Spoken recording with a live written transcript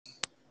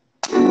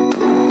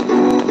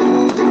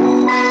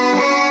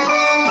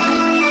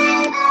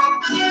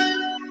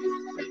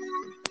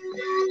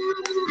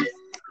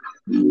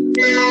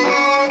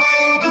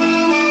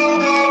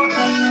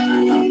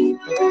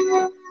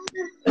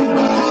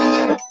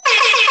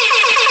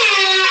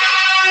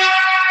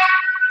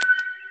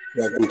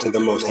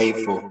most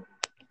hateful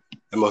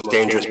and most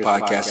dangerous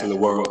podcast in the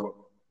world.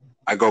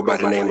 I go by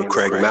the name of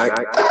Craig Mack.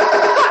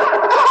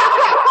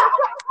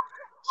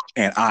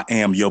 And I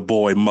am your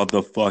boy,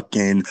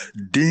 motherfucking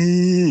Dean.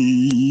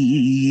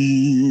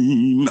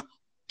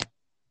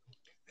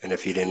 And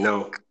if you didn't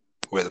know,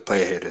 we're the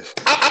Player Haters.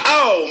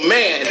 Oh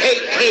man! Hey!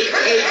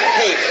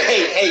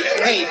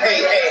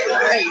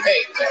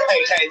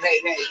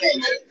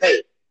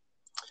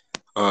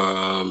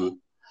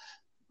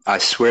 I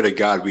swear to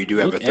God, we do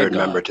have a third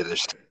member to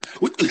this.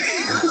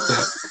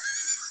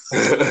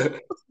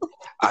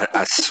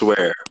 I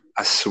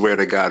swear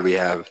to God, we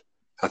have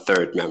a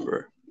third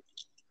member.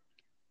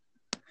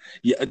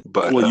 Yeah,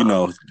 but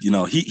well,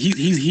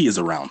 he is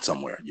around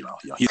somewhere.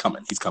 He's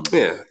coming.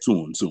 Yeah,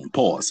 soon.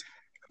 Pause.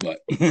 But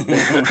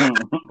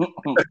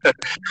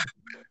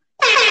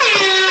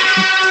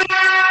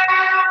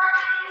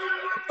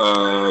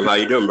how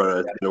you doing, brother?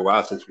 It's been a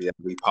while since we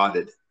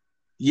potted.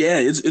 Yeah,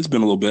 it's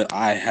been a little bit.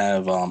 I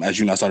have, as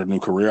you know, I started a new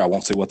career. I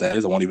won't say what that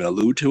is. I won't even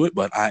allude to it.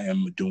 But I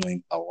am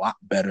doing a lot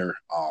better,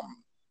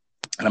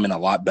 and I'm in a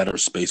lot better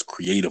space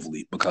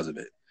creatively because of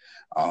it.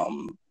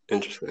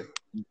 Interesting.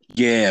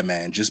 Yeah,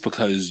 man. Just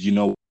because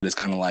it's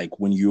kind of like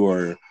when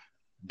you're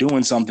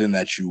doing something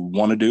that you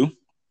want to do.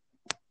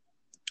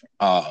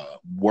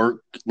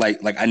 Work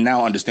like I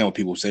now understand what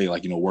people say,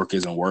 like, work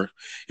isn't work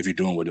if you're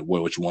doing what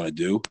you want to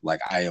do. Like,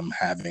 I am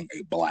having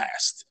a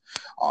blast.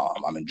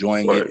 I'm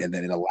enjoying it, and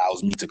then it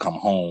allows me to come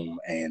home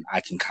and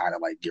I can kind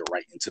of like get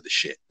right into the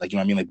shit. Like, you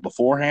know what I mean? Like,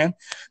 beforehand,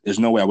 there's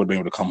no way I would have been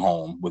able to come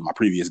home with my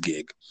previous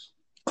gig,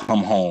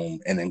 come home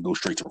and then go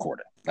straight to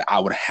recording. Like, I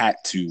would have had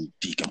to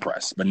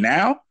decompress, but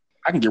now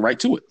I can get right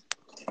to it.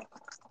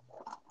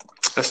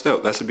 That's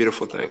dope. That's a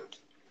beautiful thing.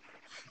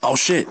 Oh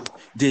shit!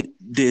 Did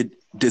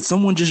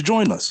someone just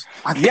join us?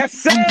 Yes,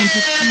 sir.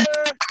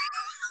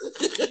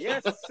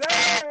 Yes,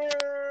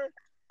 sir.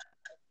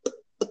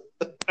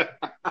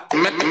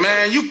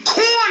 Man, you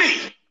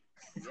corny.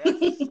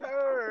 Yes,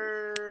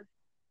 sir.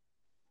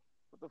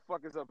 What the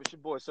fuck is up? It's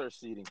your boy, Sir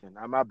Seedington.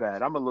 My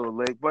bad. I'm a little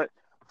late, but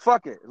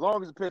fuck it. As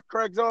long as it piss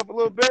Craig's off a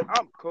little bit,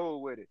 I'm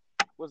cool with it.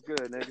 What's good,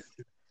 nigga?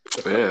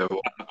 Yeah,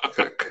 well,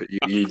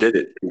 you did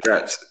it.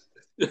 Congrats.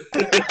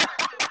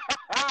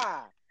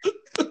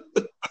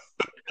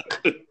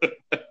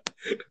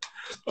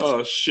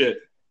 Oh shit!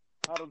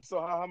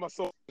 How my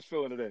soul is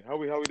feeling today? How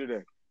we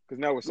today? Because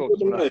now we're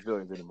not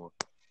feelings anymore.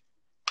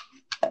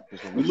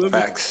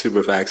 Facts,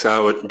 super facts.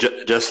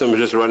 Justin was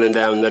just running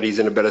down that he's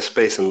in a better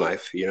space in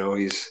life.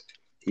 He's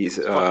his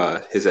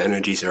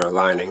energies are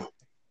aligning.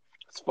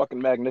 It's fucking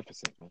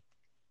magnificent, man.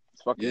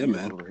 It's fucking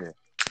man. Over here.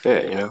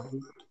 Yeah,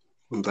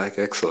 Black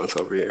excellence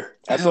over here.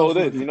 That's all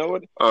it is. You know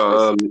what?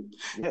 But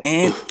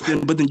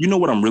then you know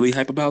what I'm really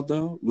hype about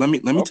though? Let me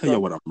tell you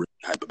what I'm really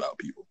hype about,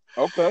 people.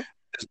 Okay.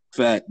 It's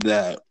the fact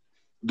that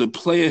the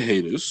Player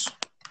Haters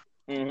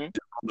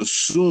will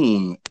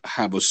soon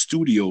have a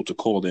studio to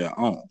call their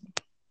own.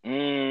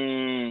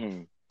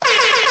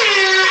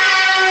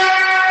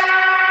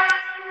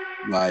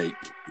 Like,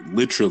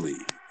 literally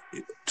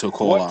to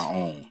call our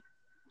own.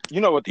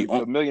 You know what the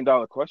 $1 million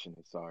question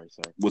is? Sorry,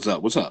 sir. What's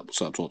up?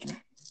 Talk to me.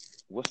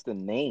 What's the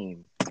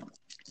name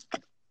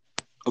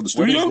of the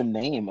studio? What is the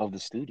name of the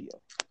studio?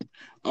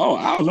 Oh,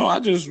 I don't know. I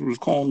just was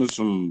calling it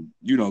some,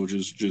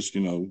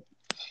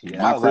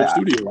 my first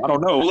studio. I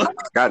don't know.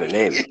 Got a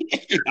name.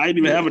 I didn't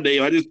even have a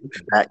name. I just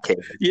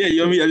yeah, you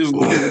know what I mean. I just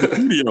looked at the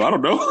studio. I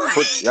don't know.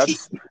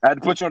 I had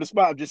to put you on the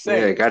spot. I'm just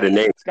saying. Yeah, got a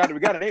name. We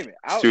got to name it.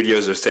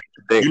 Studios are saying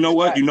things. You know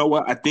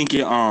what? I think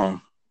it.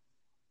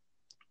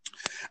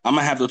 I'm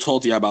gonna have to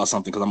talk to you about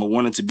something because I'm gonna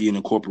want it to be an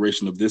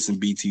incorporation of this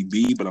and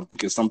BTB, but I'm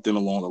thinking something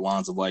along the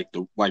lines of like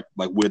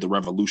where the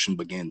revolution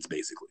begins,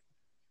 basically.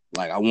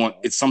 Like,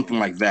 it's something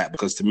like that,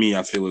 because to me,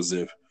 I feel as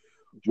if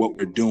what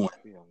we're doing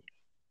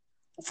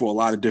for a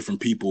lot of different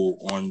people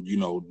on,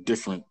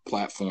 different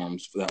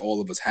platforms that all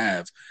of us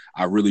have,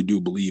 I really do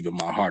believe in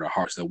my heart of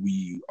hearts that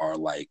we are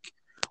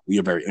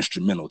very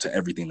instrumental to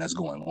everything that's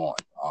going on.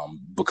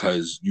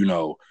 Because,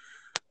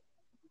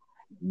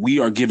 we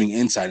are giving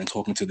insight and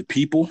talking to the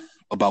people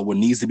about what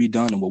needs to be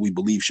done and what we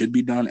believe should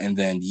be done. And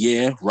then,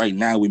 right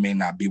now we may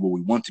not be where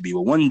we want to be,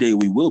 but one day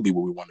we will be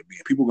where we want to be.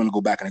 And people are going to go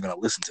back and they're going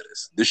to listen to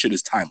this. This shit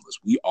is timeless.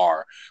 We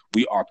are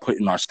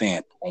putting our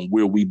stamp on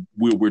where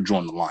we're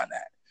drawing the line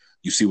at.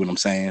 You see what I'm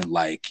saying?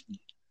 Like,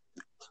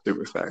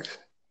 super facts.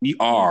 We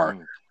are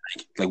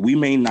like we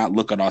may not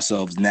look at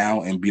ourselves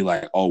now and be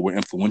like, oh, we're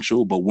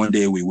influential, but one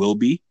day we will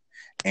be.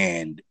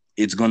 And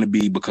it's going to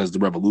be because the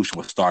revolution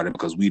was started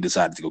because we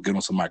decided to go get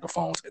on some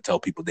microphones and tell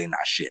people they're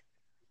not shit.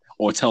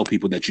 Or tell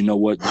people that,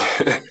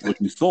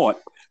 what you thought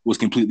was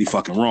completely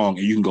fucking wrong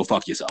and you can go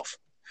fuck yourself.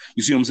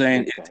 You see what I'm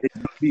saying? It's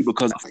going to be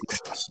because of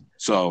us.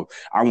 So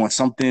I want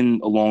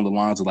something along the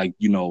lines of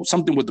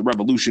something with the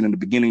revolution in the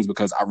beginnings,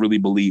 because I really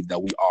believe that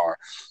we are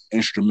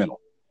instrumental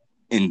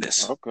in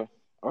this. Okay.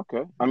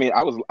 I mean,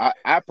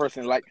 I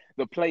personally like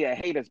the Player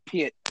Haters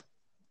pit.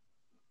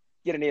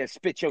 Get in there and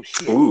spit your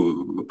shit.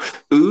 Ooh,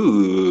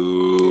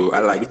 I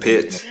like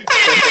pits.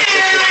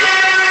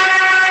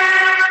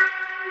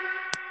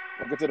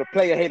 to the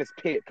player haters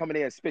pit. Come in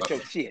there and spit your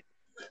shit.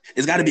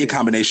 It's got to be a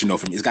combination, though,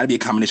 for me. It's got to be a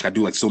combination. I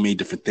do like so many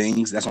different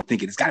things. That's what I'm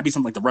thinking. It's got to be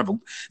something like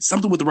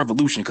something with the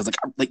revolution, because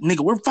like nigga,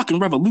 we're fucking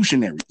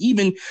revolutionary.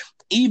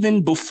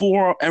 Even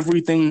before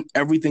everything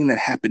that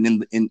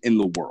happened in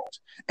the world.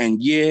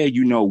 And yeah,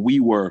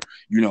 we were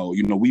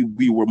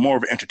more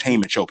of an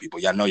entertainment show. People,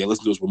 y'all know, y'all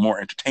listen to us. We're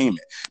more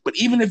entertainment. But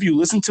even if you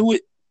listen to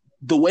it,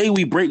 the way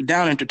we break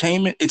down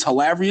entertainment, it's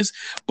hilarious,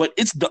 but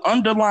it's the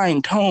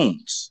underlying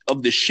tones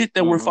of the shit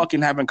that we're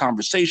fucking having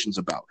conversations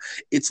about.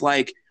 It's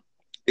like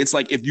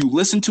if you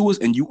listen to us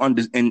and you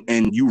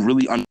and you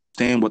really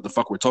understand what the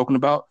fuck we're talking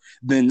about,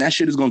 then that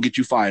shit is gonna get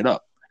you fired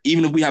up.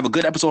 Even if we have a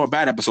good episode or a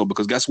bad episode,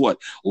 because guess what?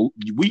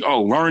 We are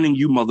learning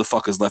you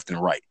motherfuckers left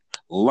and right.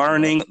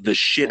 Learning the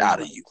shit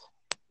out of you.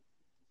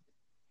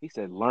 He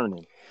said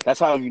learning. That's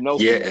how you know.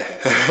 Yeah.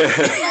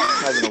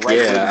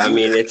 Yeah, I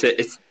mean,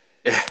 it's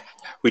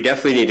we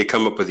definitely need to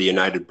come up with a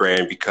united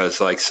brand,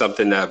 because like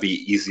something that'll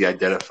be easily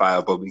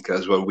identifiable,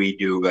 because when we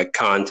do like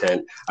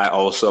content, I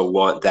also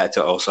want that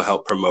to also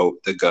help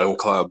promote the gun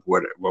club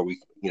where we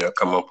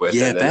come up with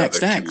another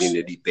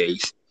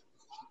community-based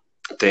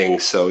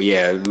things. So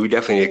yeah, we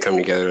definitely need to come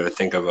together to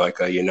think of like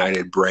a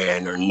united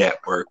brand or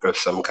network of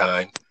some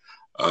kind.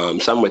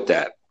 So I'm with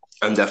that.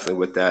 I'm definitely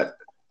with that.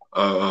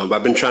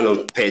 I've been trying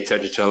to pay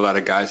attention to a lot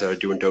of guys that are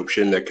doing dope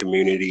shit in their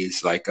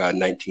communities, like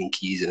 19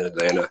 Keys in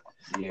Atlanta.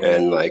 Yeah.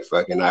 And like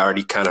fucking, I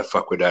already kind of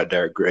fuck with that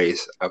Derek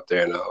Grace up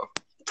there in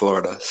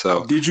Florida.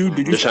 So did you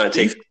just trying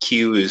to take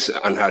cues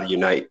on how to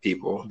unite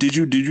people. Did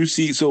you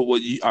see? So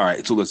what? All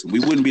right. So listen, we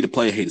wouldn't be the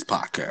Player Haters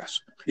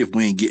podcast if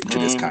we ain't get into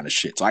this kind of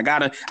shit. So I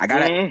gotta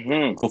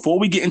before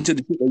we get into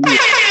the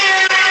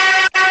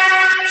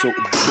so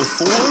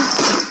before.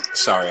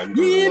 Sorry, I'm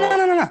doing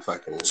no.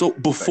 So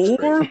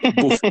before we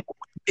get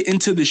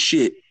into the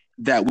shit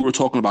that we were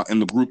talking about in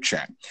the group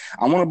chat,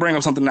 I want to bring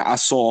up something that I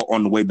saw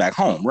on the way back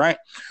home, right?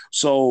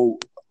 So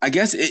I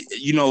guess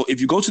if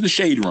you go to the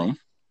Shade Room,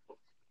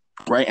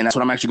 right, and that's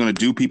what I'm actually going to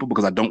do, people,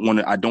 because I don't want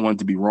it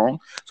to be wrong.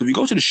 So if you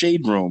go to the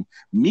Shade Room,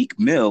 Meek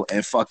Mill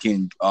and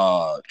fucking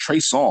Trey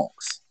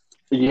Songz,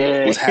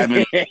 was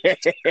having.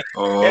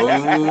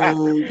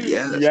 Oh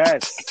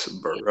yes.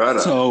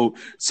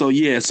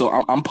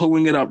 So I'm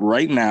pulling it up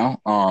right now.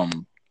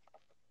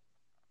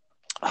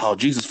 Oh,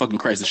 Jesus fucking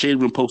Christ. The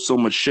Shade Room posts so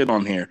much shit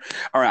on here.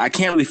 All right, I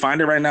can't really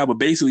find it right now, but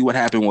basically what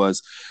happened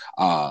was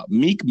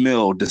Meek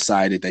Mill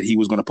decided that he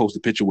was going to post a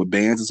picture with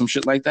bands and some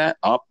shit like that.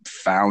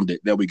 Found it.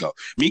 There we go.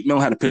 Meek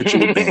Mill had a picture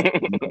with bands.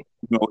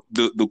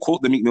 The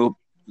quote that Meek Mill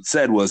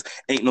said was,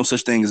 "Ain't no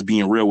such thing as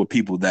being real with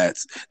people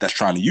that's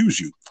trying to use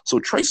you." So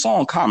Trey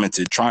Songz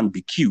commented, trying to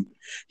be cute.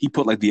 He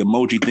put like the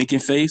emoji thinking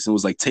face and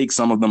was like, "Take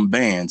some of them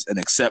bands and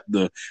accept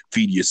the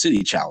Feed Your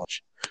City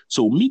challenge."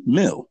 So Meek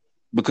Mill,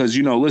 because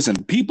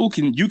listen,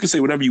 you can say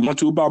whatever you want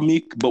to about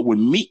Meek, but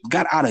when Meek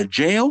got out of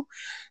jail,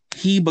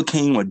 he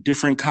became a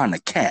different kind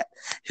of cat.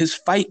 His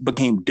fight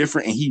became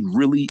different, and he's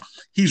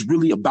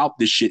really about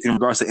this shit in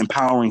regards to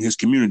empowering his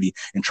community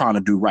and trying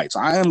to do right. So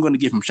I am going to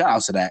give him shout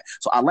outs to that.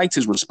 So I liked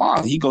his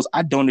response. He goes,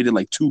 "I donated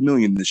like $2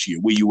 million this year.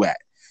 Where you at?"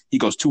 He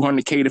goes,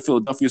 $200K to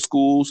Philadelphia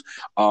schools,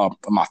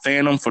 my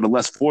Phantom for the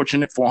less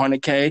fortunate,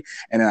 $400K,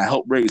 and then I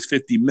helped raise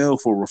 $50 million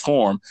for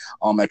reform.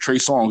 At Trey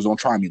Songz, don't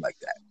try me like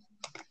that.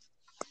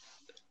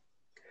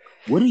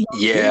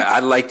 I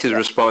liked his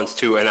response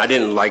too, and I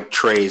didn't like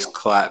Trey's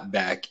clap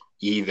back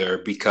either,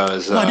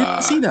 because I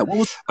didn't see that.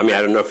 I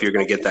don't know if you're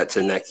going to get that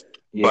to next,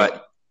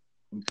 but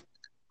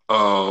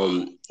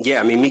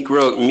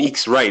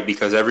Meek's right,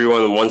 because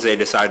everyone, once they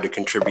decide to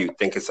contribute,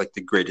 think it's like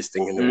the greatest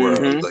thing in the world.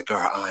 It's like,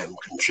 I'm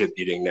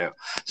contributing now.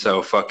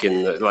 So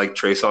fucking like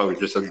Trey Songz was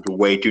just like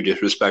way too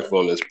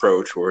disrespectful in his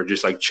approach, or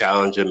just like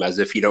challenge him as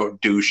if he don't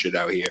do shit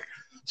out here.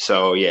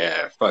 So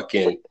yeah,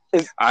 fucking.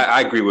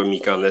 I agree with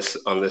Meek on this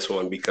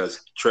one,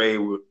 because Trey,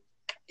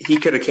 he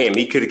could have came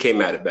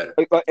at it better.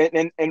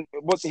 And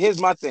here's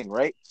my thing,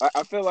 right?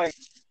 I feel like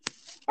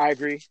I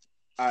agree.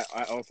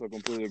 I also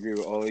completely agree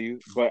with all of you,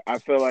 but I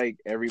feel like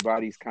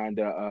everybody's kind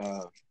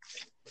of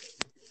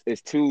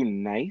is too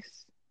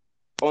nice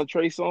on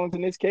Trey Songz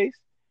in this case.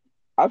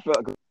 I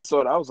felt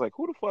so I was like,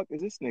 who the fuck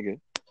is this nigga?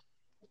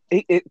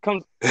 It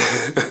comes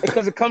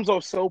because it comes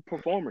off so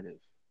performative.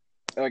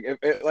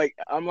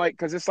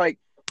 Because it's like,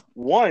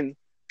 one,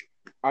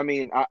 I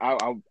mean,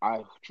 I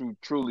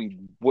truly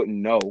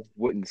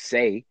wouldn't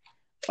say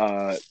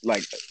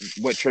like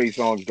what Trey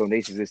Songz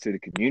donations is to the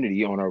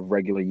community on a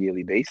regular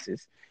yearly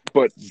basis,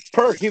 but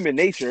per human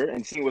nature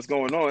and seeing what's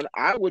going on,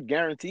 I would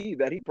guarantee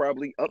that he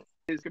probably upped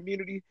his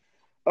community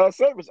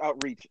service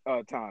outreach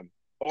time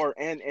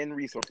and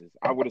resources.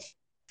 I would have,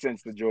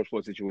 since the George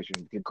Floyd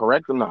situation.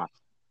 Correct or not?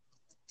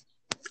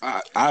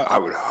 I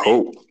would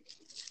hope.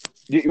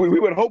 We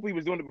would hope he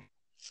was doing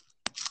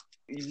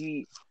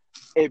it.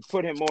 It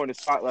put him more in the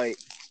spotlight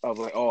of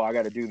like, oh, I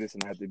got to do this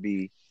and I have to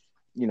be,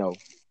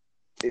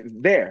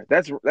 there.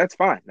 That's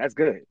fine. That's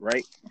good,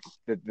 right?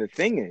 The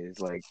thing is,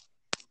 like,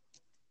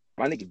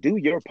 my nigga, do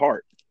your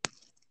part,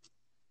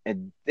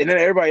 and then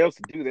everybody else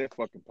do their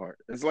fucking part.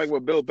 It's like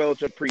what Bill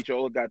Belichick preach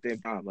all the goddamn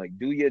time. Like,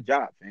 do your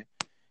job, man.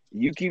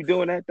 You keep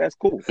doing that, that's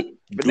cool. But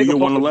Do nigga your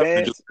post the 111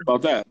 bands. just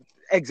about that.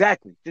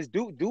 Exactly. Just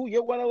do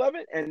your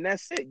 111, and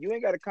that's it. You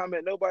ain't got to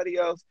comment nobody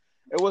else.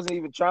 It wasn't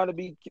even trying to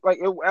be like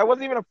it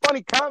wasn't even a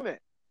funny comment.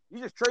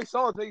 You just Trey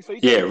Songz, so you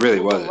Yeah, think it really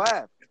people gonna wasn't.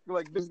 laugh. You're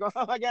like, this going,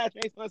 oh my god,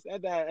 Trey Songz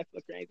said that. That's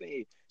the crazy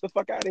thing. The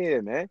fuck out of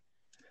here, man.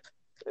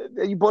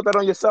 You brought that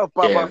on yourself,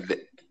 Papa.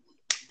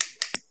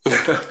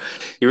 Yeah,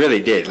 he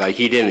really did. Like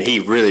he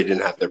really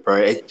didn't have to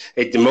approach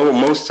it.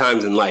 Most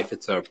times in life,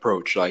 it's an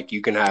approach. Like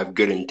you can have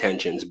good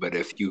intentions, but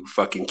if you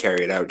fucking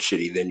carry it out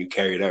shitty, then you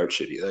carry it out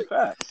shitty. Like,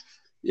 Facts.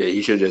 yeah,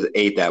 he should have just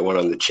ate that one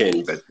on the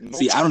chin. But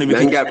See, I don't even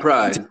man think got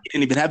pride. he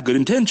didn't even have good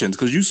intentions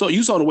because you saw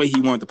the way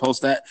he wanted to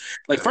post that.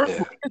 Like, first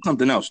of all, here's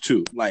something else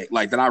too. Like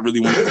that I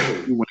really want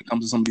to do when it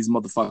comes to some of these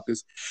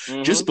motherfuckers,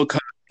 just because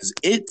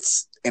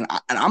it's and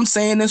I'm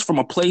saying this from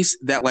a place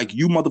that like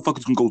you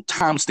motherfuckers can go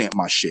timestamp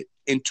my shit.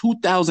 In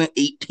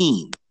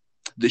 2018,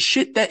 the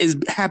shit that is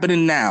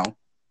happening now,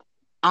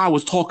 I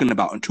was talking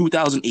about in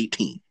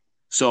 2018.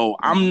 So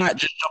I'm not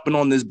just jumping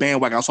on this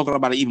bandwagon. I was talking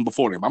about it even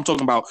before then. I'm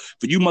talking about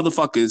for you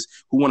motherfuckers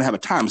who want to have a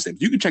timestamp.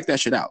 You can check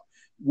that shit out.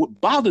 What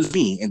bothers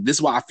me, and this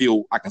is why I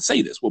feel I can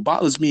say this, what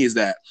bothers me is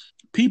that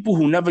people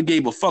who never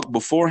gave a fuck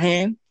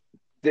beforehand,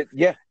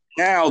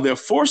 now they're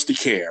forced to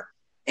care.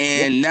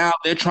 And now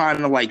they're trying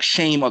to like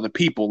shame other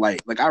people.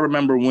 Like I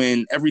remember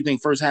when everything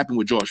first happened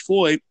with George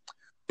Floyd,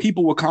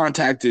 people were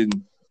contacting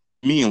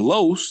me and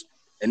Los,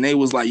 and they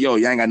was like, yo,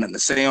 y'all ain't got nothing to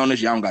say on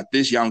this. Y'all don't got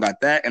this. Y'all don't got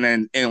that.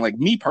 And like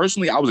me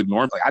personally, I was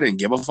ignoring. Like I didn't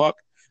give a fuck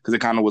because it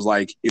kind of was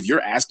like, if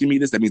you're asking me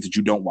this, that means that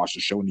you don't watch the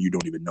show and you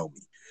don't even know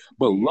me.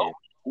 But Los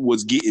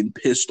was getting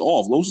pissed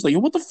off. Los was like, yo,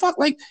 what the fuck?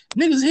 Like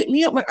niggas hit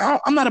me up. Like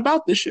I'm not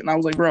about this shit. And I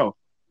was like, bro,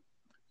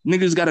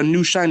 niggas got a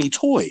new shiny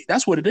toy.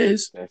 That's what it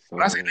is.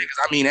 When I say niggas,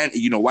 I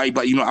mean, white,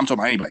 but I'm talking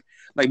about anybody.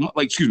 Like,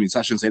 excuse me, so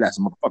I shouldn't say that.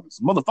 Some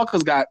motherfuckers.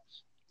 Motherfuckers got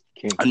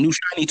a new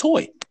shiny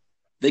toy.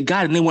 They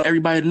got it and they want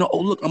everybody to know, oh,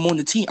 look, I'm on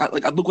the team. I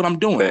look what I'm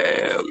doing.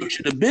 Bam. You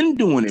should have been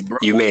doing it, bro.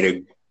 You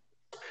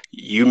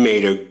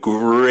made a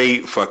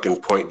great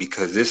fucking point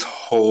because this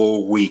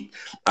whole week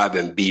I've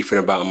been beefing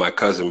about my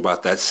cousin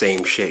about that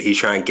same shit. He's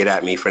trying to get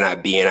at me for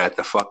not being at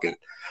the fucking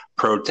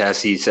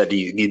protest. He said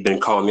he'd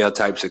been calling me all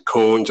types of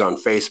coons on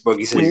Facebook.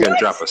 He said he's gonna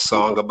drop a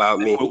song about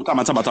me.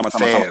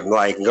 Fam,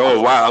 like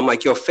going wild. I'm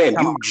like, yo, fam,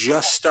 you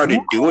just started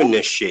doing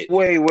this shit.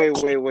 Wait.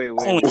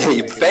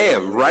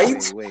 Fam,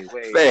 right?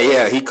 Fam,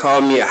 yeah, he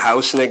called me a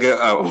house nigga,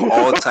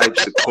 all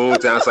types of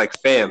coons. And I was like,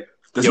 fam,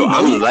 yo,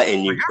 I'm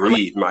letting you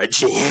breathe, my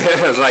G.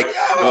 I was like,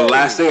 the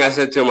last thing I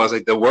said to him, I was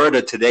like, the word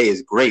of today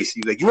is grace.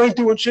 He's like, you ain't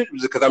doing shit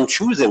because I'm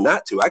choosing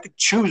not to. I could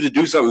choose to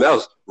do something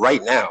else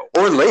right now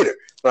or later.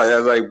 I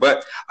was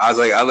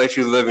like, I'll let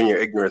you live in your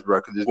ignorance, bro,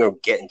 because there's no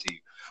getting to you.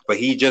 But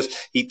he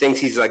thinks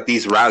he's like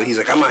these rallies. He's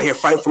like, I'm out here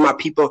fighting for my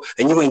people,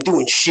 and you ain't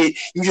doing shit.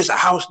 You just a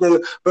house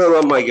nigga. But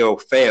I'm like, yo,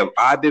 fam,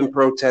 I've been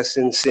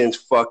protesting since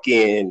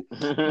fucking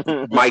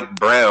Mike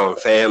Brown,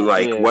 fam.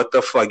 Like, what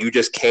the fuck? You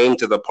just came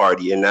to the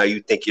party, and now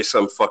you think you're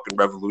some fucking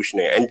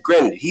revolutionary. And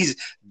granted, he's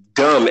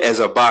dumb as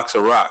a box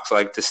of rocks,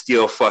 like to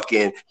steal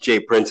fucking Jay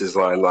Prince's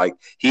line. Like,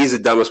 he's the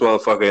dumbest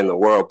motherfucker in the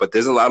world. But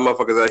there's a lot of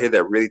motherfuckers out here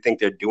that really think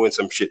they're doing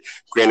some shit.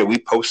 Granted, we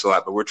post a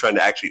lot, but we're trying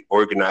to actually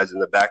organize in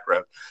the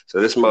background. So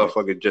this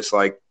motherfucker just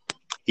like,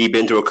 he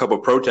been to a couple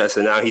of protests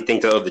and now he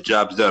thinks, oh, the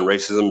job's done.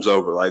 Racism's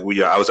over. Like,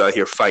 I was out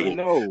here fighting,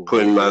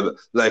 putting my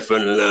life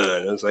on the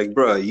line. It's like,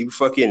 bro, you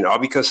fucking, all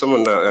because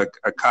someone,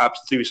 a cop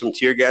threw some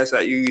tear gas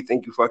at you, you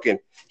think you fucking,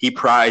 he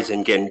prides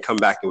in getting come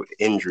back with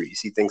injuries.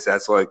 He thinks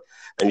that's like,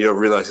 and you don't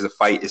realize the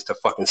fight is to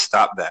fucking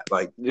stop that.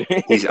 Like,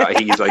 he's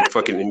like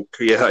fucking, like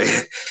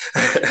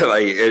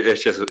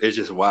it's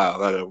just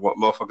wild. I don't know,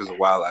 motherfuckers are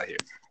wild out here.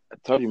 I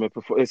told you, man.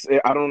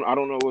 I don't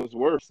know what's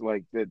worse,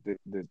 like the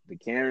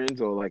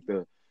Karens or like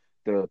the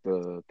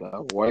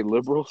white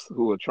liberals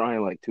who are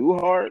trying like too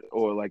hard,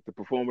 or like the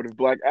performative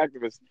black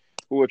activists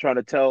who are trying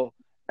to tell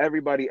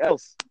everybody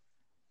else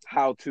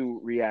how to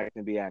react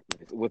and be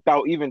activists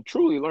without even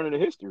truly learning the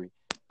history.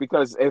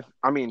 Because to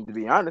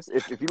be honest,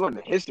 if you learn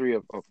the history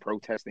of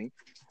protesting,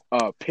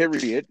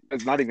 period,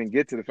 let's not even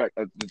get to the fact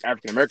of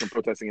African American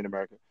protesting in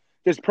America.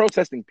 Just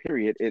protesting,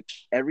 period.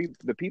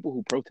 The people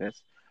who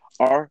protest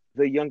are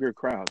the younger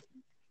crowd.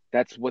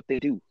 That's what they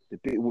do.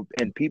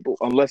 And people,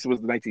 unless it was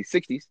the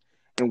 1960s,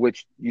 in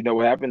which, you know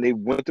what happened, they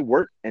went to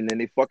work and then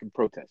they fucking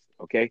protest.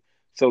 Okay,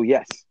 so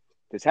yes,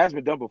 this has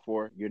been done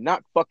before. You're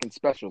not fucking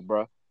special,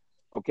 bro.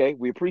 Okay,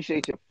 we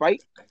appreciate your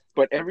fight,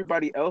 but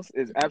everybody else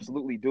is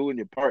absolutely doing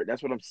your part.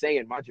 That's what I'm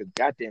saying. Mind your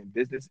goddamn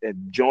business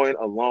and join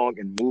along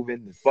and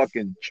moving the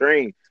fucking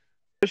train.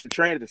 Push the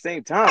train at the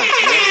same time, man.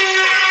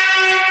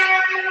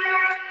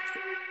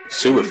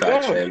 Super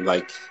facts, man.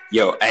 Like,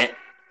 yo, and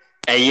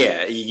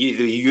yeah,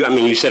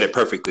 you said it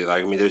perfectly.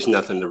 Like, there's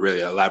nothing to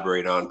really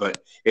elaborate on,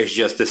 but it's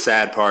just the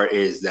sad part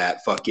is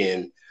that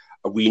fucking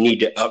we need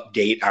to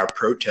update our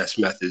protest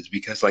methods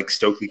because, like,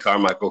 Stokely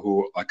Carmichael,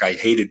 who like I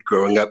hated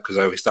growing up because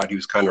I always thought he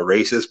was kind of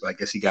racist, but I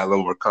guess he got a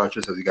little more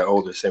conscious as he got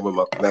older. Same with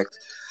Malcolm X.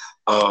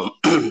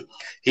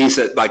 He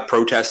said like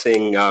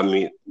protesting.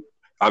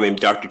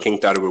 Dr. King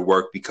thought it would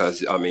work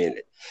because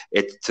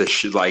it's to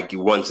like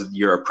once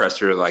your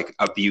oppressor like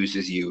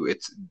abuses you,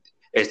 it's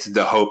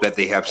the hope that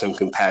they have some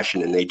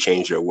compassion and they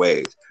change their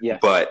ways. Yes.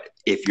 But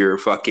if your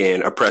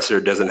fucking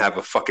oppressor doesn't have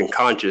a fucking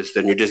conscience,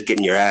 then you're just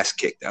getting your ass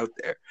kicked out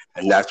there.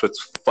 And that's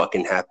what's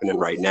fucking happening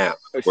right now.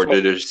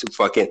 Where there's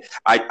fucking,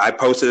 I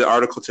posted an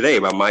article today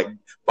about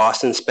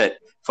Boston spent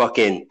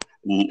fucking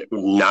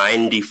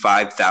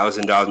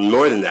 $95,000,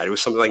 more than that. It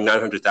was something like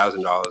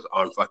 $900,000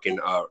 on fucking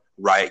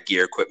riot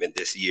gear equipment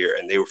this year.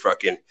 And they were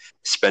fucking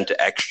spent an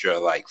extra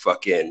like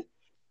fucking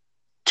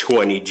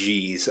 20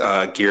 G's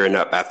gearing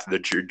up after the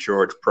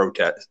George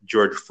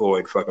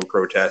Floyd fucking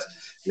protest.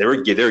 They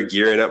were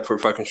gearing up for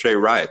fucking straight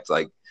riots,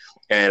 like,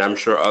 and I'm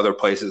sure other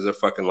places are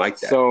fucking like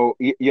that. So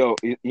you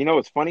know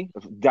what's funny?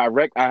 I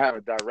have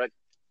a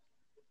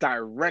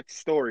direct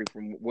story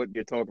from what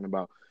you're talking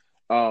about.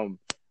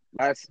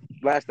 Last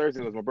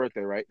Thursday was my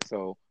birthday, right?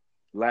 So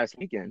last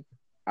weekend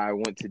I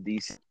went to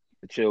DC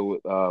to chill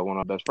with one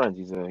of my best friends.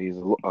 He's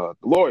a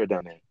lawyer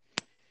down there.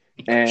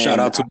 And shout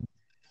out to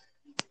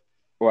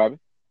what happened?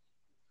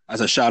 I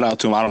said shout out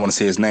to him. I don't want to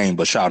say his name,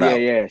 but shout out.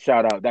 Yeah,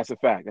 shout out. That's a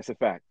fact.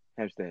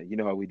 Hempstead, you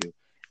know how we do.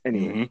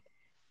 Anyway,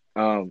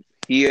 I'm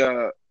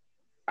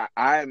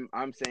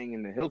staying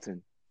in the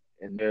Hilton,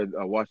 and they're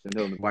Washington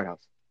Hill in the White House,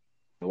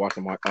 the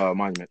Washington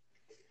Monument.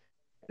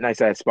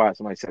 Nice ass spot.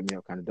 Somebody set me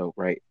up kind of dope,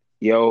 right?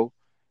 Yo.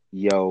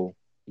 When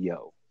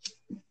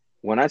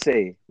I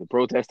say the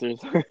protesters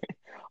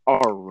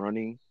are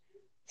running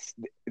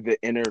the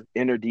inner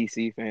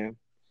DC, fam,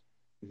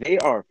 they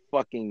are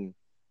fucking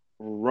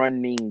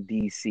running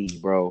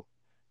DC, bro.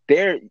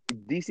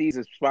 DC is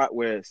a spot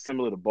where it's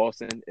similar to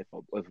Boston. If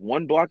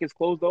one block is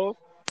closed off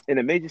in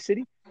a major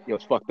city,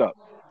 it's fucked up.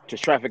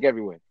 Just traffic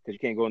everywhere because you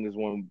can't go in this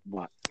one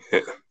block.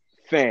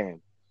 Fam,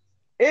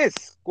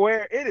 it's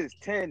square. It is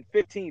 10,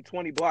 15,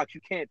 20 blocks you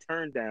can't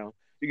turn down.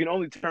 You can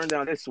only turn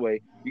down this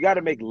way. You got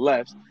to make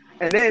lefts.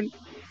 And then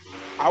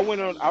I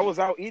was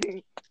out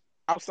eating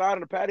outside on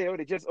the patio.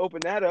 They just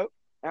opened that up.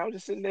 And I was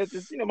just sitting there,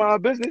 just my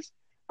business.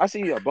 I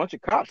see a bunch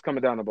of cops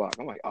coming down the block.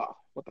 I'm like, oh,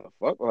 what the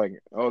fuck? Like,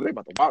 oh, they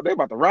about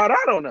to ride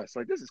out on us.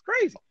 Like, this is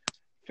crazy.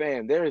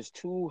 Fam, there is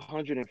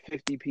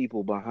 250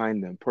 people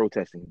behind them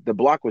protesting. The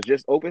block was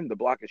just open. The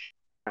block is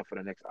shut for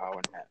the next hour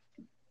and a half.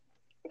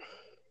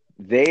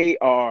 They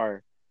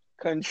are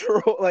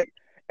like,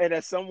 and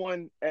as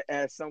someone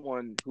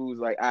who's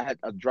like, I'm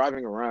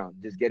driving around,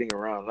 just getting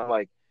around. And I'm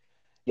like,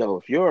 yo,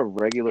 if you're a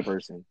regular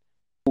person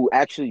who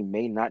actually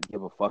may not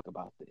give a fuck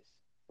about this,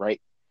 right?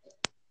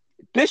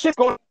 This shit's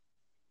going.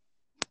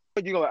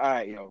 You go, all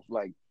right,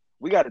 like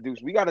we gotta do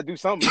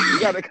something.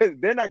 Because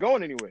they're not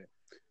going anywhere.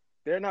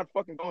 They're not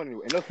fucking going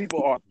anywhere, and those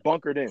people are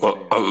bunkered in.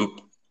 Well,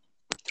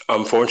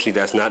 unfortunately,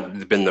 that's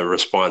not been the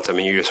response. I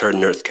mean, you just heard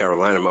North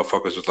Carolina,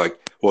 motherfuckers was like,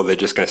 well, they're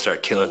just gonna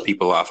start killing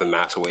people off in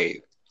mass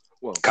wave.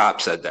 Well,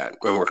 cops said that,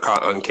 and we're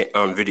caught on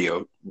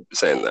video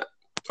saying that,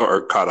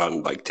 or caught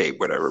on like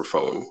tape, whatever,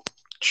 phone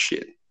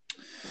shit.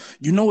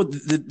 You know what?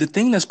 The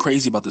thing that's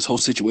crazy about this whole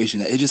situation,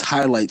 it just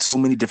highlights so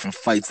many different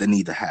fights that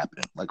need to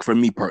happen. Like for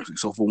me personally.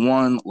 So for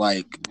one,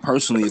 like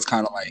personally, it's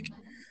kind of like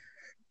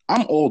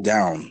I'm all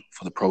down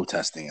for the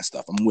protesting and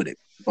stuff. I'm with it.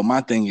 But my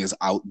thing is,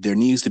 there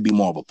needs to be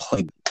more of a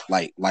play.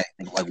 Like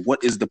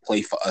what is the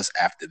play for us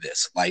after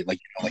this? Yeah, we're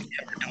doing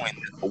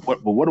this,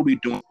 but what are we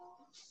doing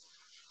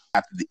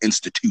after the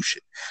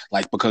institution?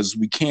 Like, because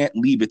we can't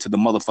leave it to the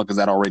motherfuckers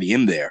that are already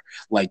in there.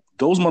 Like,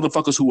 those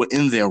motherfuckers who are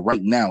in there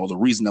right now are the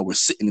reason that we're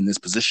sitting in this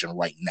position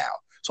right now.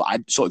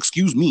 So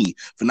excuse me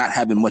for not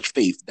having much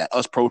faith that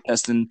us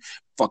protesting,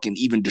 fucking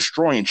even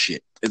destroying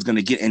shit is going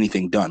to get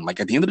anything done. Like,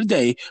 at the end of the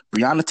day,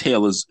 Breonna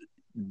Taylor's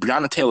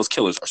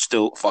killers are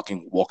still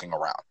fucking walking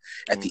around.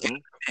 At the end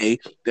of the day,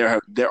 there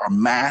are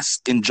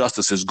mass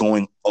injustices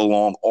going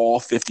along all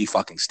 50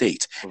 fucking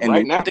states. And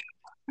right now,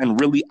 and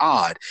really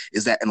odd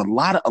is that in a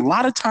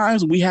lot of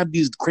times we have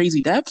these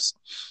crazy deaths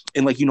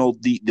and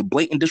the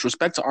blatant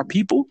disrespect to our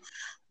people,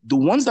 the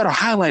ones that are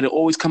highlighted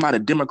always come out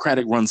of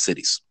Democratic run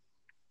cities.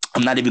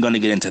 I'm not even going to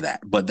get into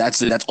that, but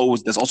that's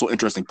also an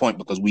interesting point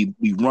because we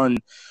run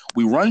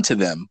to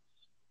them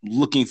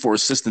looking for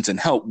assistance and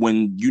help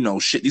when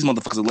shit, these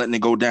motherfuckers are letting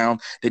it go down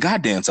their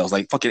goddamn selves.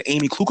 Like fucking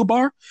Amy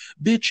Klobuchar,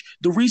 bitch.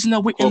 The reason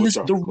that we're in this,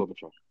 no,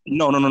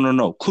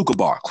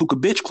 Klobuchar,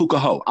 bitch, Kluka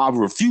hoe. I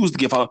refuse to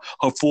give her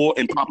full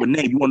and proper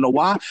name. You wanna know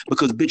why?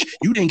 Because bitch,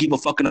 you didn't give a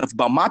fuck enough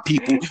about my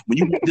people when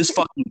you had this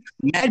fucking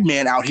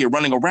madman out here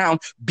running around,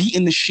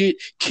 beating the shit,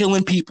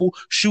 killing people,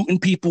 shooting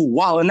people,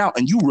 wilding out,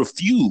 and you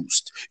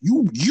refused.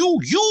 You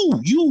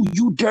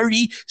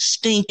dirty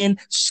stinking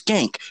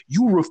skank.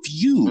 You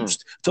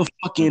refused to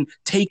fucking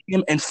take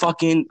him and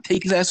fucking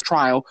take his ass to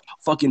trial,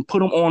 fucking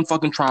put him on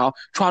fucking trial,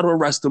 try to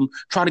arrest him,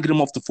 try to get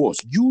him off the force.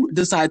 You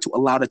decide to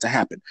allow that to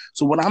happen.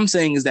 So what I'm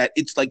saying is that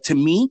it's like, to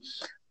me,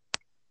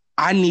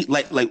 I need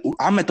like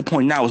I'm at the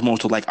point now is more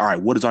to like, all right,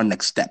 what is our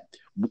next step?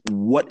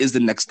 what is the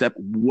next step?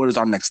 What is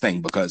our next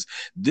thing? Because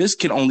this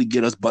can only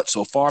get us but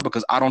so far,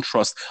 because I don't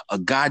trust a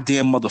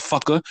goddamn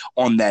motherfucker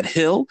on that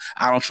hill.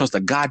 I don't trust a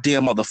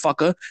goddamn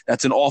motherfucker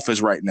that's in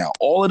office right now.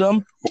 All of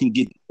them can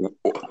get...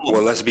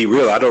 Well, let's be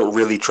real. I don't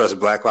really trust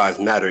Black Lives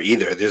Matter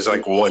either. There's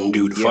like one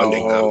dude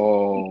funding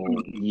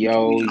them.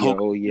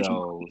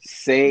 Yo.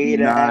 Say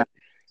that.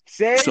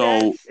 Say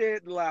that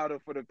shit louder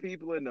for the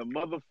people in the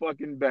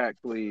motherfucking back,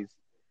 please.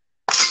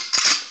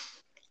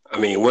 I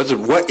mean,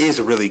 what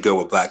is really good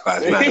with Black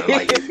Lives Matter?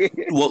 Like,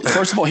 well,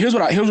 first of all, here's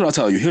what I'll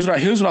tell you. Here's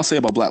what I'll say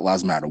about Black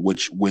Lives Matter,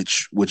 which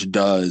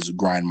does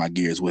grind my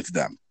gears with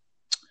them.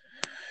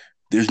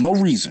 There's no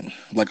reason.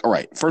 Like, all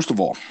right, first of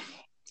all,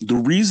 the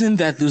reason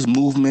that this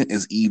movement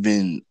is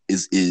even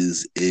is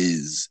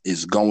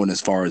going as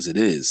far as it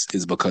is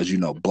because, you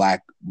know,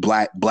 black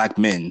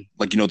men,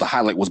 like, you know, the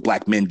highlight was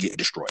black men getting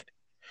destroyed,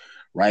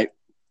 right?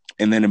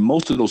 And then in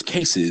most of those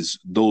cases,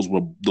 those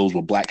were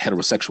black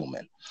heterosexual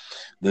men.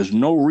 There's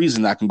no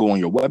reason I can go on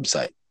your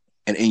website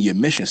and in your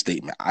mission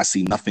statement, I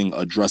see nothing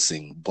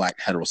addressing black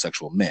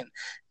heterosexual men.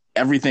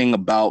 Everything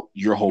about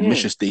your whole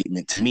mission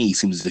statement to me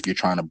seems as if you're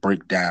trying to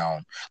break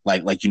down,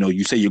 like, you know,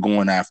 you say you're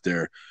going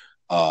after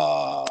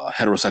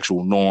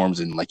heterosexual norms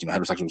and, like, you know,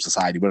 heterosexual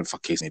society, whatever the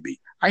fuck case may be.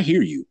 I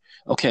hear you.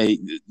 Okay,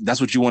 that's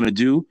what you want to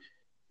do.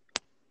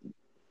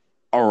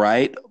 All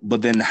right,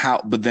 but then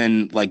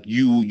like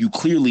you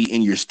clearly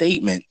in your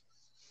statement,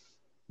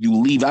 you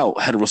leave out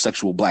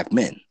heterosexual black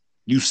men.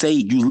 You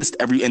list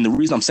and the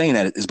reason I'm saying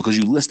that is because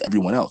you list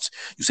everyone else.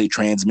 You say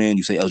trans men,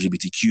 you say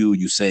LGBTQ,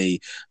 you say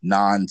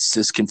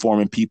non-cis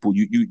conforming people.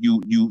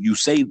 You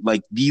say,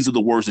 like, these are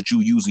the words that you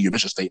use in your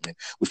mission statement,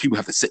 which people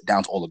have to sit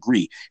down to all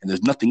agree. And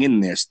there's nothing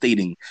in there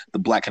stating the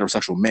black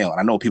heterosexual male.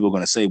 And I know people are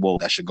going to say, well,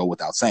 that should go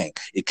without saying.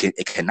 It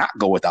cannot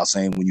go without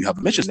saying when you have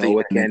a mission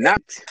statement. No, it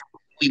cannot.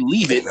 We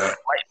leave it right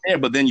there,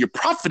 but then you're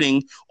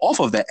profiting off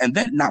of that. And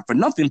then, not for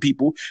nothing,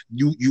 people,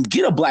 you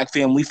get a black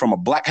family from a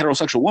black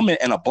heterosexual woman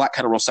and a black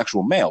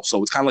heterosexual male.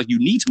 So it's kind of like you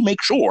need to make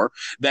sure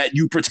that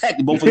you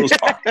protect both of those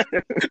parties.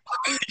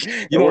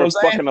 You know what I'm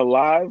saying? Fucking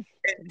alive.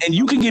 And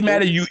you can get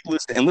mad at you.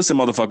 Listen,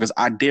 motherfuckers,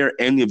 I dare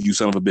any of you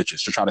son of a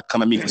bitches to try to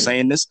come at me for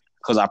saying this,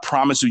 because I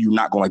promise you're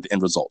not going to like the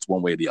end results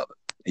one way or the other.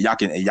 And you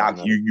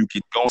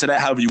can go into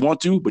that however you want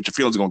to, but your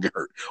feelings are going to get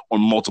hurt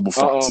on multiple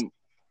fronts.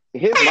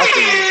 Here's my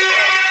thing.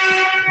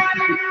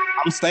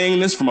 I'm saying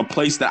this from a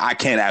place that I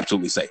can't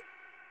absolutely say.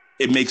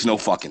 It makes no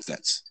fucking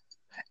sense.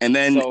 And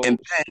then, No,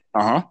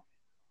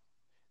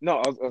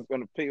 I was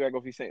going to piggyback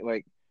off you saying,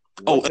 like,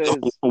 hold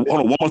on,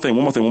 one more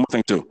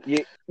thing too. Yeah,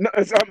 no,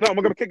 I'm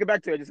going to kick it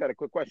back to you. I just had a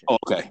quick question. Oh,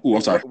 okay. Ooh,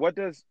 I'm sorry. What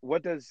does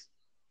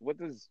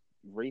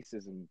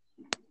racism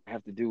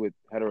have to do with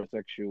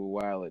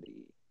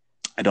heterosexuality?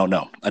 I don't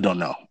know.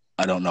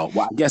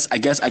 Well, I guess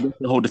the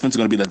whole defense is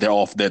going to be that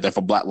they're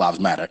for Black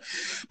Lives Matter,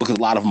 because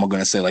a lot of them are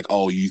going to say, like,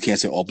 oh, you can't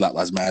say all Black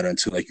Lives Matter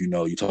until, like, you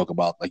know, you talk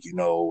about, like, the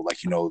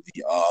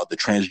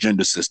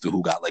transgender sister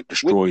who got, like,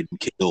 destroyed and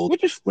killed,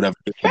 whatever.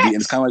 And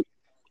it's kind of like,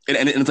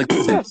 and it's like,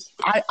 yes.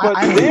 I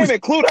damn,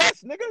 include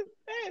us, nigga.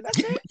 Man, that's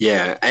it.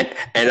 Yeah,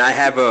 and I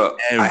have oh,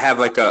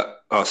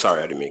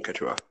 sorry, I didn't mean to cut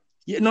you off.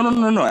 Yeah,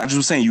 no. I just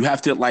was saying, you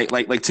have to, like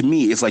to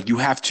me, it's like you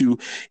have to.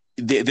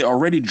 They're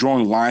already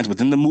drawing lines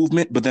within the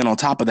movement, but then on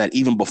top of that,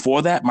 even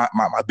before that, my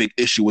big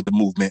issue with the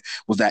movement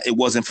was that it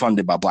wasn't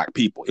funded by black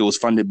people. It was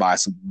funded by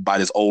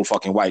this old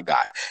fucking white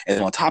guy.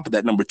 And on top of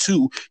that, number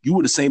two, you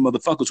were the same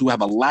motherfuckers who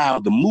have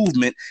allowed the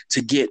movement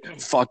to get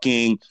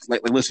fucking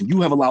listen,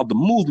 you have allowed the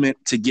movement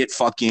to get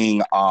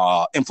fucking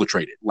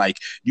infiltrated. Like,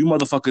 you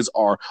motherfuckers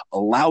are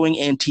allowing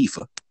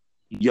Antifa.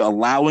 You're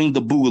allowing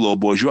the Boogaloo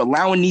Boys. You're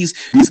allowing these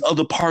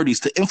other parties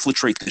to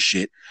infiltrate the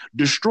shit,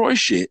 destroy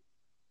shit.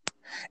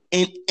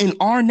 In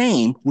our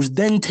name, which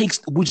then takes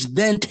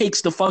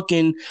the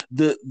fucking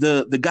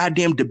the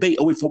goddamn debate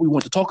away from what we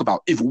want to talk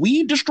about. If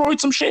we destroyed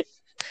some shit,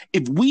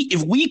 if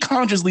we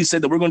consciously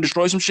said that we're going to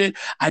destroy some shit,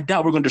 I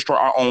doubt we're going to destroy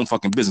our own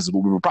fucking businesses.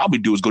 What we would probably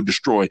do is go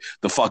destroy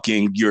the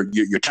fucking your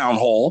town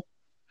hall.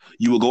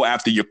 You will go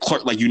after your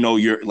clerk, like, you know,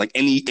 your, like,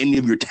 any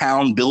of your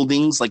town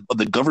buildings, like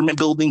the government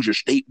buildings, your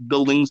state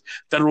buildings,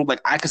 federal.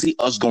 Like, I can see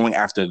us going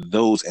after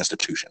those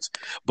institutions,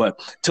 but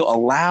to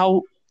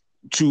allow.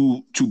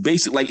 To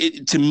basically, like,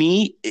 to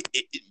me,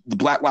 the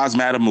Black Lives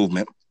Matter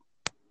movement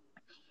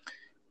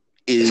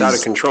is out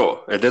of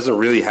control. It doesn't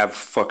really have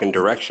fucking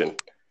direction.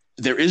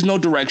 There is no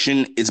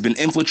direction. It's been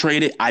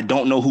infiltrated. I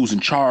don't know who's in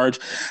charge.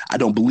 I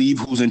don't believe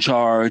who's in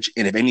charge.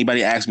 And if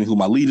anybody asks me who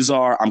my leaders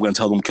are, I'm going to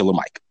tell them Killer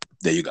Mike.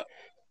 There you go.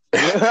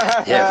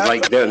 Yeah,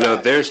 like,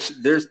 they're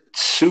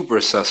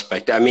super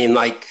suspect. I mean,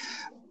 like,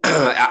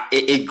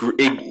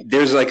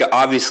 there's, like,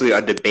 obviously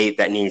a debate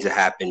that needs to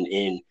happen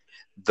in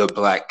the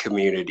black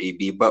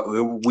community, but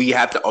we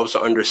have to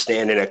also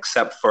understand and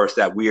accept first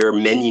that we are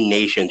many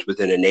nations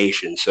within a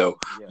nation. So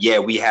yeah,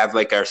 we have,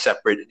 like, our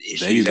separate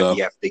issues that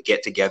we have to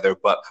get together,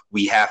 but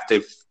we have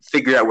to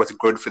figure out what's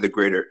good for the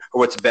greater, or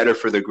what's better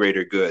for the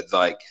greater good.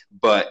 Like,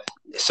 but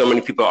so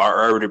many people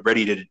are already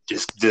ready to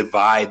just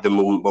divide the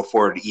movement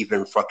before it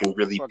even fucking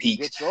really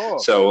peaks.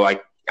 So,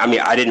 like, I mean,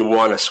 I didn't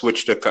want to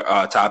switch the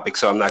topic,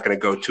 so I'm not going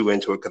to go too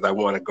into it because I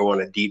want to go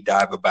on a deep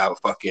dive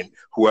about fucking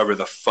whoever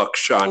the fuck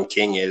Sean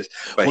King is.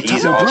 But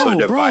he's also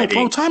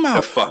dividing time out.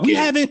 the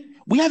fucking.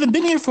 We haven't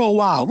been here for a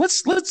while.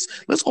 Let's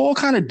all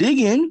kind of dig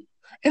in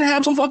and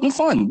have some fucking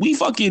fun. We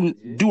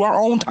fucking do our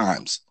own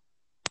times.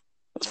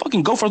 Let's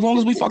fucking go for as long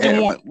as we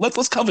fucking want.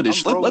 Let's cover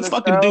this. Let's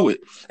fucking do it.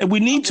 And we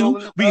need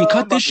to. We can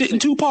cut this shit in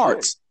 2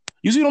 parts.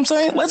 You see what I'm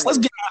saying? Let's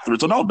get after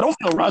it. So don't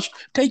feel rushed.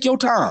 Take your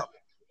time.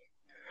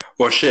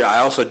 Well, shit. I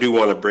also do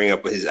want to bring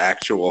up his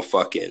actual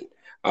fucking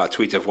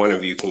tweets. If one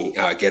of you can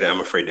get it,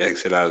 I'm afraid to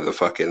exit out of the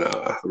fucking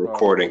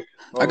recording.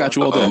 I got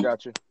you all day. I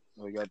got you.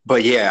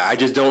 But yeah, I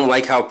just don't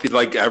like how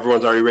like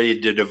everyone's already ready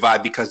to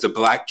divide because the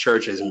black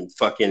church isn't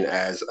fucking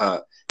as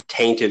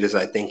tainted as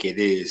I think it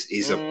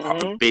is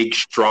a big,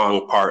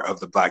 strong part of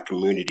the black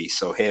community.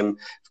 So him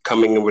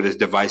coming in with his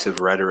divisive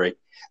rhetoric,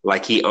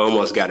 like he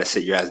almost got to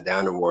sit your ass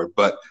down award.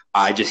 But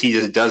he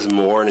just does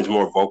more and is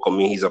more vocal. I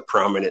mean, he's a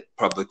prominent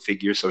public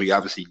figure, so he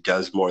obviously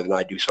does more than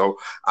I do. So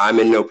I'm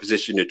in no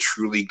position to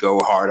truly go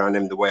hard on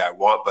him the way I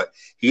want, but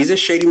he's a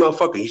shady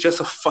motherfucker. He's just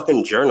a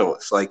fucking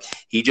journalist. Like,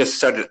 he just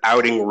started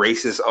outing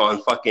racists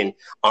on fucking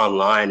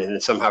online, and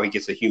then somehow he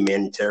gets a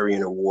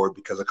humanitarian award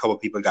because a couple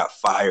people got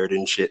fired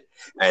and shit.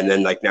 And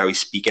then, like, now he's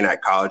speaking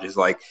at colleges.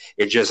 Like,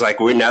 it's just like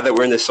now that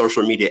we're in the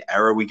social media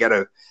era, we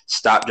gotta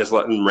stop just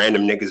letting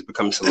random niggas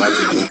become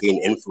celebrities and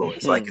gain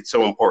influence. Like, it's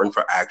so important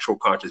for actual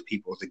conscious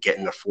people to get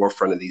in the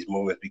forefront of these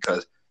movements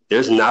because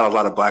there's not a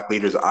lot of black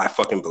leaders I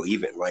fucking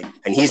believe in. Like,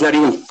 and he's not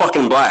even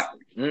fucking black.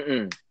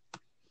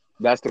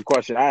 That's the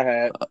question I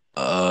had.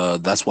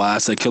 That's why I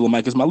said Killer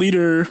Mike is my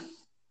leader.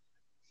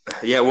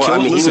 Yeah, well,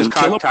 he was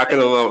talking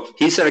a little.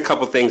 He said a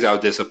couple things I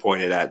was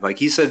disappointed at. Like,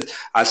 he said,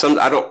 I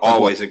don't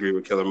always agree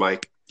with Killer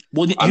Mike.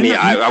 Well,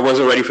 I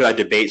wasn't ready for that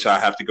debate, so I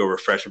have to go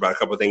refresh about a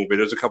couple of things. But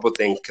there's a couple of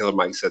things Killer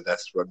Mike said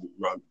that's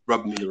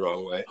rubbed me the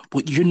wrong way.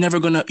 But you're never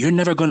gonna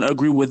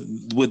agree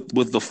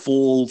with the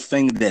full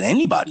thing that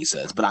anybody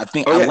says. But I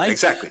think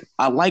exactly.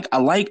 I like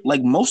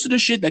most of the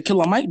shit that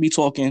Killer Mike be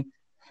talking.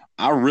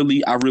 I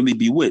really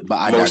be with.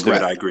 But most of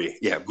it I agree.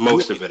 Yeah,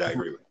 most of it I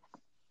agree with.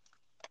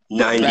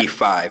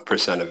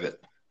 95% of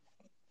it.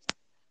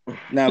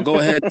 Now go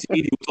ahead, T.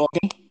 You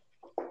talking?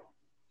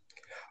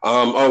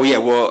 Oh yeah.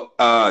 Well,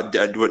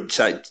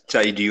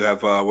 Saeed, do you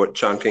have what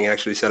Sean King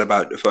actually said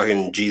about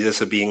fucking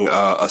Jesus being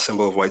a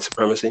symbol of white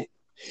supremacy?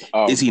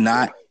 Is he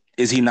not?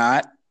 Is he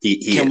not? He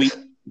is.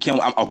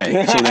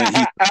 Okay. So then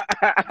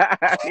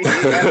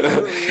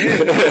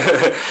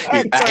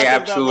he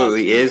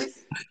absolutely is.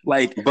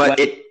 But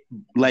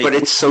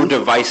it's so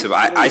divisive.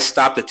 I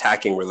stopped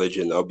attacking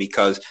religion though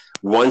because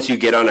once you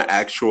get on an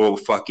actual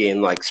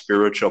fucking like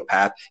spiritual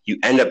path, you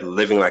end up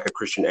living like a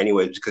Christian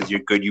anyways because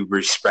you're good. You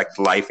respect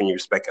life and you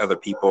respect other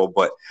people.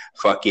 But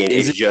fucking,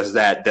 it's just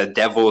that the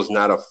devil is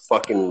not a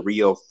fucking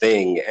real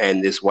thing,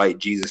 and this white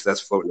Jesus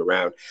that's floating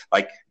around,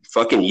 like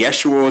fucking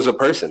Yeshua is a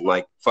person.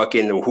 Like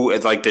fucking who?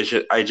 Like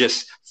I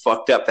just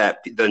fucked up that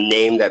the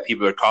name that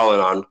people are calling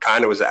on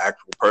kind of was an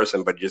actual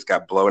person, but it just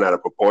got blown out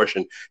of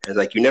proportion. And it's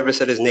like you never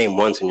said his name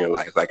once in your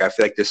life. Like I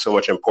feel like there's so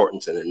much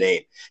importance in the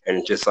name, and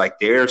it's just like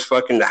there's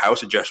fucking the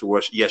house of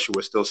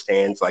Yeshua still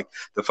stands. Like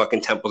the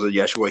fucking temples of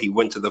Yeshua. He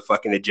went to the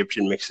fucking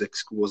Egyptian mixed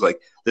schools.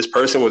 Like this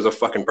person was a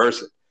fucking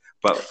person,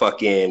 but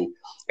fucking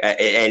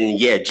and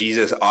yeah,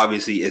 Jesus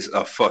obviously is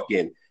a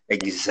fucking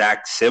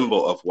exact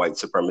symbol of white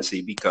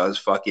supremacy because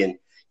fucking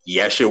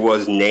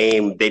Yeshua's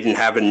name, they didn't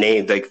have a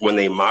name. Like when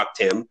they mocked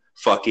him,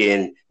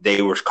 fucking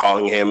they were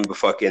calling him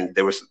fucking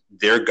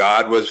their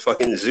god was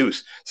fucking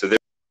Zeus. So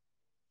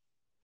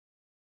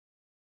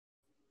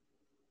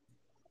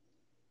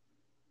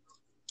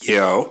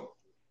Yo.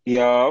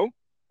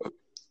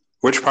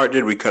 Which part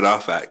did we cut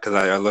off at? Because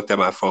I looked at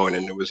my phone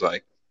and it was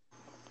like,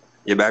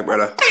 "You back,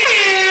 brother?"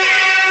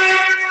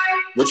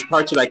 Which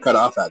part did I cut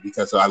off at?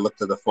 Because I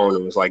looked at the phone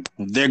and it was like,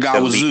 their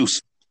god was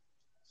Zeus.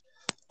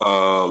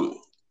 I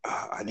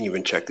didn't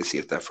even check to see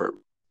if that for.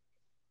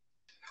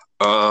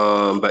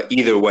 But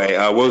either way,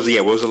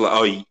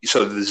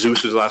 so the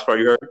Zeus was the last part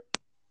you heard?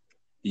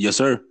 Yes,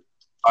 sir.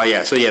 Oh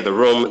yeah, so yeah,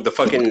 the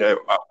fucking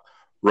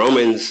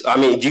Romans. I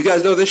mean, do you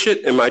guys know this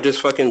shit? Am I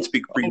just fucking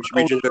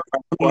preaching?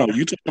 No,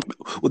 you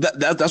well,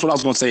 that's what I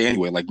was gonna say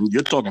anyway. Like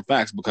you're talking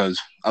facts because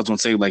I was gonna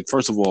say like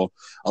first of all,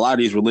 a lot of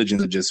these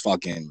religions are just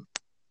fucking.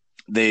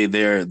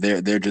 They're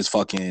just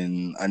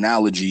fucking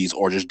analogies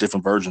or just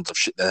different versions of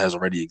shit that has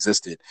already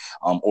existed,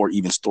 or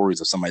even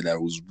stories of somebody that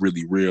was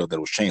really real that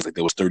was changed. Like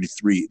there was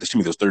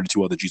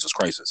 32 other Jesus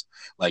Christs.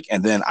 Like,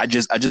 and then I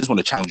just want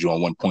to challenge you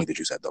on one point that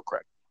you said though,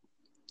 Craig.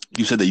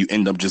 You said that you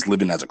end up just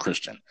living as a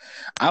Christian.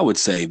 I would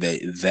say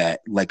that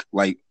like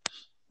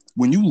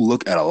when you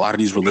look at a lot of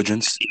these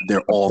religions,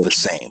 they're all the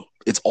same.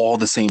 It's all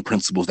the same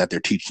principles that they're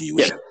teaching you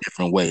in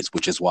different ways,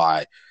 which is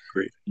why.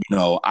 You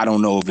know, I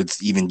don't know if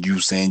it's even you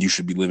saying you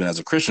should be living as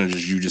a Christian, or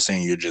just you just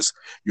saying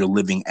you're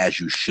living as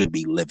you should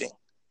be living.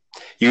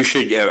 You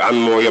should. Yeah, I'm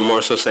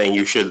more so saying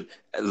you should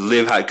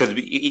live how, because,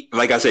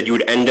 like I said, you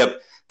would end up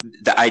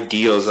the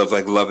ideals of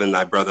like loving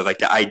thy brother, like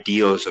the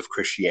ideals of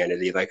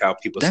Christianity, like how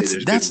people say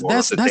there's good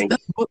morals to things.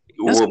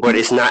 But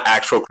it's not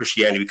actual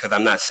Christianity, because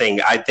I'm not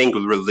saying, I think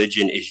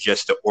religion is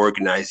just the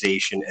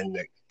organization and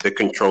the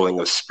controlling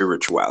of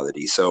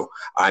spirituality. So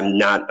I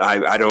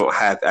don't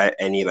have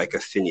any like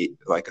affinity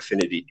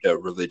to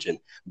religion,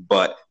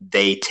 but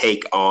they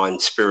take on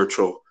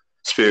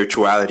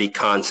spirituality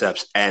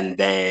concepts and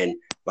then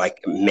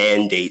like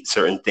mandate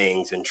certain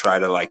things and try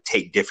to like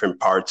take different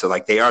parts of,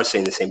 like, they are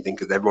saying the same thing,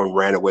 because everyone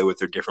ran away with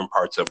their different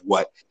parts of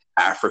what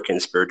African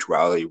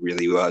spirituality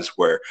really was,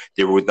 where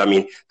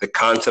the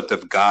concept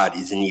of God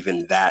isn't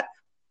even that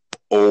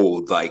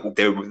old. Like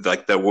they were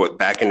like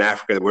back in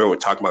Africa, we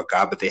weren't talking about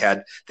God, but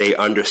they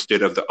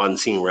understood of the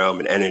unseen realm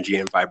and energy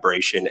and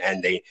vibration,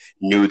 and they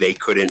knew they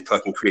couldn't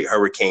fucking create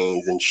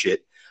hurricanes and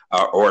shit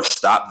or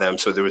stop them.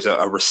 So there was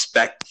a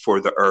respect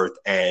for the earth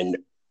and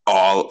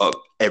all of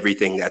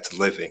everything that's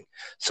living.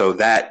 So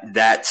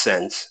that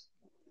sense,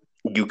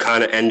 you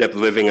kind of end up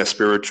living a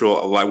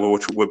spiritual life,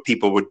 which what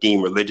people would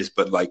deem religious,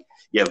 but like,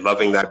 yeah,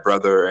 loving that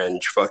brother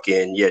and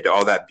fucking, yeah,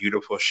 all that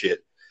beautiful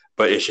shit.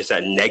 But it's just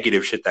that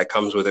negative shit that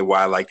comes with it.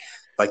 Why, like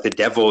the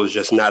devil is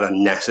just not a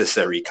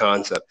necessary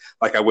concept.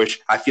 Like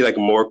I feel like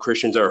more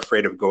Christians are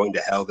afraid of going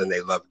to hell than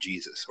they love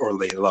Jesus or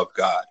they love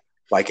God.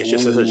 Like it's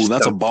just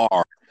that's a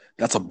bar.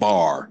 That's a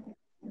bar.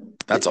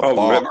 That's a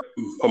bar.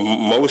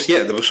 Most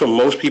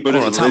people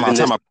just live in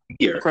this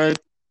fear.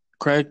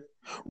 Craig,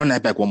 run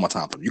that back one more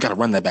time. You got to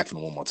run that back for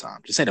me one more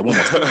time. Just say that one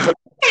more time.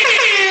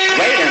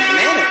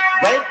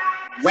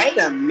 Wait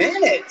a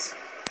minute.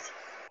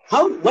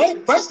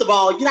 Wait, first of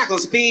all, you're not going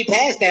to speed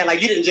past that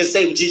like you didn't just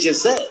say what you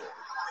just said.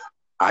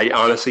 I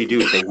honestly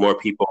do think more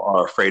people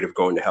are afraid of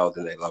going to hell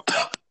than they love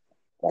God.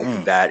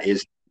 Like that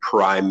is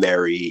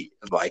primary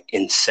like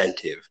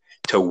incentive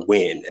to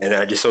win. And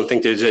I just don't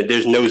think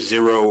there's no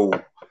zero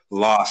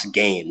loss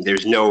game.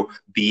 There's no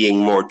being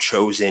more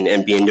chosen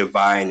and being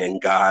divine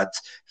and God's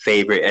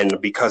favorite.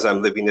 And because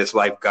I'm living this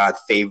life, God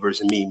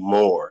favors me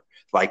more.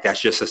 Like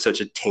that's just such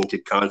a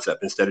tainted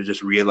concept, instead of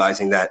just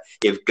realizing that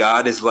if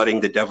God is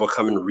letting the devil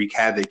come and wreak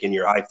havoc in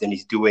your life, then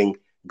he's doing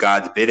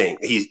God's bidding.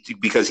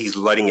 Because he's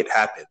letting it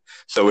happen.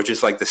 So it's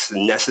just like this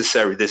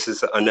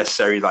is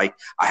unnecessary. Like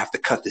I have to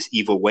cut this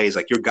evil ways.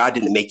 Like your God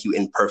didn't make you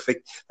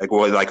imperfect. Like,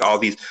 well, like all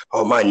these,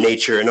 my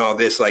nature and all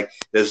this, like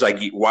there's like,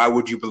 why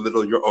would you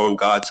belittle your own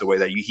God so way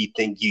that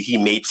he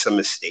made some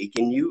mistake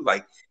in you?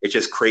 Like, it's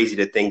just crazy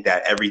to think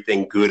that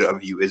everything good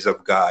of you is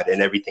of God and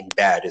everything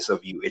bad is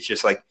of you. It's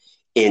just like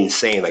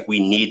insane. Like we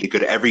need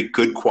every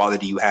good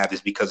quality you have is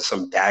because of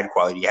some bad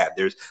quality you have.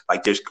 There's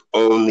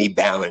only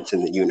balance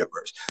in the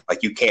universe.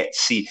 Like you can't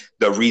see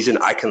the reason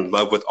I can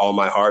love with all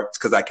my heart is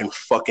because I can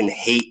fucking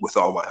hate with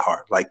all my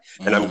heart. Like,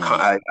 and I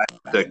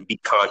have to be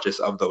conscious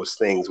of those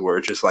things where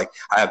it's just like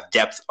I have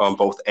depth on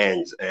both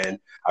ends, and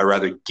I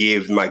rather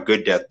give my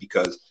good depth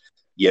because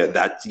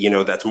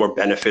that's more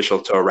beneficial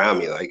to around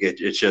me. Like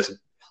it's just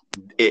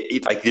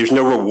like there's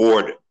no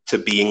reward to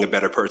being a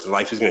better person.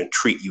 Life is going to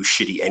treat you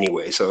shitty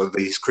anyway. So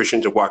these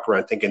Christians will walk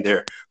around thinking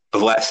they're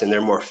blessed and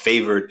they're more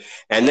favored.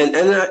 And then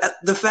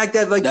the fact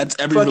that like that's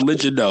every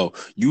religion though.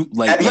 You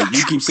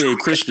you keep saying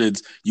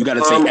Christians, you got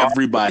to say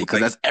everybody,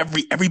 because that's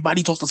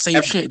everybody talks the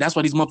same shit. That's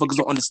why these motherfuckers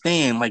don't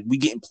understand. Like we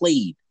getting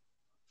played.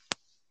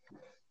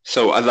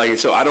 So I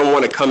don't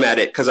want to come at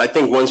it, because I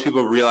think once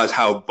people realize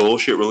how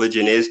bullshit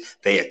religion is,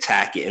 they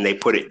attack it and they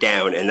put it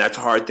down. And that's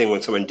a hard thing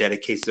when someone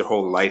dedicates their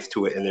whole life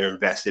to it and they're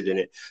invested in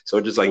it. So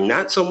just like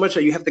not so much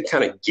that you have to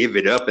kind of give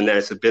it up and that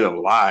it's been a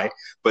lie,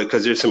 but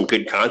because there's some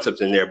good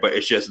concepts in there, but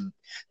it's just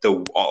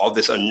all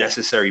this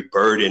unnecessary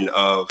burden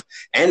of,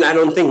 and I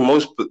don't think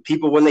most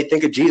people when they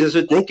think of Jesus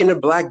are thinking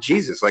of Black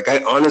Jesus. Like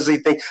I honestly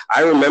think,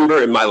 I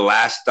remember in my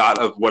last thought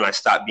of when I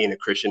stopped being a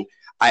Christian,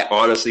 I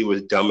honestly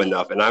was dumb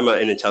enough, and I'm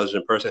an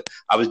intelligent person.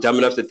 I was dumb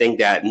enough to think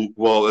that,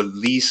 well, at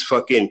least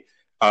fucking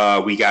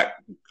we got,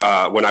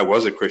 when I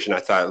was a Christian,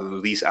 I thought at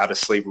least out of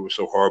slavery was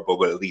so horrible,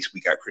 but at least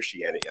we got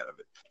Christianity out of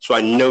it. So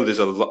I know there's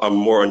a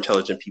more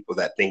intelligent people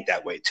that think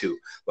that way too.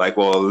 Like,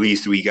 well, at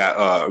least we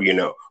got,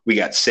 we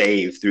got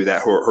saved through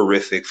that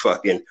horrific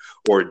fucking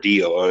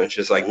ordeal. And it's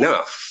just like,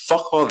 nah,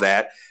 fuck all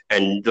that.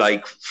 And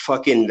like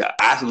fucking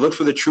look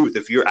for the truth.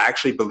 If you're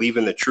actually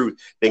believing the truth,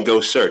 then go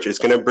search. It's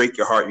going to break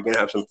your heart. You're going to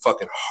have some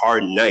fucking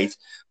hard nights,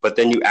 but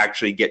then you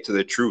actually get to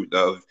the truth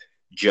of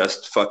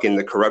just fucking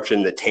the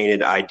corruption, the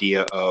tainted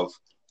idea of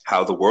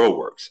how the world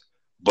works.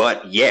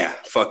 But the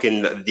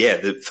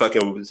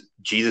fucking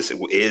Jesus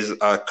is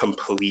a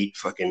complete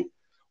fucking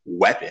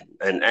weapon.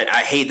 And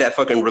I hate that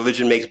fucking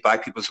religion makes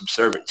Black people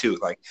subservient too,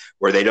 like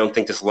where they don't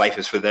think this life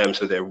is for them,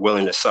 so they're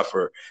willing to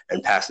suffer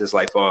and pass this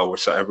life on, where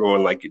so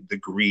everyone, like the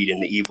greed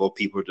and the evil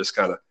people, just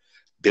kind of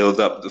build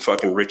up the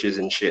fucking riches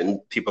and shit, and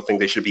people think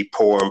they should be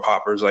poor and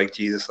paupers like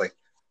Jesus. Like,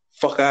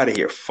 fuck out of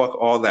here. Fuck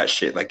all that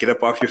shit. Like, get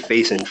up off your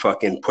face and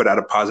fucking put out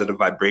a positive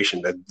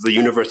vibration. That the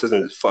universe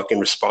doesn't fucking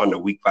respond to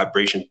weak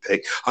vibration.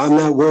 Like, I'm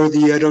not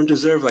worthy, I don't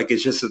deserve. Like,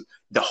 it's just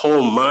the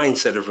whole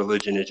mindset of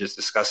religion is just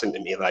disgusting to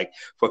me. Like,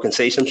 fucking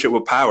say some shit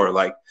with power.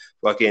 Like,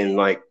 fucking,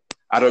 like,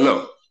 I don't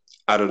know.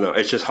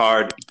 It's just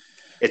hard.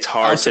 it's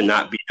hard to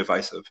not be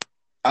divisive.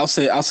 I'll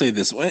say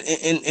this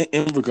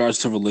in regards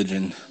to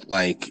religion,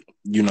 like,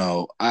 you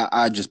know,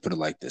 I just put it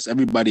like this.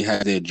 Everybody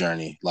has their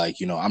journey. Like,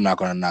 you know, I'm not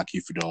going to knock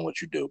you for doing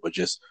what you do, but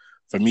just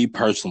for me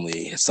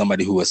personally, as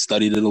somebody who has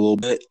studied it a little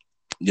bit,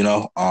 you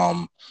know,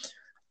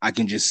 I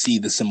can just see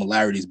the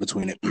similarities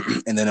between it.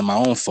 And then in my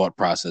own thought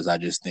process, I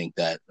just think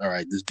that, all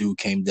right, this dude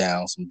came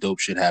down, some dope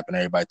shit happened.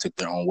 Everybody took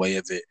their own way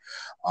of it.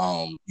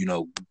 You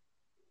know,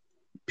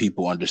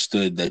 people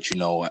understood that you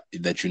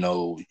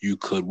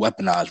could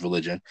weaponize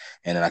religion,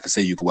 and then I could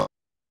say you could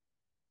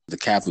the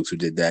Catholics who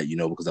did that, you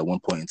know, because at one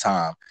point in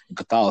time in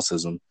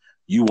Catholicism,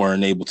 you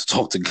weren't able to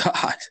talk to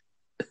God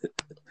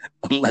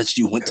unless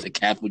you went to the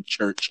Catholic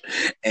Church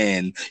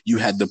and you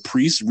had the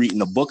priest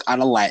reading a book out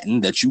of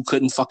Latin that you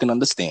couldn't fucking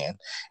understand,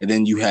 and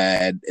then you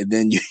had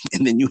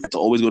to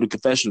always go to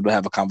confessional to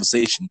have a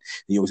conversation. And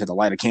you always had to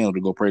light a candle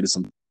to go pray to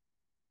some.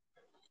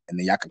 And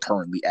then y'all can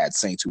currently add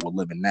saints who are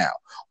living now.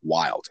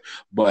 Wild.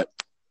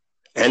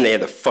 And they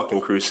had the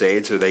fucking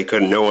crusade, so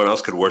no one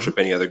else could worship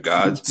any other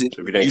gods. So if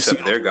you didn't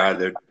accept their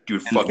god,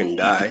 you'd fucking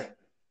die.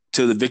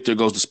 Till the victor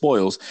goes to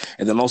spoils.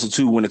 And then also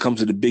too, when it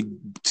comes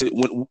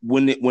to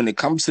when it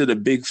comes to the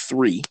big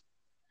three,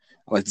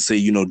 I like to say,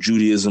 you know,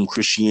 Judaism,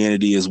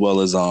 Christianity, as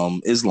well as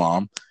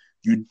Islam,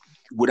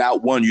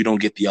 without one, you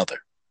don't get the other.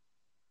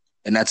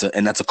 And that's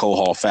a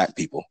cold hard fact,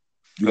 people.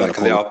 Because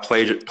they all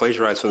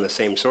plagiarize from the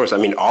same source. I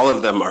mean, all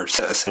of them are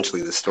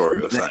essentially the story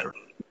of Osiris.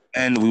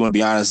 And we want to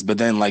be honest, but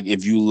then, like,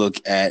 if you look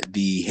at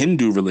the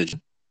Hindu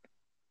religion,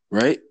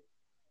 right?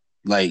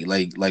 Like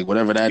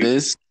whatever that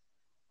is.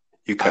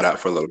 You cut out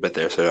for a little bit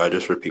there, so I'll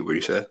just repeat what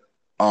you said.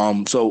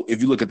 So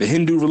if you look at the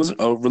Hindu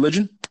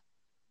religion,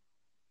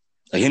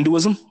 like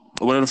Hinduism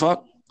or whatever the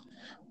fuck,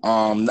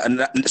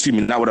 excuse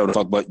me, not whatever the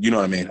fuck, but you know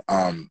what I mean.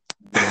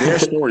 Their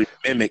story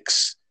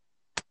mimics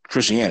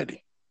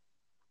Christianity.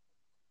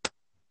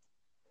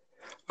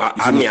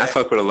 I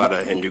fuck with a lot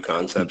of Hindu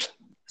concepts.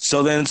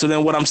 So then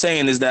what I'm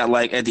saying is that,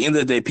 like, at the end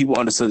of the day, people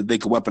understood that they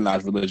could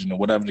weaponize religion or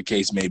whatever the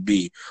case may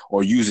be,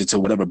 or use it to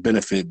whatever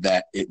benefit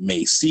that it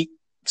may seek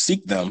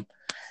them.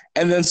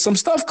 And then some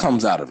stuff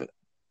comes out of it.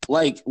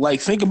 Like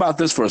think about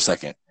this for a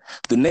second.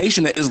 The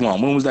Nation of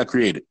Islam, when was that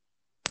created?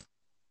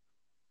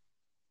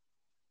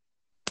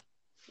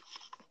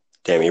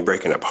 Damn, you're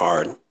breaking up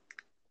hard.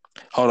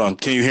 Hold on.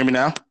 Can you hear me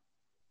now?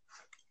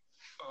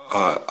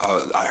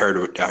 I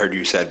heard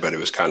you said, but it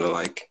was kind of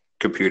like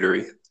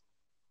computery.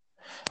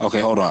 Okay,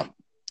 hold on.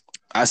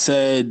 I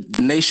said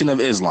the Nation of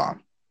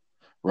Islam,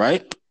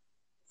 right?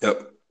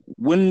 Yep.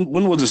 When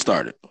was it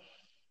started?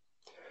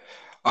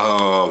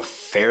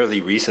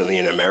 Fairly recently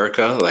in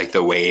America, like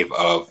the wave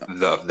of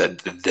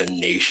the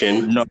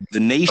nation. No, the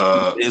Nation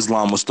of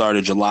Islam was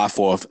started July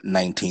 4th,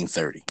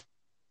 1930.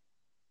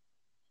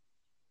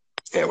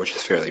 Yeah, which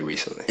is fairly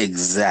recently.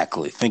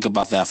 Exactly. Think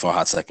about that for a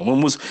hot second.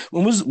 When was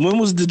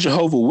the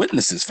Jehovah's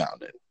Witnesses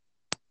founded?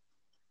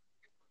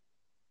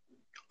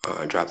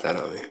 Drop that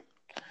on me.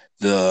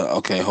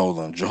 Hold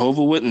on.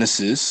 Jehovah's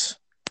Witnesses,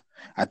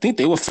 I think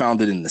they were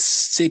founded in the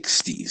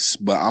 60s,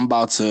 but I'm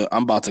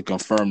about to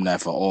confirm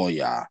that for all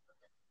y'all.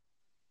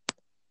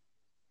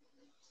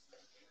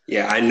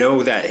 Yeah, I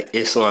know that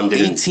Islam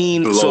didn't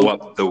blow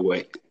up the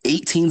way.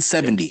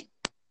 1870.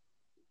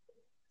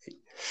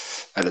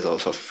 That is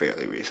also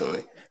fairly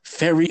recently.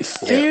 Fairly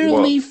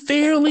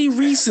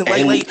recent.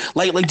 Like,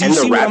 do you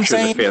see what I'm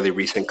saying? Is a fairly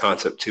recent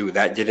concept too.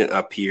 That didn't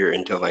appear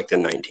until like the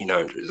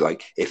 1900s.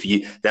 Like,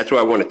 that's what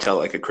I want to tell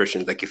like a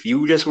Christian. Like, if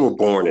you just were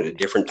born at a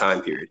different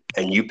time period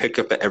and you picked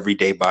up an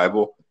everyday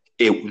Bible,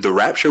 the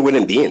rapture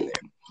wouldn't be in there.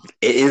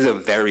 It is a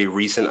very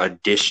recent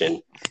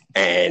addition,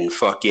 and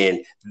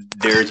fucking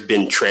there's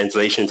been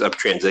translations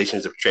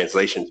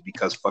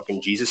because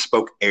fucking Jesus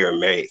spoke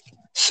Aramaic.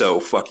 So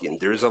fucking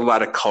there's a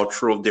lot of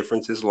cultural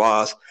differences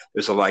lost.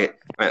 There's a lot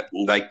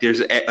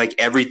there's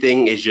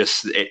everything is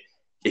just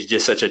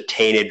such a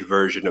tainted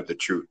version of the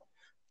truth.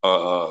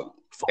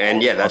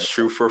 And yeah, that's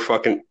true for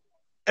fucking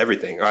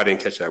everything. Oh, I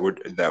didn't catch that.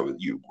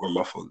 You were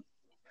muffled.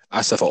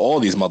 I said for all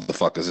these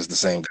motherfuckers, it's the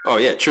same. Oh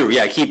yeah, true.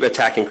 Yeah, I keep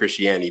attacking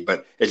Christianity,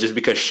 but it's just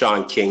because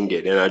Sean King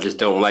did, and I just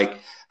don't like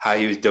how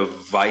he was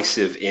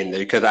divisive in there,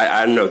 because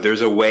I don't know. I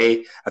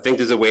think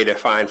there's a way to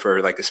find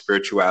for like a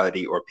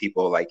spirituality or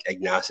people like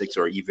agnostics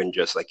or even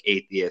just like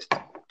atheists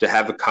to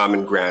have a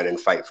common ground and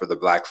fight for the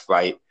black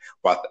fight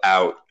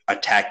without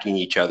attacking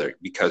each other,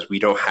 because we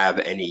don't have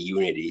any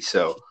unity.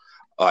 So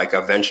like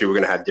eventually we're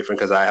going to have different,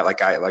 because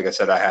like I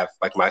said, I have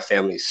like my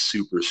family's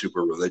super,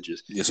 super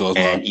religious. Yeah, so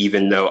and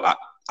even though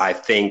I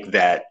think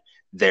that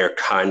they're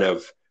kind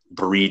of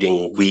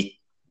breeding weak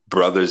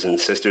brothers and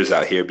sisters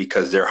out here,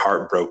 because they're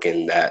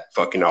heartbroken that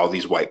fucking all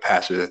these white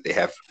pastors that they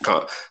have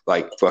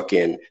like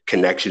fucking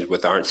connections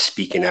with aren't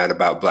speaking out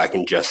about black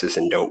injustice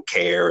and don't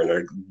care and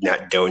are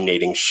not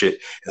donating shit.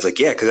 It's like,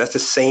 yeah, because that's the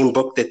same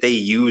book that they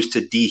use to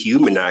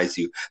dehumanize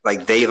you.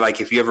 Like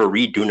if you ever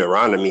read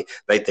Deuteronomy,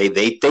 like they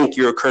think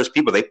you're a cursed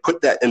people. They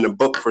put that in the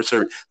book for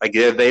certain. Like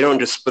they don't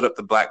just split up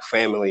the black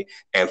family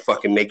and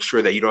fucking make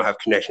sure that you don't have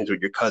connections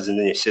with your cousin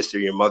and your sister,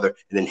 your mother,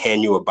 and then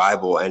hand you a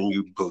Bible and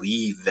you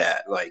believe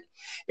that. Like,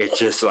 it's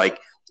just like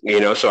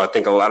So I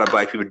think a lot of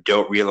black people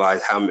don't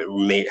realize how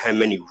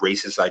many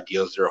racist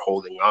ideals they're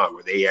holding on,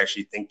 where they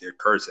actually think they're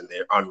cursed and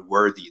they're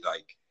unworthy,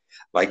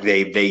 like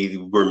they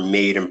were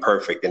made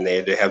imperfect and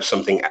they have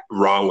something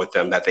wrong with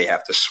them that they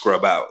have to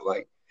scrub out.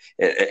 Like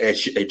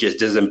it just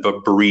doesn't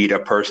breed a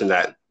person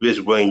that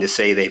is willing to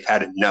say they've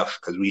had enough,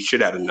 because we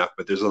should have enough.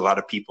 But there's a lot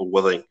of people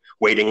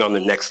waiting on the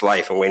next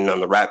life and waiting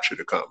on the rapture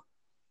to come.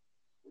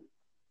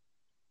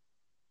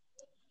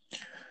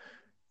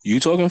 You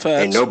talking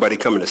fast? Ain't nobody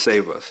coming to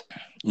save us.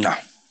 No,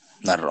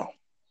 not at all.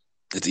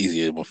 It's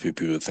easier when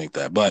people think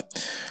that. But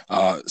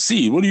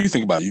C, what do you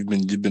think about it?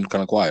 You've been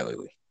kind of quiet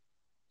lately.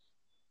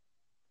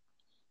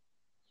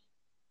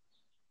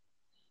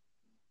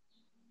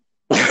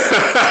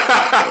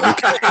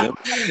 Okay.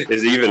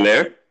 Is he even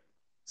there?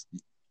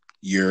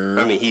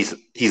 I mean,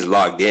 he's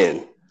logged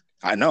in.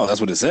 I know, that's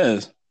what it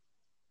says.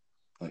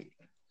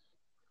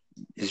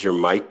 Is your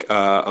mic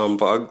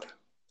unplugged?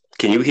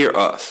 Can you hear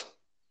us?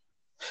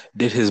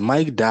 Did his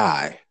mic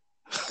die?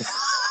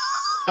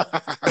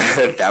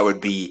 That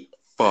would be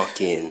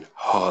fucking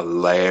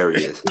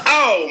hilarious.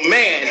 Oh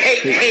man! Hey!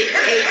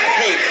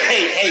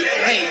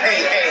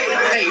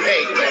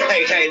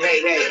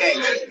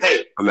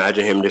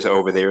 Imagine him just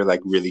over there, like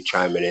really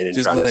chiming in and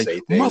just trying to say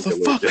things.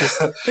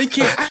 Motherfucker, they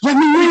can't let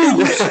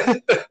me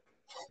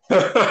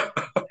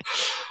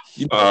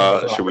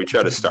in. Should we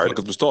try to start?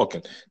 Because was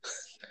talking.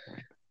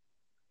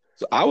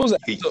 So I was.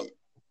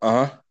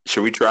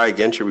 Should we try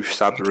again? Should we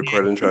stop the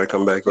recording and try to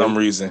come back? For some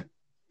reason,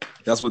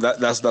 that's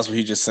what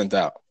he just sent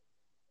out.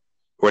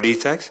 What did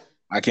he text?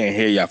 I can't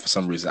hear y'all for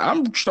some reason.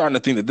 I'm starting to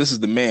think that this is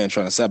the man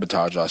trying to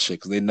sabotage our shit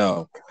because they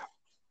know.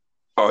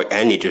 Oh,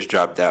 and he just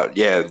dropped out.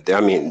 Yeah,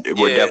 I mean,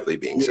 we're definitely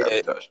being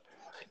sabotaged.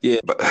 Yeah,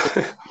 but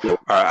all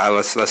right,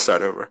 let's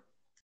start over.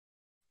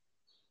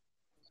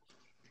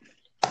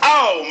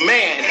 Oh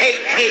man! Hey!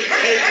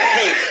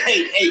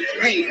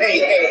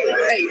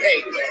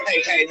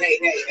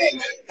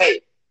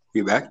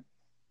 We back?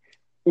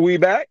 We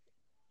back?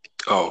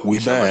 Oh, we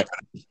back.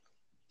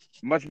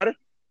 Much better?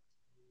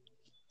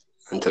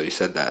 Until you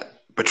said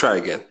that. But try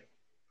again.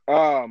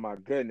 Oh my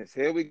goodness.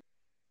 Here we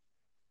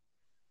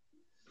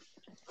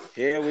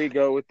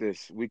go with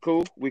this. We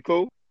cool?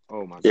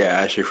 Oh my god. Yeah,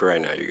 actually for right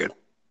now you're good.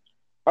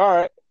 All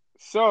right.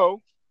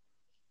 So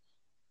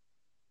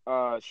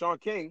Sean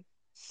King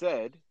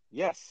said,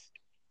 yes,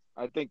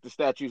 I think the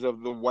statues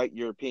of the white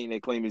European they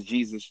claim is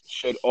Jesus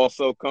should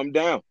also come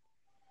down.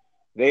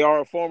 They are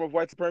a form of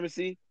white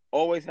supremacy,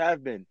 always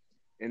have been.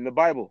 In the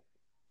Bible,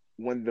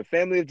 when the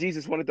family of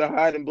Jesus wanted to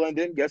hide and blend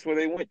in, guess where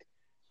they went?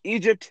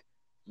 Egypt,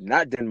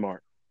 not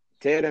Denmark.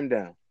 Tear them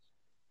down.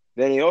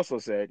 Then he also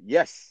said,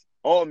 yes,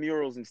 all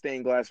murals and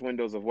stained glass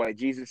windows of white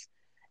Jesus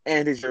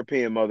and his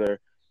European mother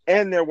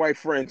and their white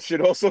friends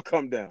should also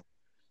come down.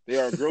 They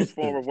are a gross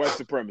form of white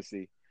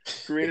supremacy.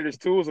 Created as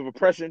tools of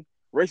oppression,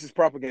 racist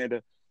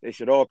propaganda, they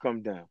should all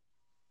come down.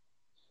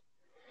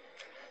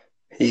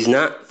 He's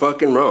not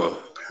fucking wrong.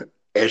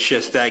 It's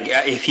just that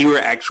if he were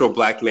an actual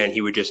black man,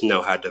 he would just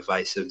know how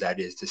divisive that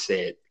is to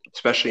say it,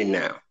 especially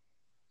now.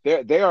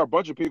 There are a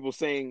bunch of people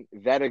saying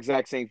that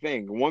exact same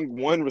thing.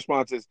 One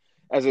response is,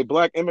 as a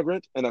black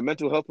immigrant and a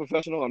mental health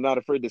professional, I'm not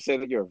afraid to say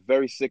that you're a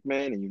very sick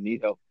man and you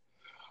need help.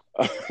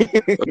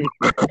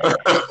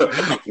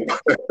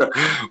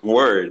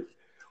 Word.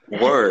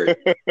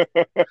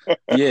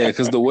 Yeah,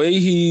 because the way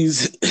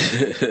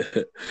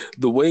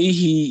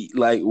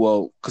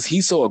because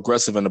he's so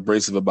aggressive and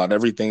abrasive about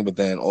everything, but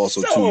then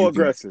also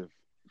aggressive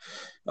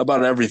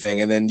about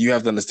everything, and then you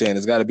have to understand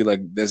there's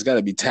got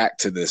to be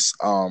tact to this.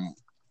 And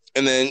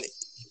then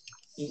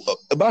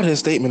about his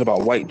statement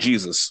about white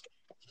Jesus,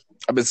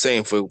 I've been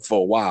saying for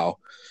a while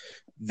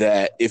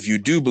that if you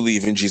do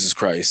believe in Jesus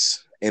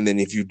Christ, and then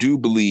if you do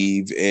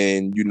believe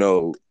in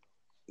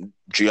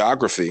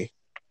geography,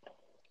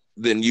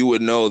 then you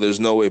would know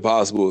there's no way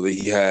possible that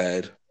he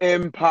had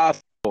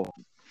impossible.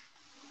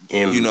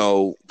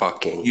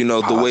 Fucking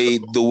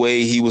the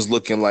way he was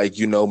looking like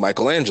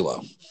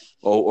Michelangelo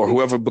or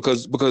whoever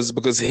because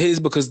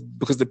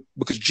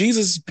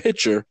Jesus'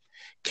 picture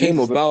came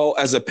about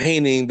as a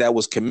painting that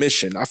was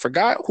commissioned. I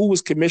forgot who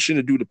was commissioned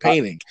to do the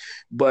painting,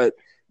 but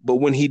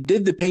when he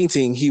did the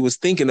painting, he was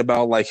thinking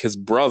about like his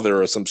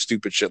brother or some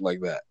stupid shit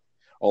like that,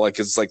 or like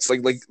his like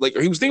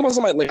he was thinking about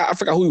somebody like I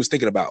forgot who he was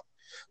thinking about.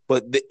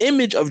 But the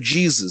image of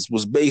Jesus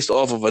was based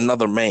off of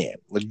another man.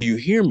 Like, do you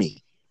hear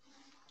me?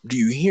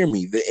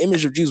 The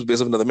image of Jesus was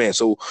based off another man.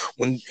 So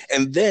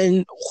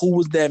then who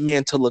was that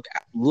man to look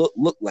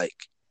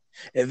like?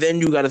 And then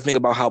you got to think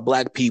about how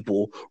black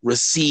people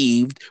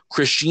received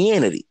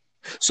Christianity.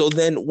 So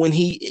then when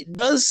he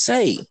does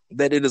say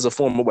that it is a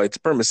form of white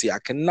supremacy, I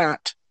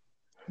cannot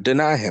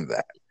deny him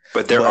that.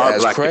 But there are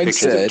black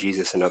depictions of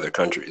Jesus in other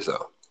countries,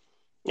 though.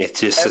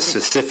 It's just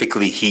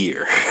specifically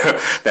here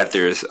that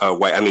there's a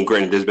white. I mean,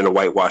 granted, there's been a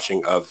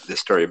whitewashing of the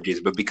story of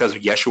Jesus, but because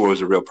Yeshua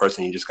was a real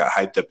person, he just got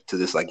hyped up to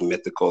this like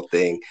mythical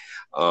thing.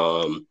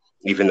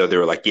 Even though they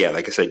were like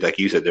I said, like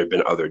you said, there have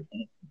been other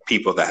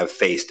people that have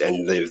faced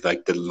and lived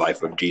like the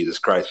life of Jesus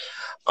Christ.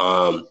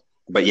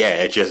 But yeah,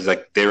 it's just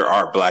like there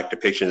are black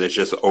depictions. It's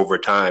just over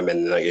time,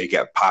 and like it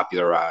got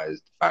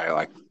popularized by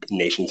like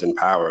nations in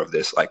power of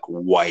this like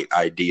white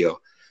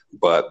ideal.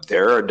 But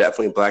there are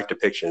definitely black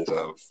depictions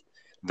of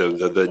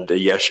the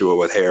Yeshua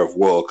with hair of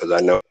wool, because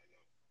I know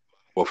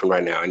wolfing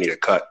right now. I need a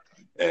cut,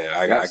 and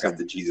I got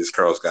the Jesus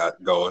curls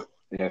got going.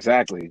 Yeah,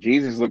 exactly.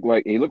 Jesus looked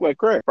like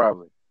Craig,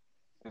 probably.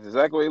 That's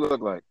exactly what he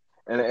looked like.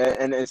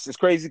 And it's just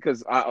crazy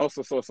because I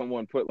also saw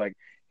someone put like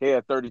he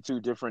had 32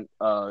 different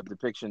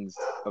depictions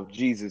of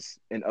Jesus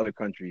in other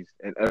countries,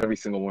 and every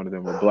single one of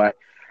them were black,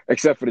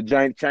 except for the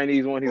giant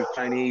Chinese one. He was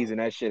Chinese, and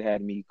that shit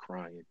had me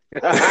crying.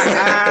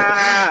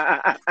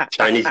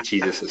 Chinese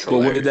Jesus is hilarious. But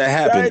where did that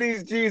happen?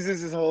 Chinese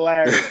Jesus is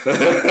hilarious.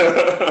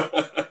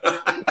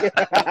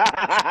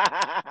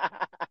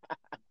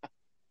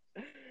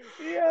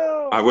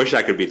 Yo. I wish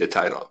I could be the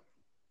title.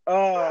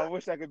 Oh, I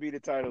wish I could be the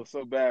title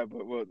so bad,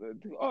 but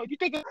you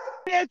think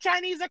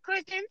Chinese are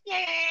Christians?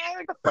 Yeah,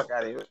 get the fuck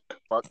out of here.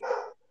 Fuck.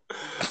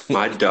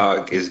 My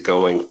dog is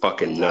going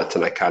fucking nuts,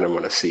 and I kind of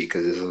want to see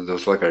because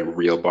those like a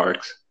real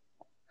barks.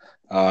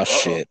 Oh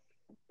shit!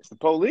 It's the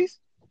police.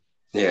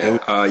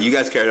 Yeah. You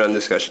guys carry on the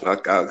discussion.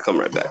 I'll come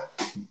right back.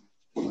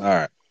 All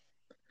right.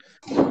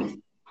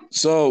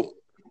 So,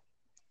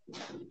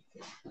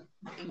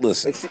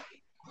 listen.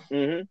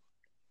 Mm-hmm.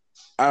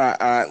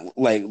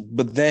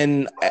 But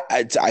then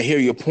I hear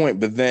your point,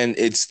 but then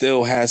it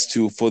still has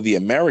to, for the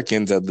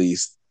Americans at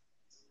least,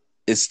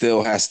 it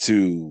still has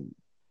to,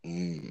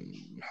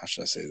 how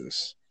should I say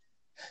this?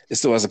 It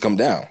still has to come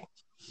down.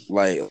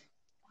 Like,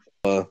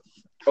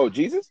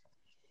 Jesus?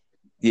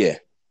 Yeah.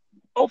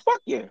 Oh,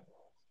 fuck yeah.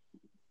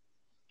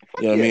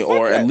 You know what I mean?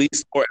 Or at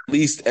least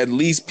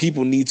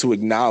people need to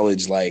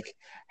acknowledge like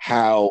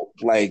how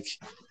like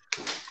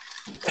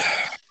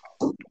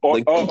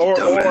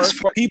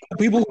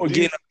people who are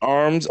getting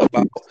arms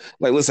about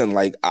like listen,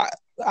 like I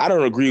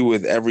don't agree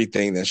with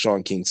everything that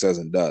Shaun King says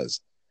and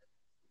does.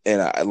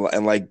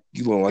 And like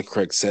like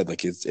Craig said,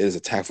 like it is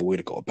a tactful way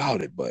to go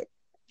about it, but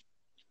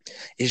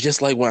it's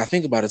just like when I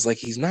think about it, it's like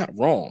he's not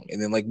wrong.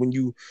 And then like when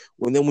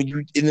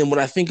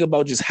I think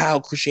about just how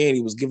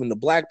Christianity was given to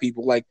black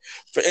people, like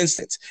for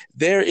instance,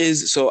 there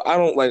is I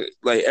don't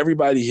like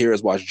everybody here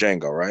has watched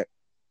Django, right?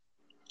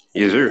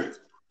 Yes, sir.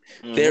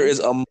 Mm-hmm. There is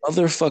a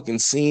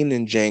motherfucking scene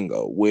in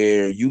Django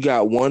where you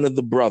got one of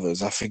the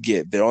brothers, I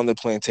forget, they're on the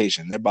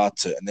plantation, they're about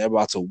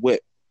to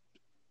whip.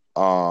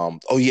 They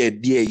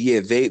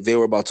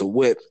were about to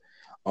whip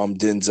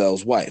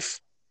Denzel's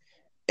wife.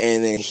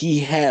 And then he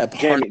had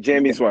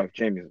Jamie's wife.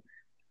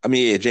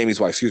 Jamie's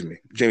wife, excuse me.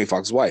 Jamie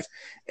Foxx's wife.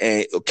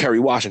 And Kerry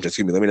Washington,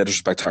 excuse me, let me not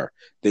disrespect her.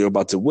 They were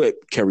about to whip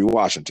Kerry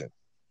Washington.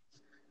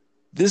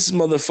 This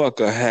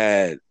motherfucker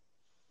had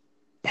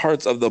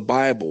parts of the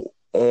Bible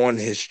on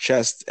his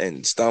chest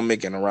and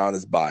stomach and around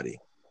his body.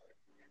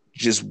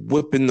 Just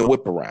whipping the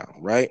whip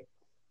around, right?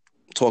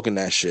 Talking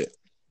that shit.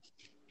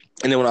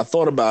 And then when I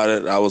thought about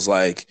it, I was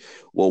like,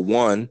 well,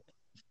 one,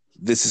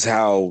 this is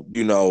how,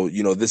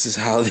 this is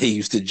how they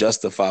used to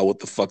justify what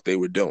the fuck they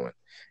were doing.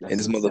 And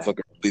this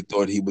motherfucker really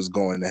thought he was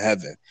going to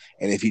heaven.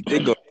 And if he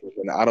did go to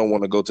heaven, I don't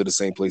want to go to the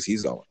same place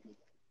he's going.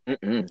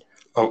 Mm-mm.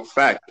 Oh,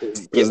 fact.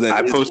 Because then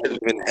I posted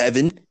in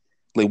heaven.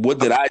 Like, what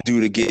did I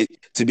do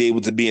to be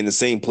able to be in the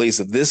same place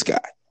of this guy?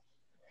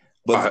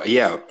 But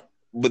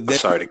But then,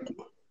 sorry.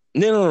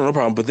 No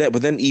problem.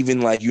 But then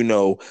even like,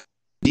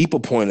 deeper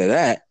point of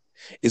that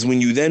is when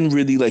you then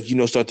really like,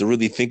 start to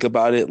really think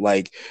about it,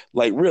 like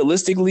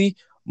realistically,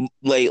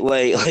 like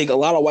a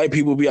lot of white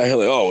people be out here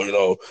like,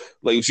 oh,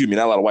 like, excuse me,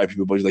 not a lot of white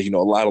people, but like, a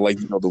lot of like,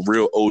 the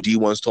real OD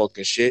ones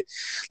talking shit,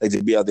 like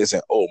they be out there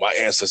saying, oh, my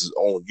ancestors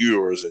own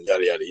yours and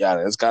yada, yada,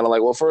 yada. It's kind of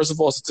like, well, first of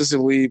all,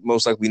 statistically,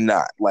 most likely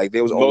not. Like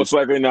there was most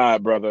likely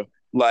not, brother.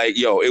 Like,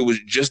 it was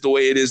just the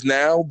way it is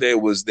now. There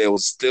was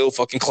still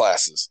fucking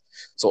classes.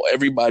 So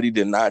everybody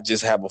did not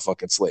just have a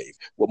fucking slave.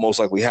 What most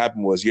likely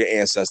happened was your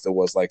ancestor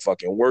was like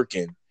fucking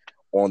working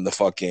on the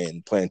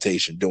fucking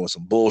plantation doing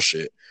some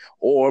bullshit.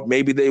 Or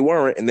maybe they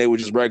weren't and they were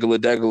just regular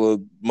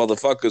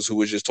motherfuckers who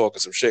was just talking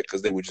some shit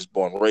because they were just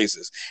born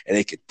racist and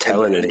they could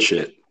tell it and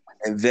shit.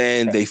 And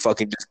then they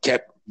fucking just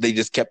kept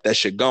that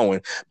shit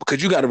going.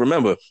 Because you got to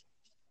remember,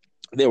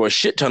 there were a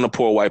shit ton of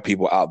poor white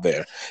people out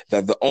there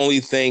that the only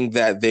thing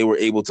that they were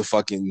able to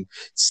fucking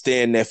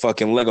stand their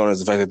fucking leg on is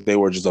the fact that they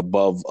were just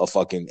above a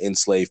fucking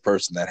enslaved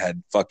person that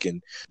had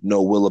fucking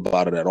no will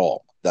about it at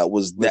all. That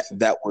was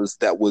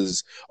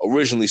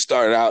originally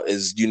started out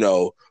as,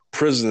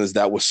 prisoners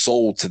that were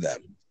sold to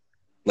them.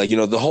 Like,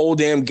 the whole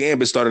damn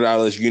gambit started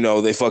out as,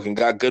 they fucking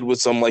got good with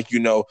some, like,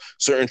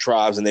 certain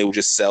tribes and they would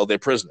just sell their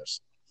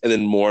prisoners. And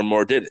then more and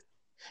more did it.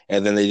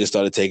 And then they just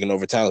started taking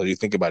over towns. You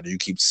think about it, you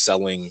keep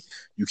selling,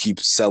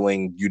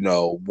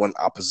 one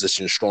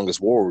opposition's strongest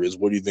warriors.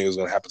 What do you think is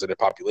going to happen to their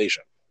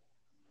population?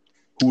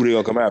 Who are they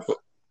going to come after?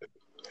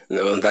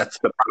 No, that's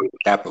the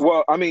capital.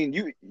 Well, I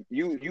mean,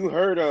 you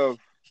heard of,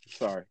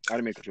 sorry, I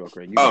didn't make a joke,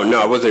 right? No,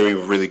 I wasn't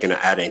even really going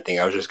to add anything.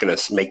 I was just going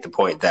to make the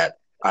point that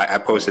I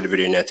posted a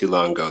video not too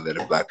long ago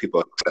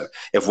that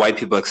if white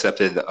people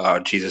accepted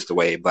Jesus the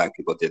way black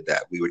people did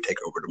that, we would take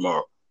over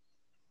tomorrow.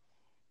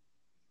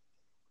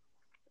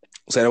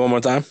 Say that one more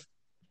time.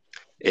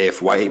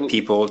 If white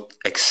people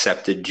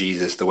accepted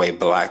Jesus the way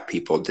black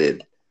people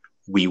did,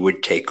 we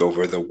would take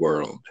over the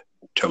world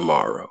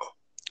tomorrow.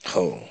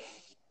 Oh.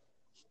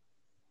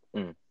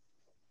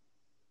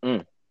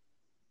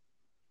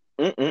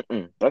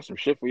 That's some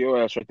shit for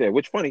your ass right there.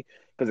 Which funny,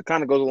 because it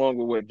kind of goes along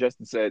with what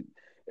Justin said.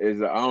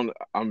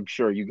 I'm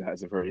sure you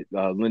guys have heard it.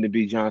 Lyndon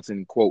B.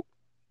 Johnson quote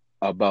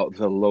about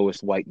the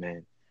lowest white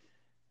man,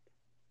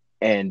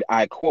 and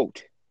I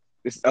quote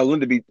this.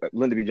 Lyndon B.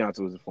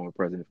 Johnson was a former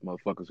president for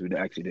motherfuckers who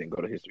actually didn't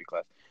go to history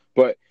class,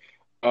 but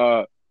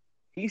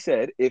he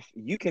said, if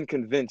you can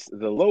convince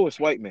the lowest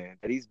white man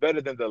that he's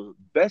better than the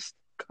best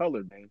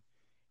colored man,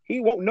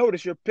 he won't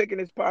notice you're picking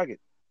his pocket.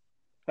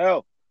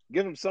 Hell,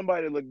 give him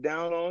somebody to look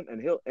down on,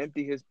 and he'll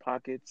empty his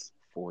pockets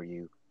for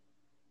you.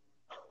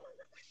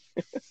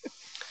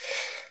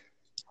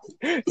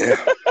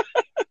 Yeah.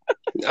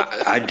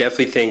 I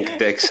definitely think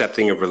the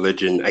accepting of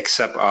religion,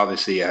 except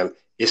obviously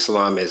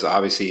Islam is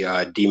obviously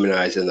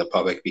demonized in the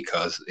public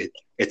because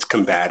it's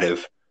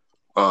combative.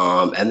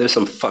 And there's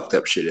some fucked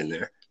up shit in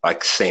there.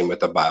 Like same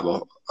with the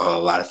Bible. A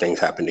lot of things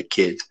happen to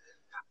kids.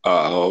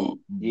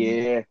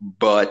 Yeah.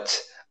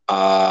 But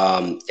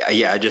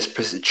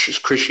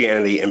just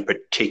Christianity in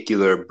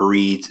particular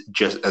breeds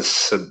just a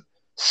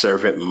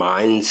subservient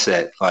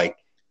mindset. Like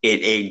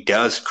it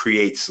does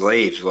create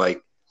slaves.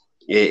 Like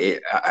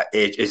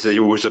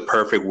it was a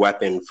perfect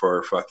weapon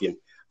for fucking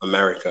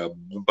America.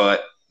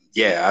 But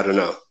yeah, I don't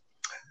know.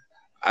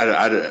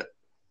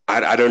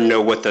 I don't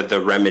know what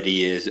the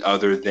remedy is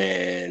other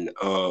than,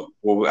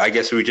 well, I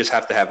guess we just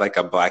have to have like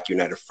a Black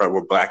United Front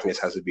where blackness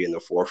has to be in the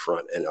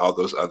forefront, and all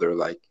those other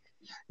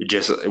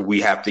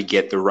we have to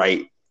get the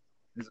right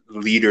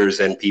leaders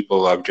and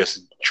people of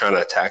just trying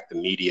to attack the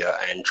media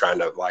and trying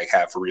to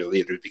have real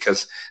leaders,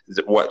 because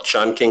what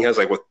Sean King has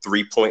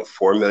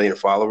 3.4 million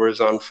followers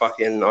on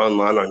fucking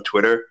online on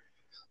Twitter.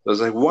 I was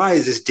like, why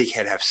does this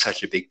dickhead have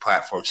such a big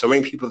platform? So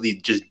many people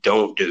just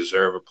don't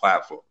deserve a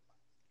platform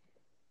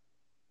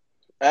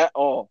at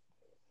all,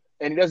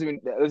 and he doesn't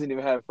even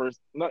have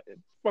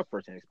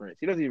first-hand experience.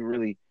 He doesn't even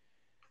really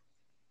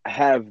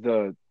have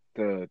the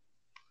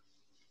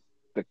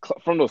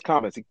from those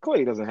comments. He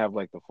clearly doesn't have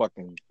the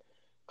fucking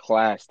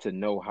class to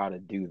know how to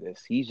do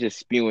this. He's just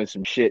spewing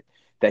some shit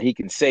that he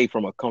can say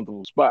from a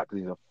comfortable spot because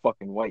he's a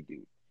fucking white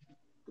dude.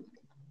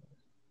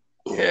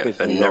 Yeah,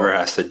 that never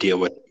has to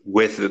deal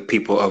with the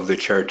people of the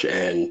church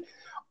and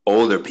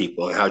older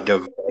people and how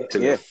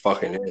divisive it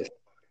fucking is.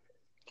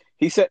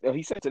 He said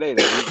today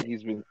that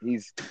he's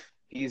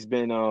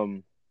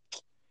been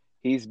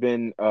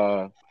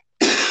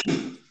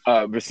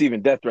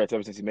receiving death threats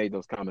ever since he made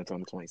those comments on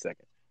the 22nd.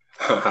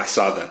 I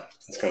saw that.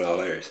 That's kind of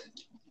hilarious.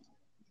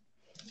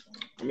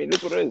 I mean,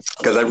 that's what it is.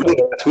 Because I really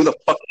asked, who the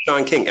fuck is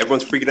Sean King?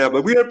 Everyone's freaking out,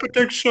 but we gotta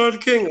protect Sean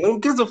King. Who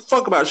gives a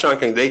fuck about Sean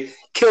King? They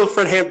killed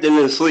Fred Hampton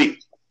in his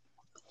sleep.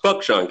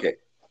 Fuck Sean King.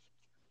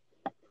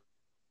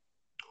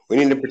 We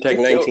need to protect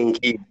 19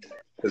 kids.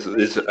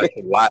 It's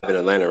alive in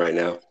Atlanta right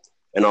now.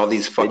 And all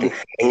these fucking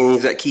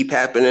hangings that keep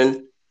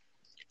happening.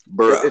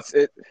 Bruh.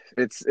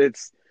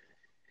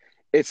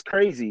 It's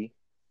crazy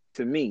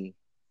to me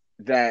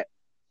that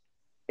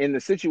in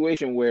the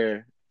situation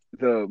where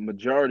the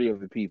majority of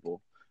the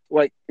people,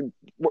 we're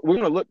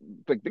gonna look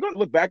they're gonna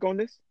look back on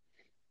this,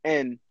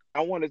 and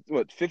I want to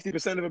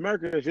 50% of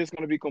America is just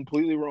gonna be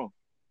completely wrong.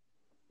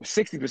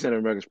 60% of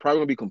America is probably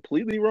gonna be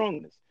completely wrong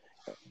in this.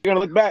 We're gonna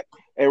look back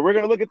and we're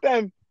gonna look at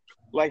them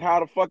like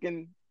how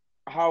fucking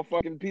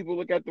people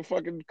look at the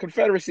fucking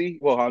Confederacy.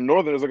 Well, how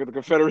Northerners look at the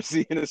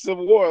Confederacy in the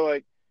Civil War.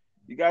 Like,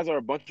 you guys are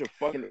a bunch of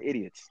fucking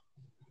idiots.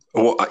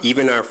 Well,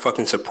 even our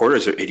fucking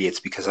supporters are idiots,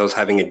 because I was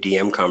having a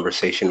DM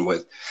conversation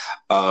with,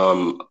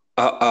 I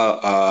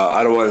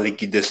don't want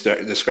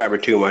to describe her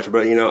too much,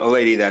 but, a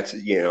lady that's,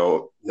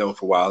 known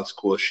for wild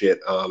school shit.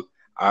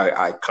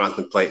 I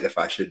contemplate if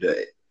I should,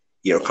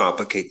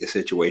 complicate the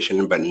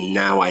situation, but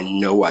now I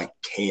know I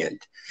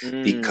can't,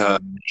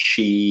 because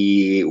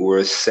she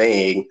was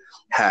saying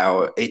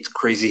how it's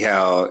crazy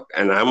how,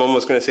 and I'm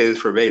almost going to say this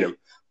verbatim.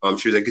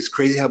 She was like, it's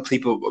crazy how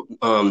people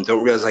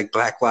don't realize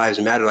Black Lives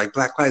Matter.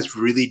 Black lives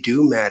really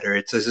do matter.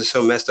 It's just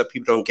so messed up.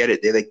 People don't get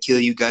it. They kill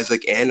you guys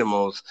like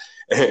animals,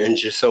 and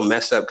it's just so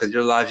messed up because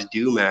your lives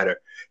do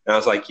matter. And I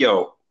was like,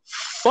 yo,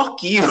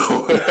 fuck you.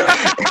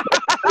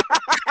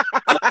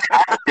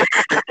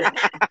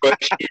 But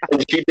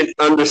she didn't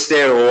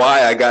understand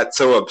why I got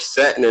so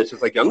upset, and it's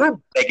just I'm not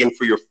begging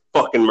for your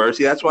fucking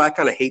mercy. That's why I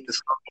kind of hate this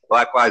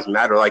Black Lives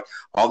Matter,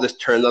 all this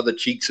turn the other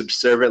cheek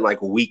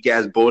subservient, weak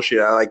ass bullshit.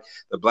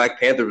 The Black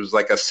Panther was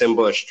a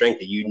symbol of strength,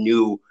 that you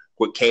knew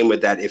what came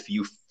with that if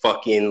you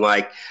fucking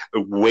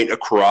went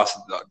across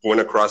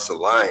the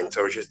line.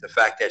 So it's just the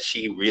fact that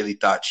she really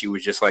thought she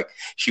was just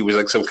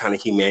some kind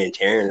of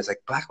humanitarian. It's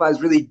Black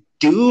lives really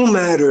do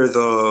matter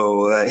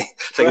though.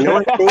 No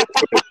one thinks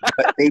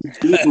but they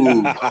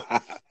do.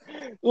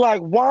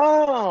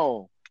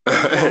 Wow.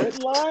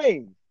 Red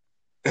line.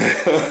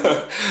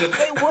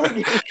 They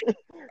working.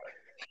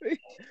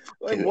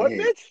 What,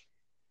 bitch?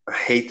 I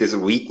hate this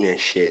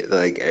weakness shit.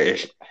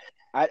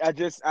 I've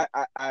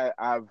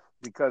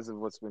because of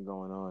what's been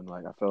going on.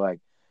 Like I feel like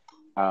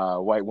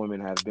white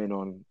women have been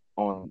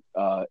on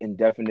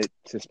indefinite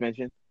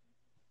suspension.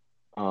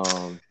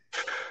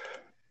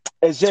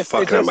 It's just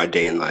fucking up my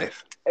day in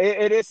life.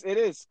 It is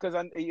because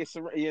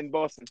you're in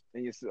Boston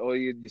and you're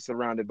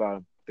surrounded by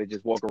them. They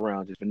just walk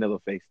around just vanilla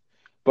face,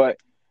 but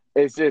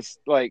it's just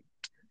like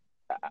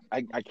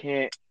I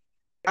can't.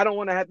 I don't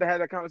want to have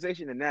that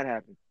conversation and that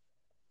happen.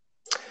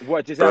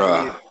 What just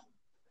happened?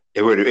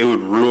 It would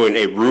ruin.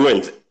 It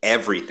ruins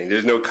everything.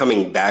 There's no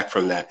coming back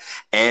from that.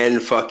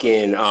 And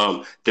fucking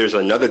there's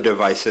another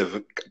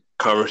divisive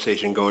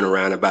conversation going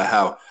around about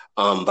how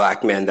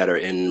black men that are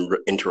in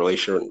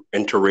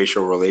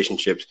interracial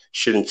relationships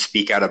shouldn't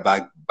speak out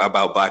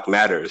about Black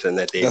matters, and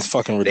that that's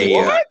fucking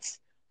ridiculous. What?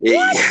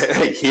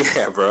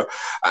 Yeah, bro.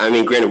 I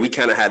mean, granted, we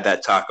kind of had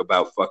that talk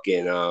about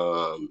fucking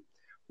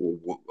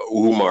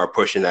Umar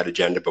pushing that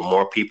agenda, but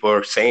more people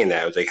are saying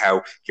that. It was like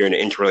how you're in an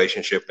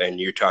interrelationship and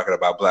you're talking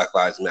about Black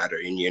Lives Matter,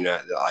 and you're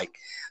not like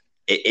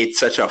it's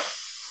such a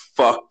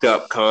fucked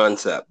up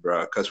concept,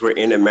 bro. Because we're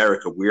in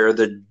America, we're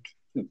the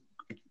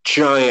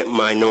giant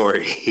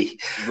minority,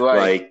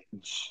 like.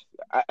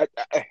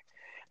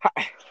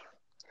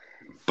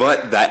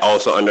 But that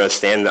also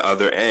understand the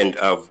other end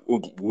of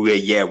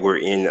we're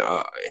in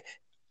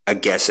I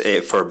guess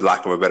for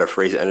lack of a better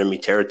phrase, enemy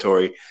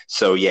territory.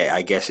 So yeah,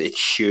 I guess it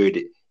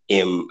should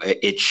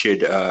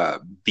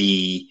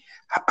be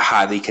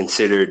highly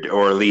considered,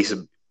 or at least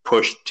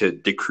pushed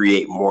to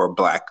create more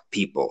Black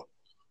people.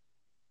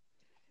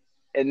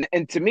 And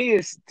to me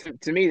that's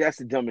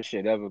the dumbest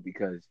shit ever,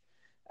 because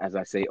as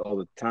I say all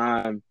the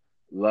time,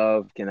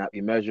 love cannot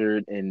be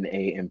measured in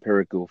a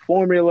empirical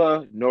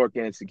formula, nor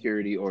can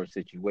security or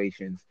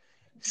situations.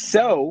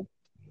 So,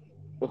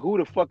 who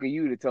the fuck are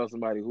you to tell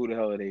somebody who the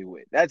hell are they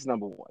with? That's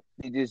number one.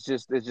 It's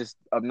just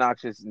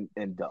obnoxious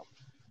and dumb.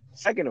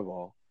 Second of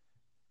all,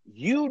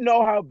 you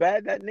know how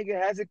bad that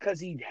nigga has it because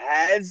he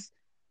has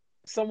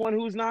someone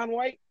who's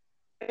non-white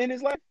in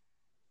his life.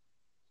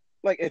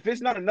 Like if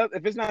it's not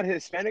a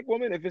Hispanic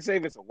woman, if it's a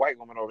white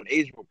woman or an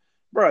Asian woman,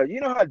 bro, you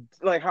know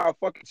how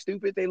fucking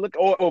stupid they look,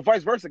 or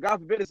vice versa. God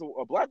forbid it's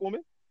a black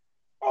woman.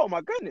 Oh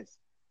my goodness,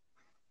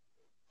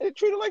 they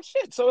treat her like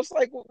shit. So it's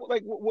like what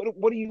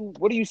are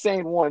you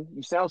saying? One,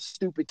 you sound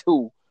stupid.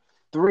 Two,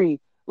 three,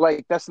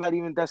 like that's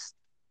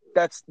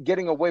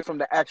getting away from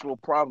the actual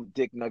problem,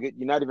 dick nugget.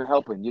 You're not even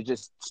helping. You're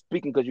just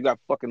speaking because you got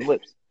fucking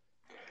lips.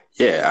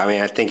 Yeah, I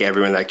mean, I think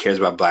everyone that cares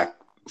about Black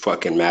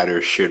fucking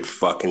matters should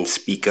fucking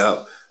speak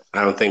up.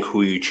 I don't think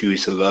who you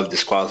choose to love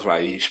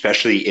disqualifies you,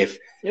 especially if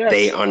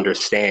they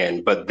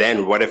understand. But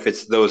then what if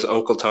it's those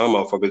Uncle Tom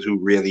motherfuckers who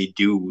really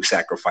do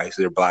sacrifice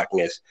their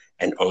Blackness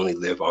and only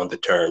live on the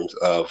terms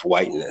of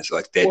whiteness?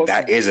 Like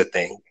that is a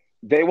thing.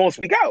 They won't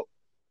speak out,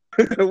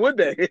 would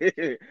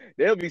they?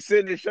 They'll be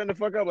sitting there shutting the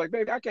fuck up like,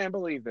 baby, I can't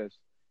believe this.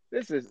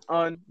 This is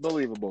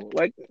unbelievable.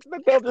 Like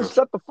they'll just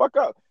shut the fuck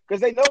up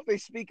because they know if they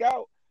speak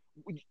out,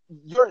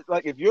 you're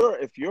like if you're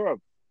a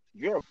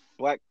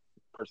Black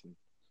person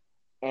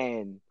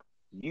and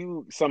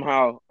you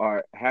somehow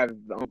have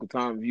the Uncle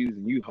Tom views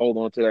and you hold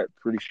on to that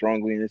pretty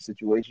strongly in this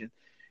situation,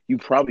 you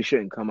probably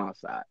shouldn't come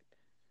outside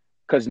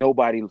because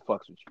nobody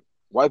fucks with you.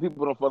 White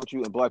people don't fuck with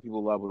you, and Black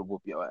people liable to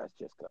whoop your ass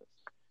just because.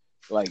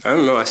 Like I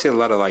don't know, I see a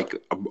lot of like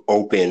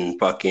open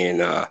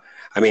fucking. I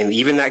mean,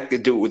 even that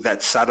dude with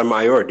that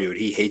Sotomayor dude,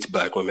 he hates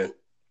Black women.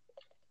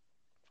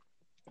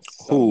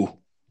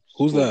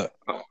 Who's that?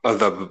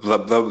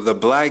 The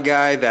Black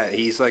guy that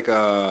he's like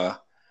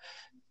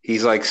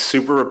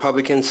super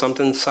Republican,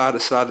 something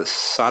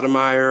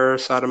Sotomayor,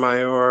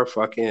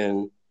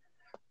 fucking.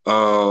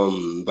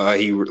 But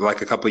he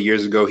like a couple of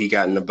years ago he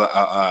got in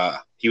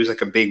he was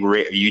like a big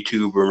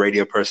YouTube or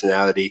radio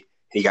personality.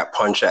 He got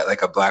punched at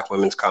like a Black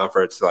women's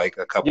conference like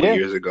a couple of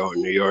years ago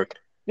in New York.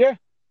 Yeah,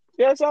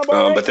 it's all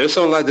about right. But there's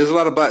a lot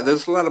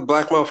of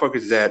Black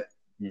motherfuckers that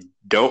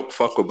don't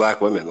fuck with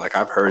Black women. Like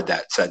I've heard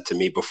that said to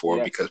me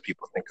before because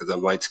people think because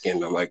I'm light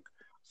skinned, I'm like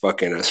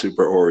fucking a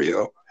super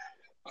Oreo.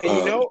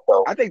 And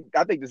I think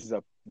this is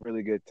a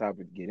really good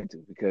topic to get into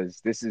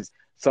because this is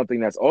something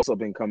that's also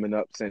been coming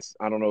up since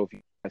I don't know if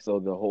you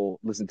saw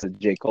listen to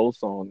J. Cole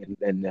song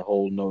and the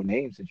whole No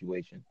Name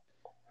situation.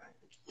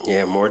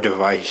 Yeah, more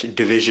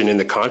division in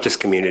the conscious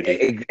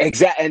community.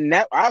 Exactly, and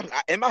that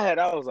in my head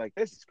I was like,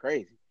 this is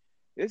crazy.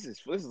 This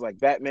is like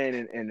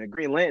Batman and the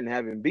Green Lantern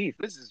having beef.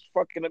 This is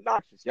fucking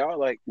obnoxious, y'all.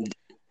 Like,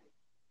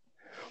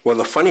 well,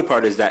 the funny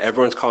part is that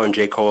everyone's calling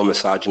J. Cole a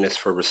misogynist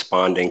for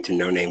responding to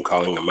No Name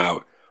calling him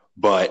out.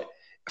 But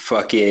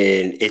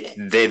fucking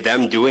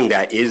them doing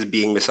that is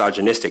being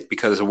misogynistic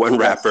because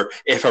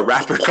if a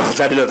rapper calls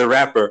out another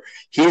rapper,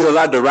 he's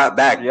allowed to rap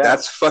back. Yes.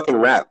 That's fucking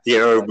rap.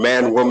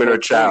 Man, woman, or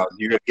child.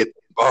 You're going to get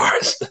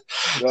bars.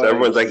 So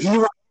everyone's like, he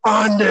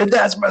responded.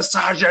 That's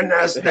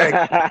misogynistic.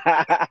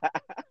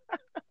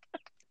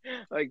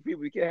 Like,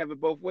 people, you can't have it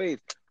both ways.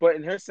 But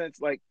in her sense,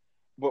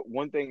 but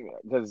one thing,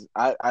 because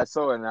I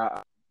saw and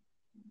I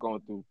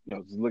going through,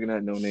 just looking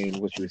at No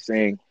Name, what she was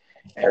saying,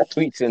 and her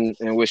tweets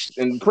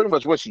and pretty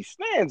much what she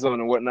stands on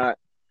and whatnot.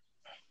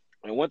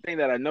 And one thing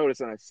that I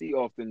notice and I see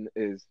often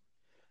is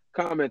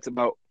comments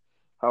about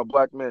how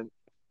black men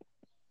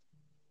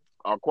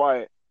are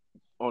quiet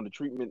on the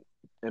treatment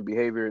and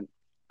behavior,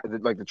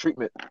 like the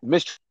treatment,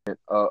 mistreatment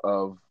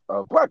of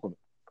black women.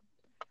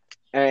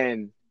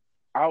 And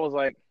I was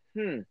like,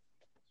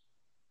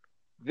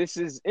 this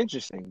is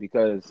interesting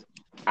because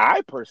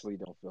I personally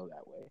don't feel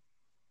that way.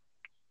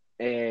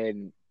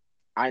 And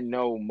I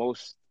know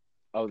most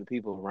of the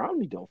people around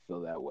me don't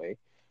feel that way.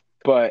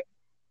 But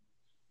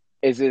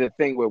is it a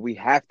thing where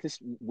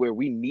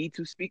we need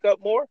to speak up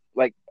more?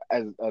 Like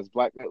as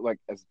black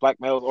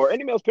males or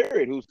any males,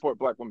 period, who support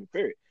black women,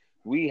 period.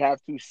 We have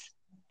to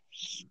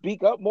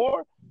speak up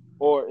more,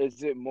 or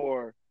is it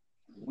more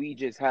we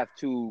just have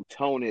to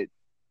tone it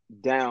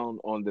down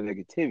on the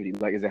negativity?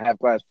 Like, is it half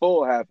glass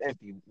full, half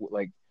empty?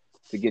 Like,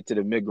 to get to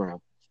the mid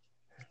ground.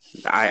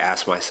 I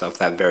ask myself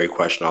that very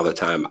question all the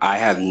time. I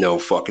have no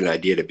fucking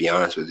idea, to be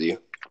honest with you.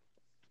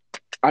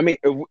 I mean,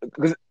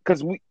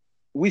 because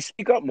we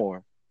speak up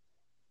more,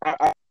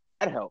 that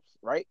helps,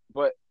 right?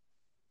 But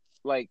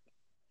like,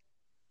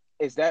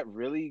 is that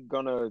really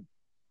gonna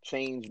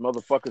change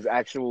motherfuckers'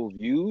 actual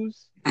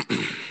views?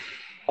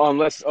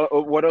 Unless,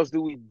 what else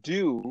do we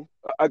do?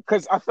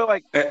 Because I feel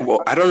like,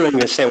 well, I don't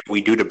understand what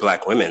we do to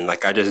black women.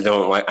 Like, I just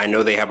don't like. I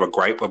know they have a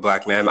gripe with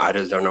black men. I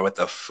just don't know what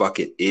the fuck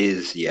it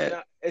is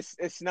yet.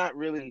 It's not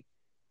really.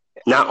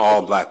 Not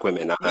all black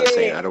women. I'm not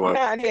saying I don't want.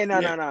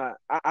 No.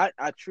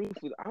 I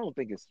truthfully, I don't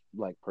think it's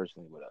like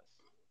personally with us.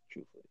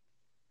 Truthfully,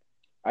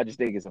 I just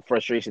think it's a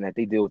frustration that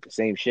they deal with the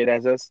same shit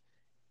as us,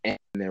 and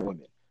they're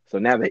women. So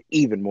now they're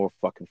even more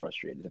fucking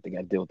frustrated that they got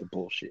to deal with the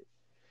bullshit,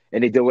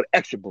 and they deal with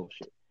extra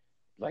bullshit,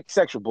 like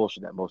sexual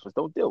bullshit that most of us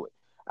don't deal with.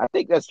 I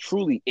think that's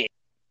truly it.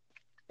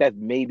 That's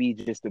maybe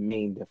just the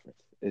main difference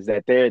is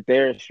that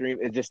their extreme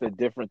is just a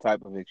different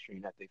type of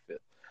extreme that they feel.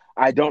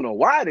 I don't know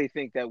why they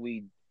think that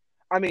we.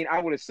 I mean,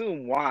 I would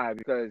assume why,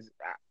 because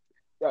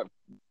I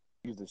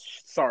use a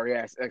sorry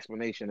ass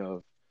explanation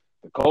of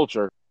the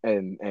culture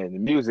and the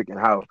music and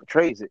how it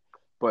portrays it.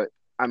 But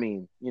I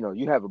mean,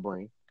 you have a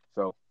brain,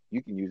 so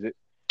you can use it.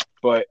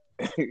 But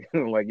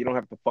like, you don't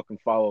have to fucking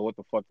follow what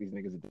the fuck these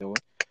niggas are doing,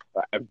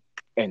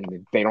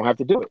 and they don't have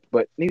to do it.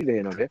 But neither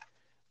here nor there.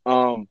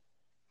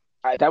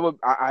 I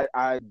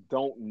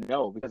don't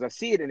know, because I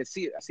see it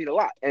a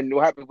lot. And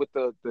what happened with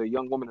the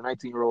young woman, the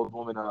 19-year-old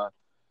woman,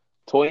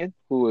 Toyin,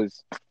 who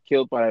was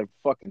killed by a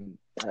fucking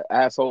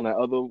asshole, and that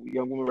other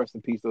young woman, rest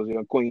in peace, those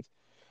young queens.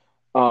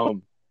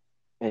 And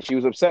she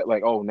was upset,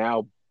 like, oh,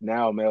 now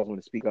males want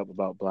to speak up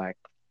about black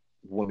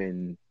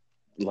women,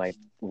 like,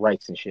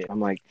 rights and shit. I'm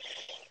like,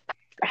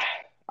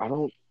 I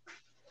don't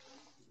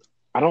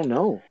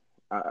know,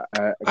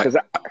 because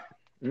I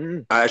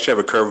actually have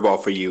a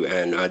curveball for you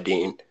and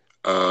Dean.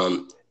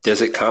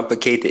 Does it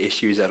complicate the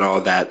issues at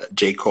all that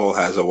J. Cole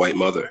has a white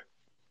mother?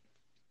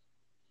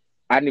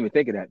 I didn't even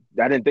think of that.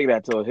 I didn't think of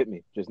that until it hit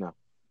me just now.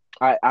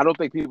 I don't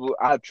think people.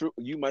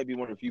 You might be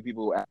one of the few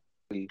people who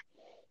actually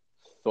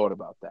thought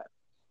about that,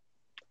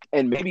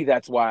 and maybe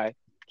that's why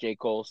J.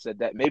 Cole said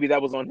that. Maybe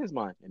that was on his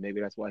mind, and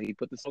maybe that's why he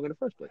put the song in the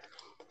first place.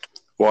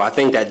 Well, I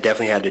think that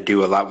definitely had to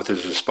do a lot with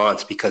his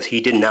response, because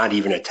he did not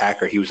even attack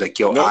her. He was like,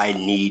 yo, nope. I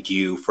need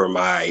you for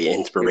my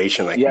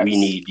inspiration. Like, yes. We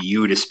need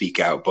you to speak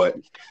out. But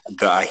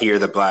I hear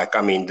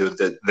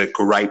the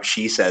gripe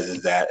she says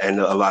is that, and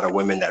a lot of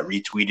women that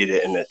retweeted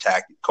it and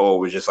attacked Cole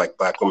was just like,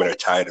 black women are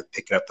tired of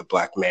picking up the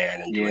black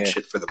man and doing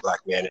shit for the black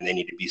man, and they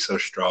need to be so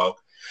strong.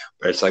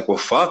 But it's like, well,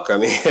 fuck. I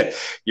mean,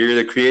 you're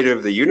the creator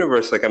of the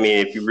universe. Like, I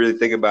mean, if you really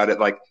think about it,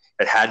 like,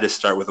 it had to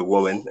start with a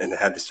woman, and it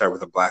had to start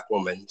with a black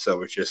woman.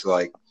 So it's just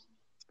like,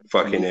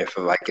 fucking if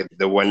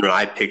the one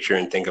I picture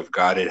and think of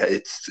God,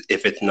 it's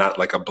if it's not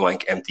like a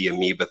blank empty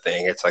amoeba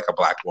thing, it's like a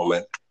black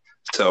woman.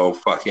 So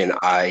fucking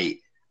I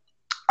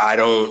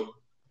don't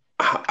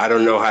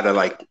know how to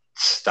like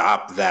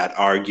stop that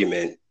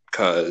argument,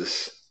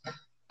 because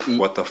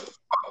what the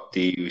fuck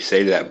do you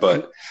say to that?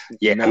 But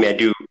yeah, I mean, I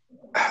do.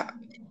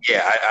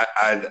 Yeah,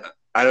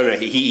 I don't know.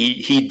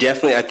 He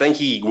definitely, I think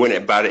he went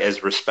about it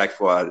as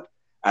respectful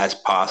as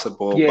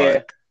possible. Yeah.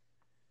 But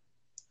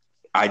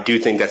I do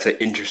think that's an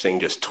interesting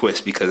just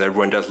twist, because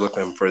everyone does look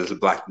at him for his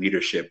black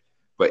leadership,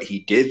 but he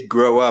did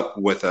grow up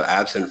with an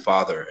absent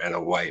father and a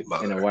white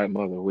mother.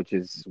 Which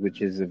is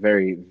a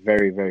very,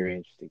 very, very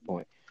interesting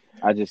point.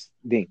 I just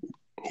think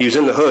he was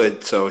in the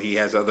hood, so he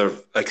has other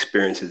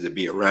experiences to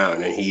be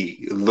around, and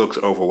he looks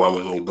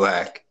overwhelmingly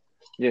black.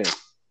 Yeah,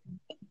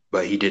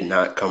 but he did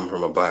not come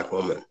from a black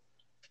woman.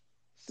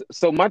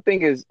 So my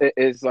thing is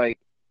like,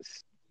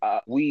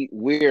 we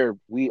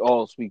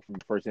all speak from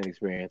firsthand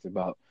experience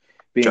about.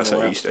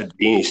 Justin,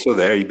 you still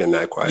there? You've been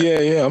that quiet.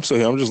 Yeah, I'm still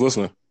here. I'm just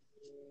listening.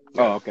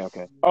 Oh,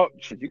 okay. Oh,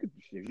 shit, if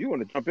you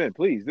want to jump in,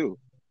 please do.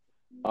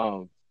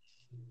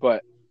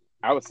 But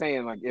I was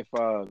saying, like, if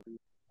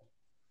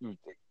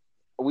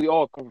we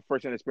all come from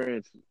first-hand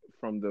experience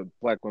from the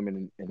black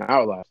women in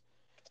our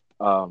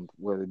lives,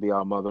 whether it be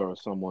our mother or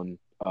someone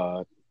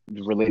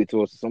related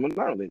to us, or someone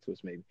not related to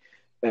us, maybe,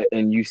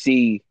 and you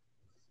see,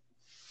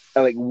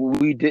 like,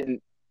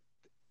 the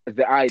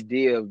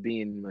idea of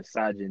being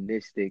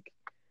misogynistic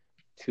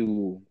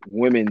to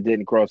women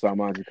didn't cross our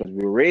minds because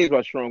we were raised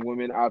by strong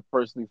women. I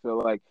personally feel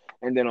like,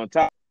 and then on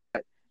top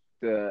of that,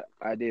 the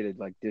idea to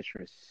like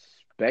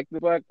disrespect the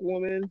black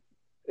woman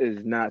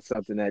is not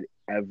something that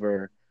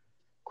ever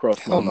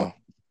crossed my Hell mind.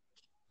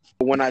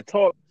 no. When I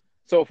talk,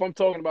 so if I'm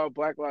talking about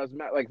Black Lives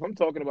Matter, like if I'm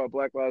talking about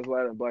Black Lives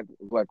Matter and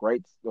black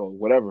rights or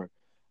whatever,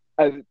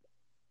 I,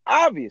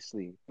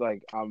 obviously,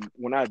 like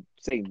when I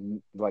say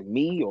like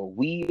me or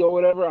we or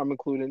whatever, I'm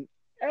including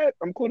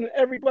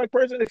every black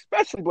person,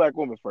 especially black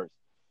women first,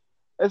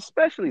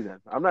 especially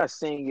them. I'm not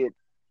saying it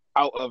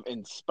out of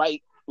in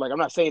spite, like I'm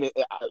not saying it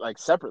like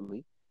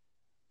separately.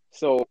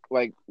 So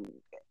like,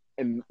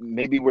 and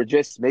maybe I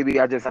just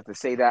have to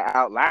say that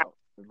out loud.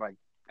 Like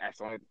that's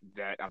only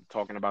that I'm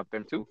talking about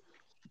them too.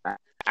 I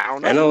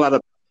don't know. And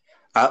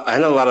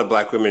a lot of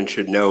black women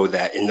should know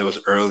that in those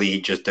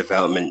early just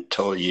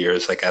developmental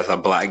years, like as a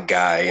black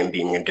guy and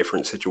being in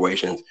different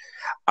situations,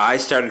 I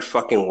started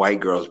fucking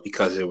white girls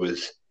because it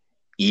was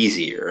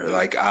easier.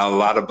 Like a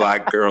lot of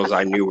black girls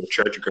I knew were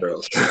church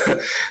girls.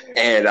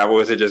 And I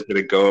wasn't just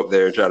going to go up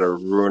there and try to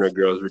ruin a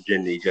girl's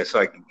virginity just so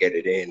I could get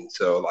it in.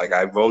 So like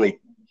I've only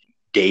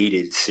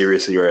dated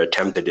seriously or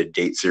attempted to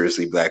date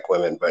seriously black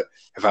women. But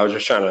if I was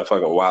just trying to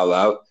fucking wild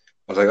out,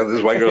 I was like, oh,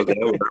 this white girl's down,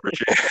 whatever.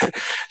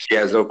 She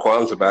has no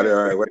qualms about it.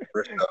 All right,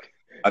 whatever. So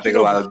I think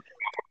a lot of people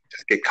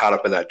just get caught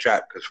up in that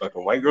trap because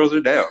fucking white girls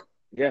are down.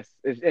 Yes,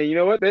 and you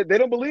know what? They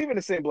don't believe in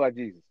the same black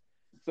Jesus.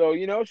 So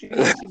you know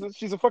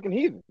she's a fucking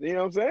heathen. You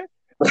know what I'm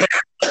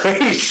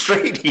saying?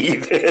 Straight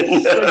heathen.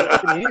 Straight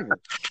fucking heathen.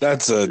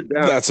 That's a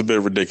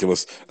bit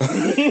ridiculous.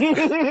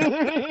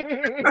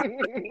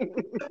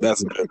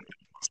 That's a bit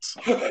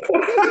ridiculous.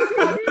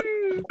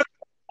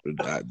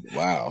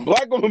 Wow.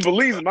 Black woman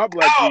believes in my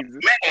black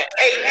Jesus.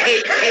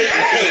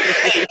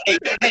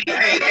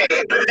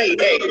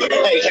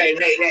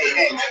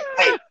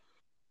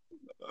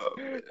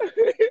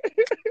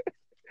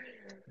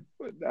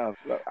 But no,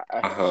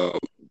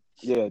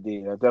 yeah,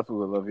 D, I definitely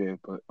would love your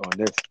input on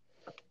this.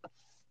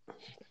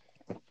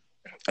 All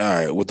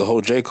right, with the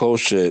whole J. Cole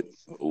shit,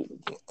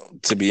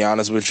 to be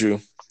honest with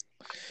you,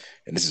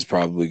 and this is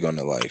probably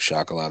gonna like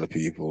shock a lot of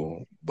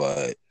people,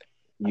 but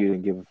you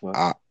didn't give a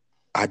fuck.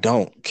 I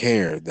don't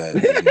care that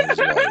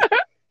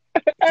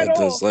it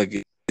does like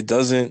it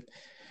doesn't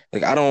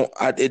like I don't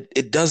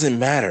it doesn't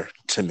matter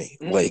to me.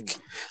 Like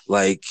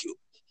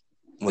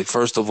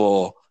first of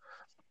all,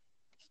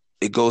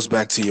 it goes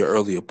back to your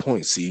earlier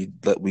point. See,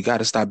 that we got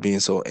to stop being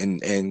so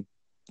and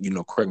you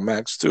know, Craig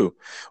Max too.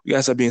 We got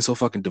to stop being so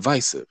fucking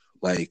divisive.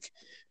 Like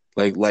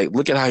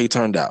look at how he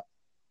turned out.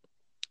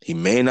 He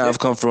may not have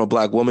come from a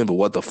black woman, but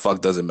what the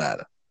fuck does it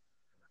matter?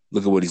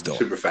 Look at what he's doing.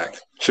 Super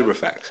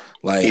facts.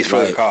 Like he's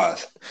for the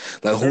cause.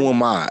 Like who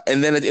am I?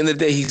 And then at the end of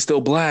the day, he's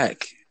still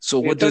black. So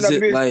what does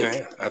it like?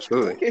 Yeah,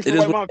 absolutely. It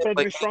is mom turned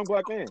to be a strong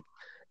black man.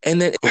 And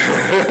then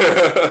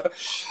the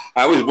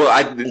only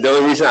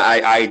reason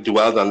I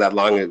dwelled on that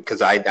long is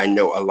because I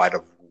know a lot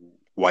of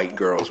white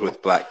girls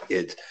with black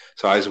kids.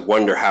 So I always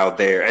wonder how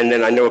they're, and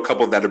then I know a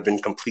couple that have been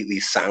completely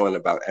silent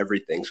about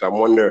everything. So I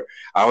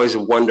always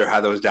wonder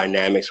how those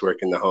dynamics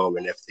work in the home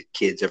and if the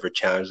kids ever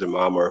challenge their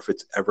mom or if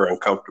it's ever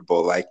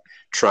uncomfortable, like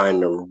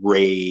trying to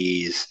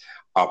raise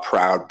a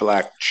proud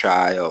black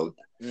child.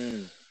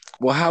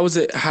 Well, how is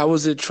it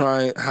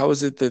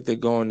that they're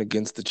going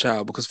against the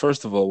child? Because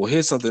first of all,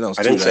 here's something else.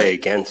 I didn't say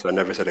against. I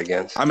never said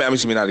against. I mean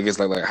not against.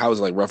 Like how is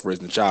it like rough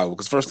raising the child?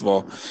 Because first of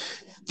all,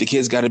 the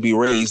kid's got to be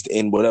raised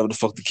in whatever the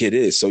fuck the kid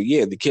is. So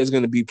yeah, the kid's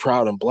gonna be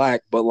proud and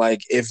black. But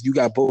like, if you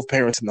got both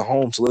parents in the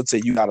home, so let's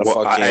say you got a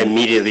fucking. I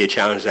immediately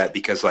challenge that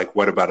because like,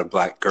 what about a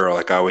black girl?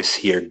 Like I always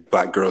hear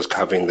black girls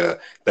having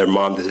their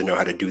mom doesn't know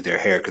how to do their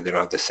hair because they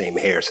don't have the same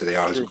hair, so they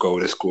always go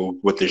to school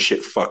with their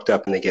shit fucked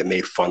up and they get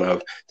made fun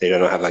of. They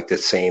don't have like the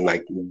same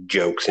like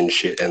jokes and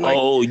shit. And like,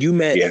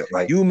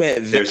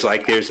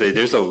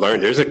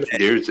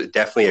 there's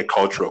definitely a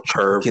cultural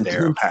curve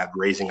there of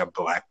raising a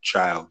black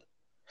child.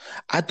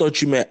 I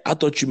thought you meant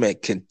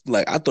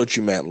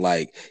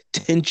like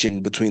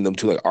tension between them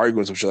two, like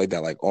arguing some shit like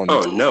that, like on.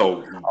 Oh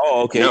no!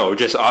 Oh okay. No,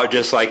 just like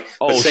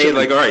say shit.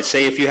 Like all right,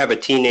 say if you have a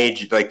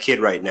teenage like kid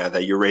right now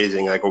that you're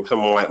raising, like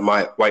someone like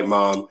my white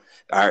mom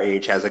our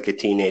age has like a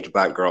teenage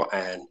black girl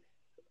and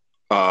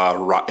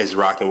is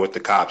rocking with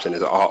the cops and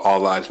is all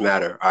lives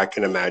matter. I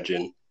can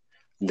imagine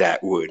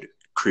that would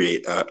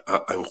create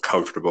a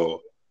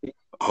uncomfortable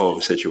home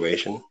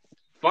situation.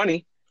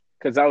 Funny.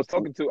 Because I was I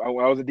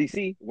was in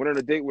DC, went on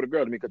a date with a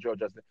girl. Let me cut you off,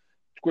 Justin.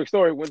 Quick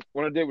story, went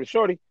on a date with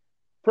Shorty,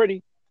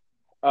 pretty.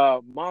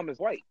 Mom is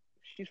white.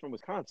 She's from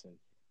Wisconsin.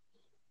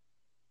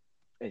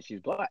 And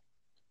she's black.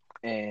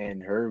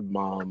 And her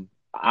mom,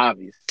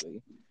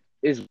 obviously,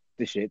 is with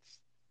the shits.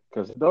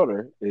 Because her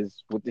daughter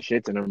is with the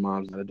shits and her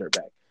mom's a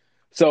dirtbag.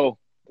 So,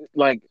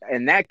 like,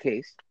 in that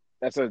case,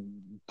 that's a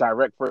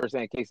direct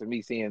first-hand case of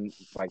me seeing,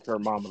 like, her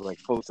mom was, like,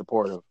 full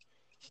supportive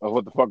of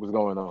what the fuck was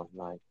going on.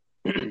 Like,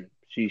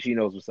 She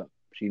knows what's up.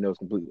 She knows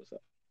completely what's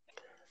up.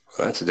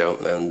 Well, that's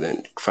dope. And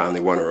then finally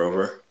won her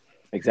over.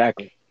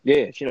 Exactly.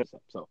 Yeah, she knows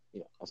what's up. So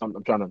yeah,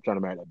 I'm trying to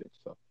marry that bitch.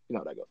 So you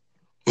know how that goes.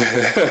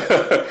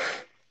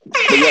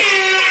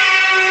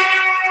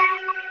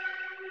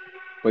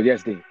 But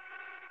yes, Dean.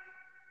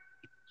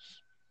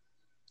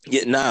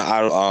 Yeah,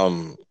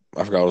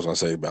 I forgot what I was gonna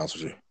say. Bounce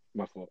with you.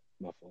 My fault.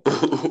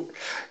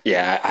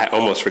 Yeah, I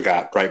almost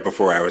forgot right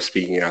before I was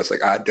speaking. I was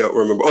like, I don't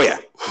remember. Oh yeah.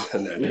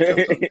 And then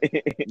it comes up.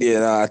 Yeah,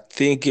 no, I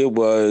think it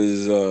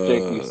was.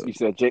 Jake, you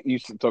said Jake. You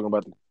talking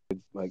about the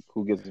kids, like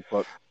who gives a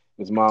fuck?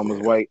 His mom was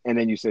white, and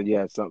then you said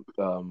some.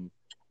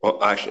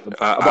 Well, actually,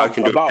 I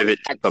can do a pivot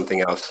to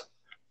something else.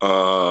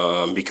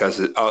 Because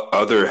the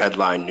other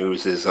headline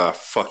news is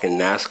fucking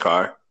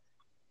NASCAR.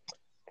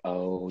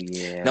 Oh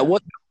yeah. Now,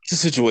 what's the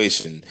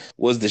situation?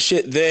 Was the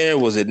shit there?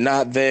 Was it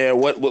not there?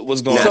 What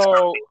was going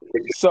on?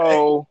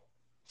 So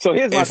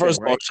here's my first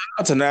thing, of all, right? shout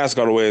out to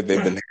NASCAR the way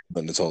they've been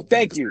handling this whole thing.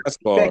 Thank you.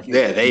 NASCAR,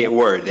 Yeah,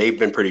 they've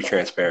been pretty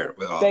transparent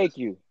with all. Thank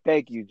you.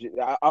 I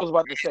was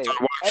about to say,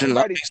 start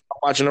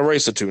watching a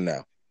race or two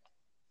now.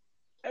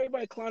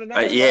 Everybody clowning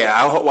out. Yeah,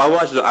 I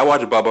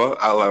watch Bubba.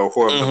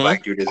 Whoever the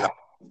black dude is.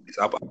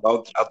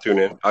 I'll tune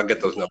in. I'll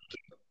get those numbers.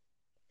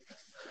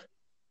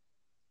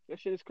 That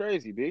shit is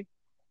crazy, B.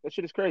 That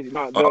shit is crazy.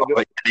 No,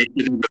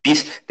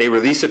 they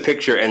released a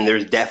picture, and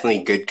there's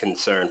definitely good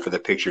concern for the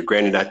picture.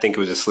 Granted, I think it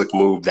was a slick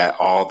move that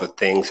all the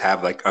things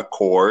have like a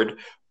cord,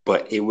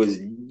 but it was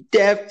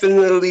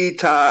definitely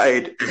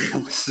tied.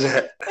 It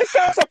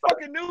sounds like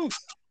fucking noose.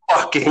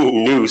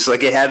 Fucking noose.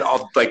 Like it had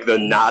all like the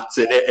knots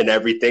in it, and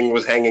everything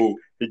was hanging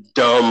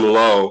dumb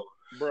low.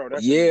 Bro,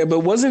 yeah, but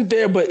wasn't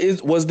there? But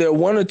was there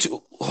one or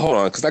two? Hold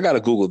on, because I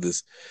gotta Google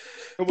this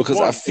because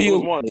I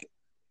feel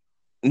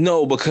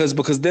no, because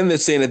then they're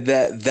saying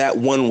that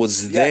one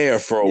was there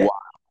for a while.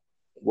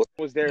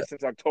 Was there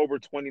since October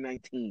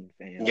 2019,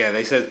 fam. Yeah,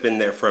 they said it's been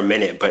there for a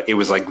minute, but it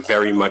was like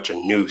very much a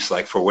noose.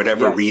 Like for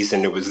whatever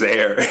reason, it was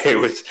there. It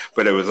was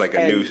like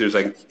a noose. It was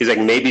like he's like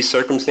maybe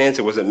circumstance.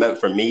 It wasn't meant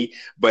for me,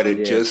 but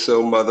it just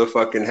so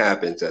motherfucking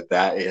happens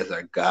that is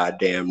a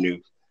goddamn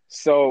noose.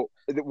 So,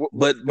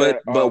 but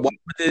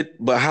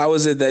how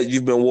is it that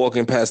you've been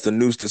walking past the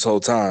noose this whole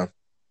time?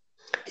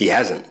 He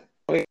hasn't.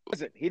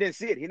 He didn't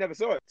see it. He never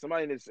saw it.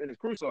 Somebody in his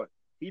crew saw it.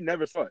 He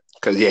never saw it.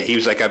 Because he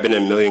was like, I've been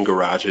in a million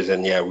garages,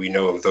 and we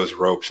know of those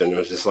ropes, and it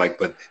was just like,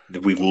 but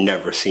we've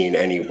never seen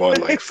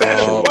anyone like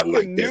fashion one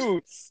like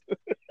this.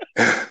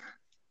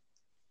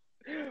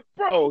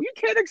 Bro, you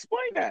can't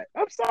explain that.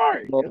 I'm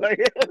sorry.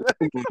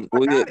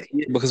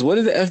 Because what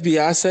did the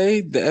FBI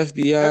say? The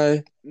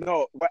FBI.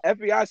 No, but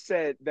FBI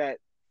said that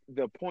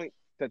the point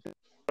that the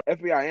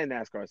FBI and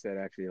NASCAR said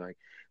actually, like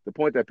the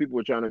point that people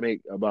were trying to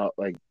make about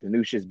like the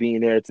new shit's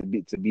being there to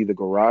be the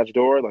garage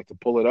door, like to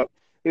pull it up.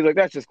 He's like,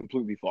 that's just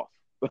completely false.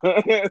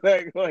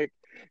 like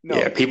no.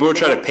 Yeah, people were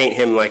trying to paint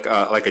him like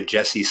a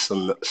Jesse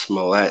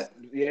Smollett.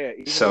 Yeah.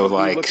 So the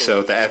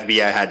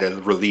FBI had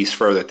to release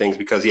further things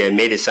because it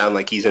made it sound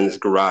like he's in his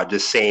garage, the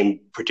same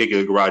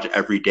particular garage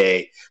every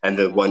day, and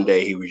then one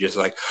day he was just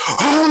like,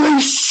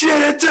 "Holy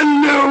shit, it's a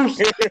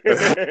noose!"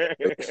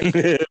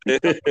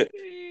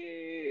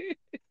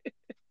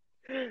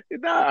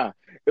 Nah,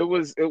 it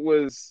was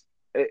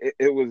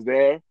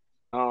there.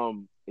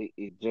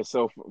 It just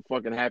so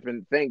fucking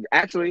happened. Thank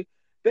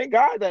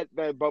God that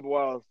Bubba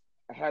Wild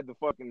had the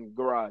fucking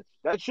garage.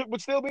 That shit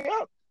would still be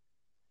up.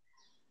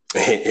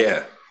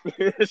 Yeah.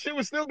 Shit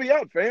would still be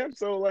up, fam.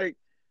 So like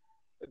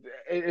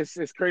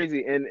it's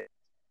crazy. And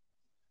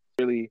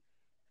really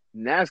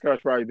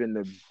NASCAR's probably been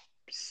the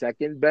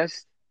second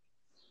best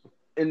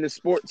in the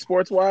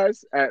sports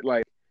wise at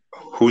like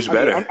who's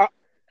better?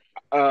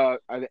 The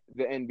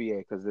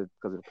NBA because of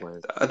the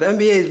players. The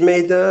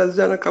NBA's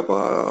done a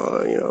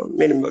couple,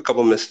 made a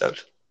couple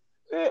missteps.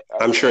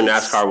 I'm sure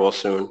NASCAR will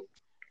soon.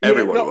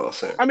 Everyone will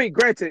soon. I mean,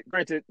 granted,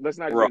 let's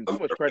not give them too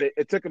much credit.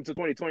 It took them to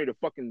 2020 to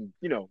fucking,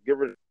 get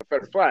rid of the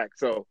federal flag.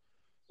 So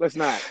let's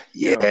not.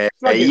 A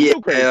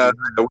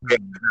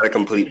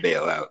complete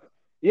bailout.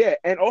 Yeah,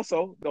 and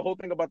also the whole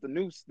thing about the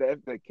noose,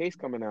 the case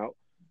coming out,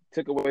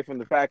 took away from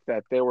the fact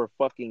that there were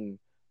fucking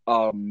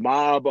a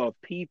mob of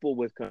people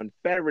with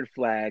Confederate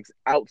flags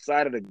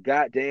outside of the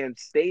goddamn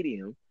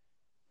stadium.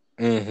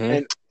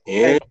 Mm-hmm.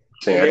 I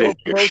didn't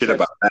hear shit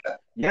about that.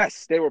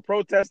 Yes, they were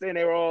protesting.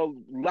 They were all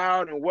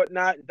loud and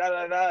whatnot.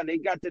 And they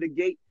got to the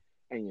gate.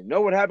 And you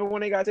know what happened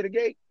when they got to the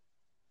gate?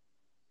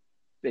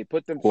 They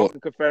put them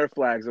fucking Confederate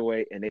flags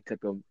away, and they took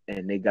them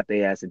and they got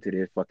their ass into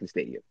their fucking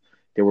stadium.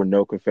 There were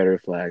no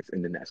Confederate flags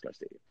in the NASCAR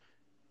stadium.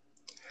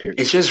 Period.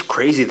 It's just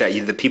crazy that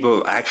the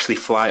people actually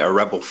fly a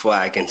rebel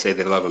flag and say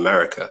they love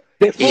America.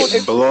 It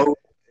blows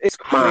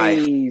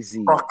my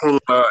fucking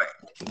mind.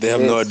 They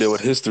have no idea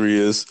what history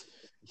is.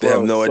 They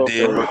have no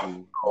idea.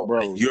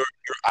 Bro. Your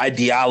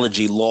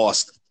ideology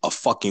lost a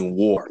fucking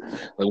war.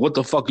 Like, what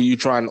the fuck are you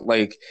trying to,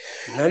 like?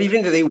 Not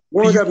even that they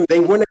warred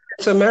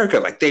against America.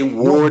 Like, they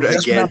warred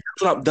against.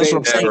 That's what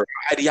I'm saying. Your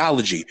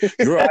ideology.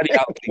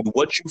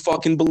 What you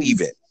fucking believe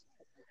in.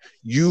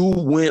 You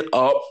went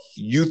up.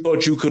 You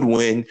thought you could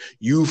win.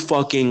 You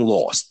fucking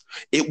lost.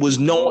 It was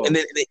and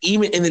then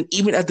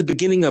even at the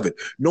beginning of it,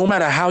 no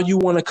matter how you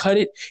want to cut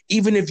it,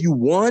 even if you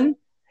won,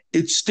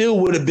 it still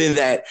would have been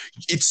that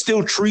it's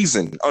still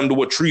treason under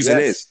what treason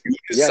is. You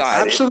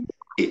decide. Absolutely.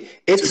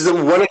 It's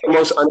one of the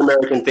most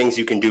un-American things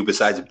you can do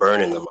besides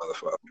burning the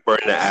motherfucker,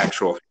 burning the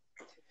actual.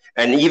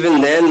 And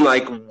even then,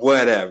 like,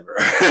 whatever.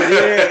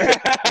 Yeah.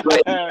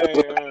 Like,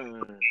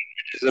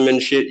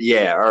 and shit.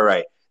 Yeah, all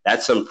right.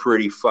 That's some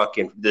pretty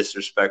fucking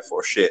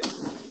disrespectful shit.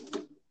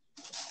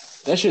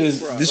 That shit is.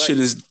 Bro, this like- shit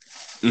is.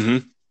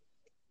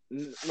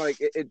 Like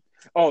it.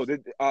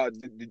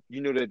 Did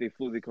you know that they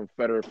flew the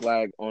Confederate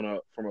flag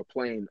from a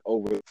plane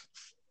over,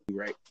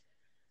 right?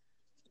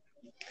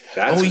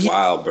 That's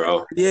wild,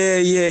 bro.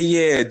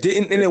 Yeah.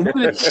 Didn't and then what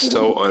That's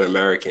so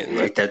un-American.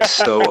 Like, that's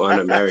so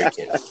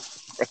un-American.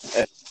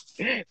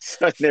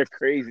 Son, they're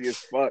crazy as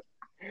fuck.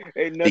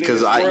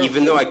 Because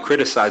even though I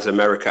criticize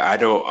America, I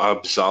don't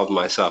absolve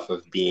myself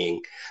of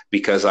being,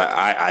 because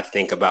I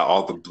think about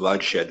all the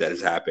bloodshed that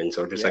has happened.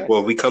 So just like, well,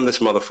 if we come this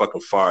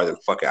motherfucking far, then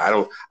fuck it.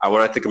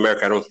 When I think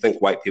America, I don't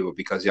think white people,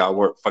 because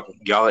y'all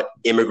are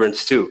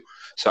immigrants too.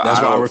 So That's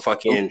I don't why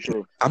fucking.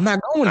 I'm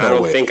not going I that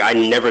don't way. think I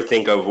never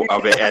think of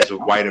it as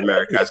white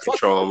America as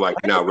control. I'm like,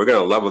 no, we're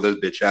gonna level this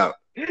bitch out.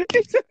 I'm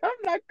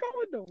not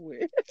going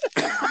nowhere.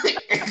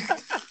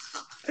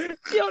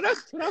 Yo,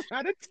 that's what I'm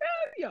trying to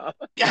tell y'all.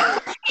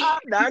 I'm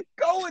not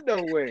going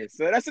nowhere.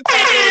 So that's the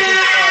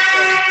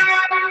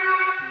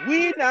time.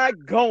 We're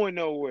not going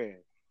nowhere.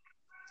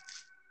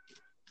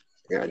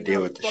 You gotta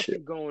deal with this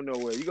shit. Going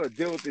nowhere. You're gonna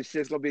deal with this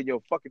shit. It's gonna be in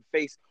your fucking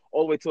face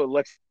all the way to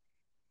election.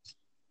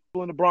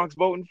 In the Bronx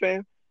voting,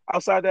 fam.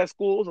 Outside that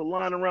school, was a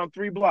line around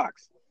 3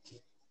 blocks.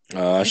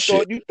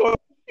 Shit. You thought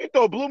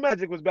Blue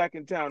Magic was back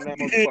in town, that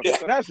motherfucker.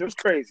 So that's just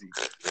crazy.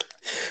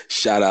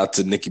 Shout out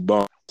to Nicky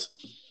Barnes.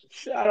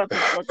 Shout out to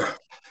fucking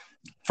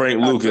Frank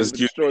Lucas.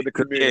 Destroyed the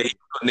community.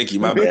 Yeah, Nicky,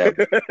 my bad.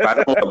 I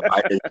don't want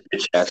Biden's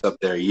bitch ass up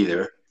there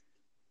either.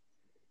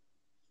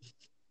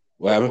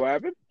 What What happened?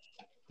 happened?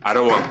 I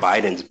don't want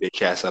Biden's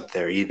bitch ass up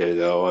there either,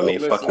 though. I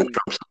mean, Listen. fucking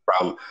Trump's the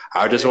problem.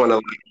 I just want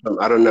to,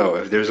 I don't know,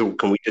 if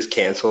can we just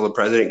cancel the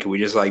president? Can we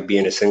just be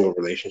in a single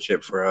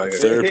relationship for like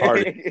Third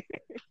party.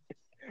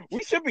 We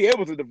should be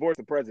able to divorce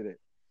the president.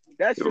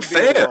 That should be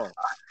Fair. the law.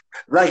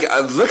 Like,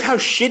 look how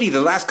shitty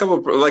the last couple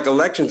of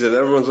elections is.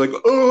 Everyone's like,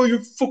 oh, your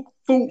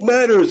vote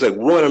matters. Like,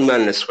 one, I'm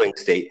not in a swing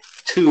state.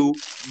 2,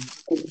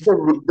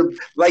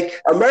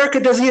 America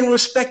doesn't even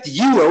respect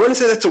you. I want to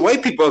say that to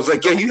white people. I was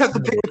like, yo, you have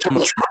to pick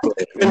between Trump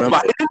and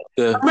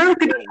Biden.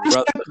 America doesn't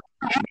respect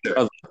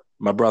you.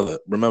 My brother,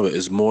 remember,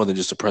 it's more than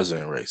just a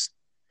president race.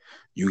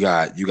 You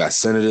got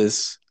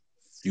senators,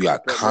 you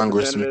got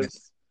congressmen,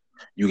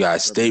 you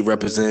got state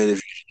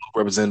representatives.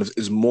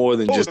 It's more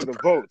than Those just are the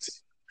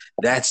votes.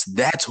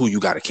 That's who you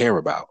got to care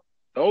about.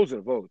 Those are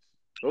the votes.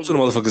 Those are the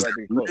motherfuckers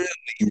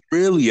that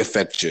really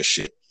affect your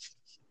shit.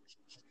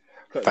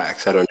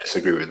 Facts. I don't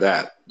disagree with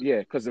that. Yeah,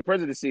 because the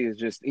presidency is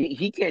just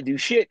he can't do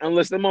shit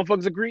unless the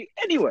motherfuckers agree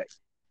anyway.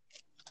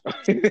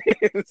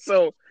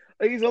 So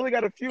he's only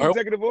got a few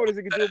executive orders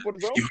he can do it for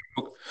his own.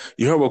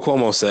 You heard what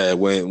Cuomo said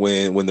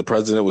when the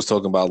president was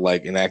talking about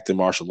enacting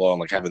martial law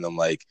and having them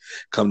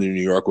come to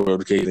New York or whatever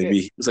the case may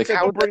be. He was like,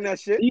 "How would bring that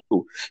shit?"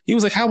 He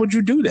was like, "How would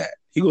you do that?"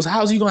 He goes,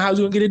 "How's he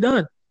gonna get it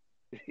done?"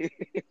 Dead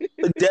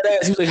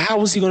ass. He was like, "How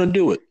was he gonna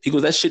do it?" He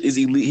goes, "That shit is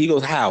illegal." He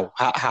goes, "How?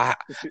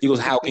 He goes,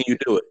 "How can you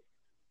do it?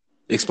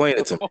 Explain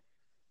it to me."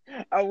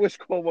 I wish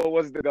Cuomo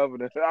wasn't the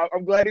governor.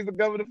 I'm glad he's the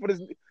governor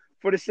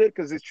for the shit,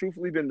 because he's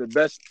truthfully been the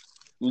best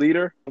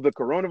leader of the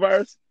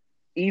coronavirus,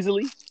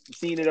 easily.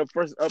 Seeing it up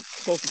close and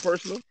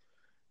personal,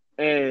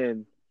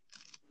 and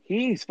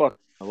he's fucking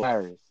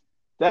hilarious.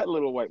 That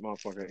little white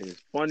motherfucker is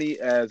funny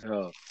as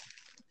hell.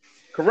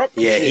 Corrupt.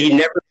 Yeah, he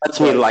never lets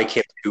me like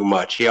him too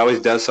much. He always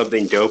does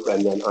something dope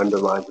and then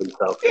undermines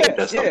himself.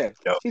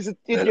 He's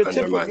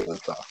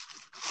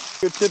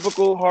your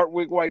typical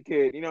Hartwig white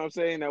kid. You know what I'm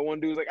saying? That one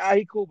dude's like,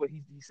 he cool, but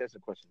he says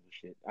some questions and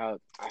shit.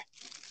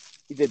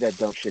 He did that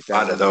dumb shit. A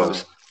lot of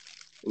those.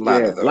 A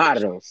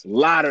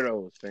lot of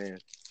those, man.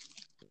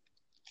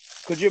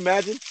 Could you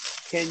imagine?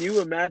 Can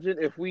you imagine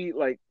if we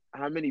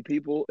how many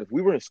people? If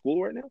we were in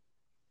school right now,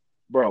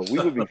 bro, we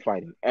would be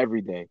fighting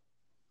every day.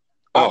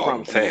 I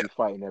promise you, we'd be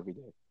fighting every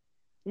day.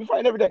 We'd be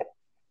fighting every day.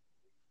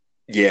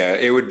 Yeah,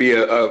 it would be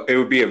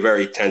a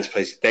very tense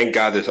place. Thank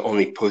God there's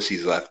only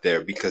pussies left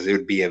there, because it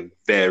would be a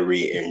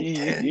very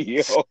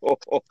intense.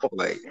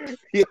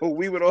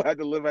 We would all have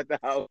to live at the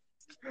house,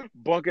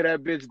 bunker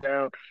that bitch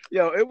down.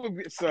 Yo, it would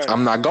be. Son.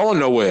 I'm not going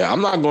nowhere.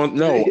 I'm not going.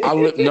 No,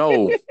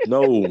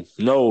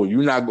 no.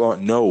 You're not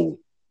going. No,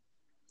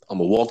 I'm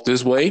gonna walk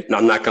this way. No,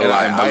 I'm not gonna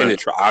lie. I'm gonna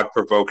try. I'd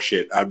provoke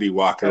shit. I'd be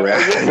walking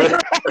around.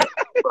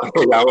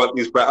 I want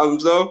these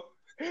problems though.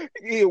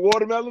 Yeah,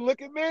 watermelon.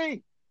 Look at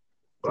me.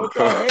 Don't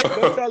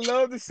I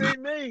love to see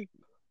me?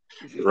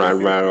 Right.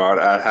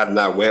 I had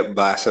that whip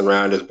blasting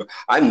around us, but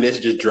I miss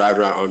just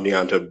driving around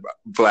Oneon to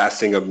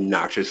blasting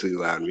obnoxiously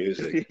loud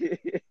music.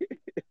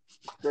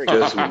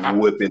 Just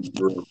whipping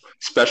through,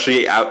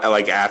 especially out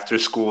after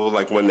school,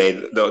 when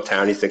the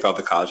townies think all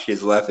the college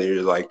kids left, and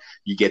you're just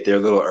you get there a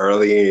little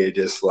early, and you're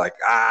just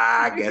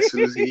guess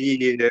who's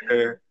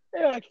here?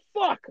 They're like,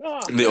 fuck.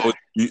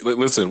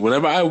 Listen,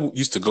 whenever I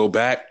used to go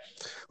back,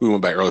 we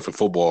went back early for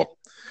football.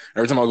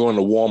 Every time I go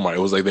into Walmart, it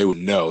was like they would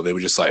know. They were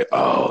just like,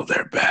 "Oh,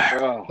 they're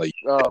back." Oh, Like,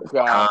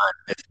 God.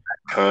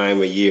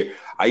 Time of year.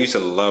 I used to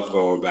love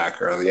going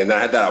back early, and then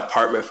I had that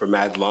apartment for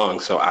mad long.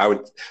 So I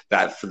would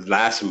that for the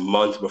last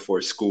month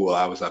before school,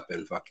 I was up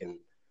in fucking.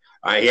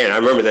 I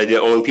remember that the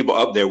only people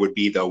up there would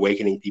be the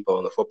awakening people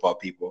and the football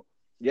people.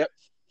 Yep.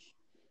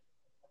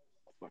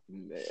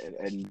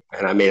 And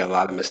I made a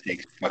lot of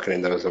mistakes fucking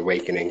in those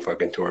awakening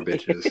fucking tour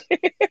bitches.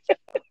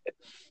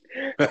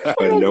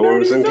 But no one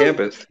was on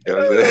campus. It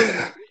was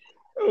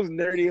those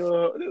nerdy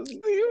little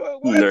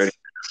nerdy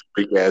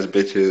freak ass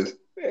bitches.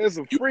 There's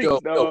some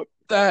freaks, dog.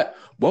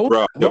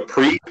 Bro,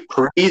 pre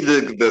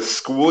the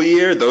school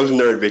year, those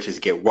nerd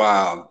bitches get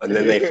wild, and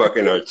then they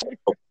fucking are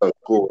on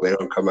school. They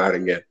don't come out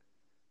again.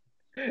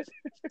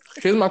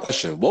 Here's my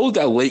question: what was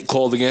that lake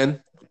called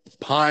again?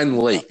 Pine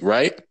Lake,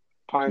 right?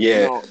 Pine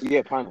Lake.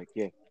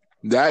 Yeah.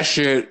 That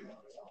shit,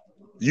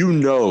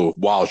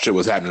 wild shit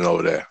was happening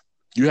over there.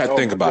 You had to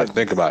think about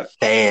it.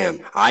 Damn,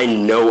 I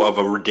know of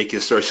a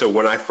ridiculous story. So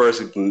when I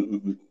first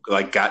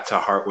got to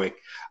Hartwick,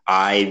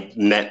 I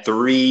met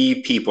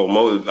 3 people,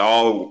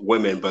 all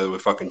women, but it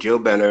was fucking Jill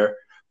Benner,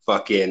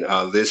 fucking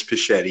Liz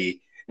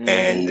Pichetti,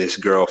 and this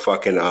girl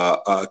fucking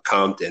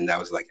Compton that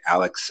was like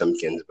Alex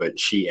Simpkins, but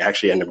she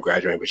actually ended up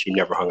graduating, but she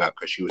never hung up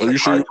because she was. Are you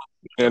sure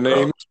your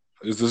name?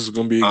 Is this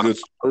going to be a good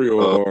story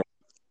or?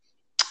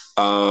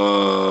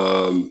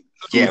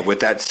 Yeah, with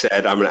that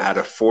said, I'm going to add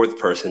a 4th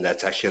person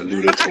that's actually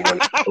alluded to one.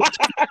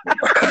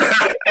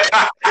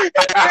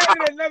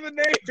 Another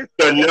name.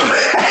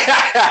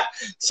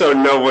 So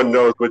no one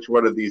knows which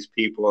one of these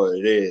people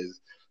it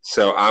is.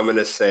 So I'm going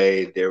to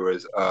say there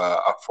was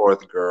a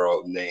 4th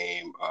girl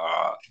named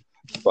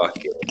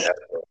fucking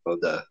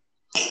Esmeralda.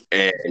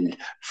 And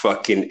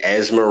fucking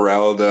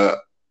Esmeralda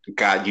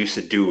got used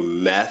to do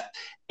meth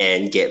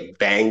and get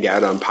banged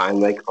out on Pine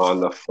Lake on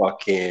the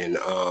fucking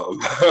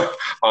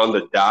on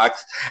the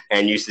docks,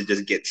 and used to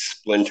just get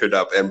splintered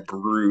up and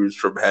bruised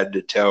from head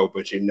to toe,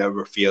 but you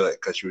never feel it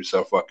because she was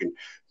so fucking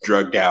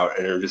drugged out,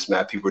 and there were just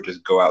mad people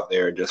just go out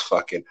there and just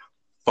fuck in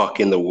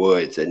the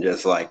woods and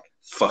just like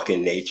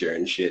fucking nature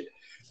and shit,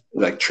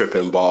 like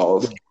tripping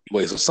balls.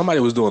 Wait, so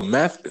somebody was doing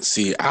meth?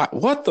 See,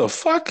 what the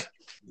fuck?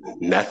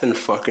 Meth and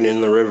fucking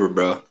in the river,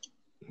 bro.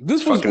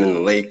 This was fucking in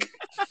the lake.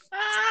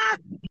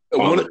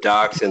 On the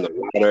docks, in the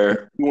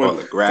water, on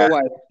the grass,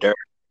 dirt.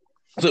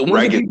 So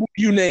one of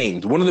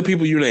the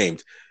people you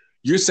named,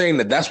 you're saying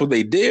that that's what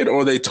they did,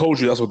 or they told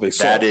you that's what they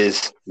saw? That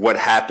is what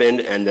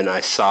happened, and then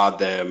I saw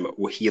them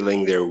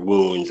healing their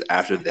wounds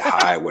after the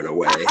high went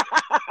away.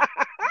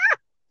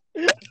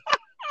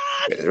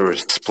 There were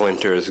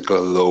splinters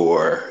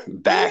galore.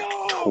 Back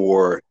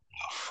tore the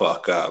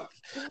fuck up.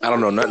 I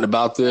don't know nothing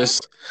about this.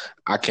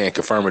 I can't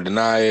confirm or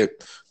deny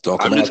it.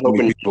 I'm just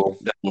hoping people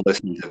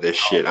listen to this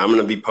shit. I'm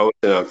going to be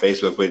posting on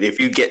Facebook, but if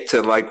you get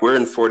to we're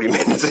in 40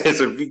 minutes,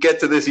 so if you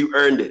get to this, you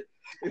earned it.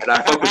 And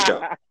I fuck with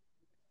y'all.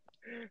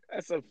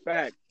 That's a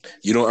fact.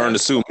 You don't earn to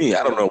sue me.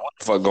 I don't know what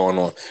the fuck going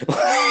on.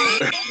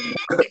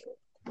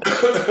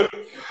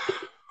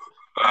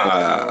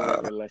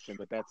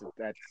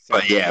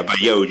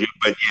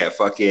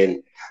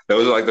 Fucking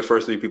those are like the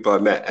first 3 people I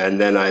met, and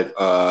then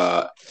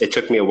it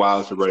took me a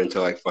while to run into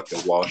like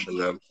fucking Walsh and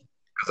them.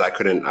 Because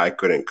I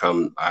couldn't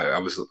come. I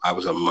was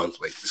a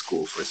month late to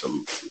school for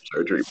some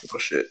surgery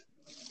bullshit.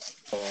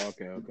 Oh,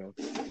 okay.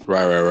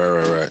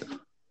 Right.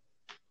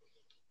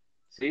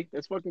 See,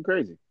 that's fucking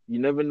crazy. You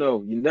never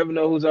know. You never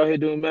know who's out here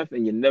doing meth,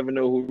 and you never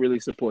know who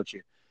really supports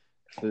you.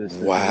 This is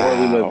the world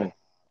we live in.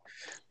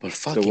 But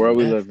fucking the world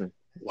we live in.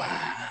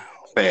 Wow.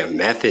 Man,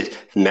 meth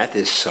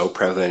is so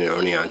prevalent in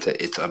Oneonta.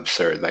 It's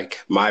absurd. Like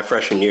my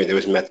freshman year, there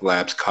was meth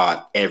labs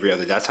caught every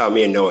other. That's how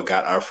me and Noah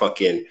got our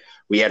fucking.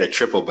 We had a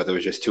triple, but there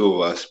was just 2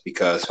 of us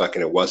because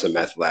fucking it was a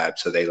meth lab,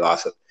 so they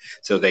lost it.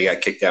 So they got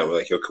kicked out. We're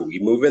like, yo, can we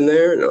move in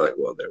there? And they're like,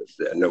 well, there's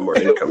no more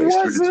incoming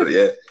students. So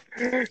it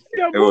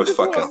was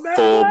fucking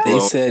full blown. They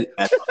said,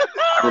 I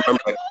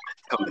remember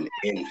coming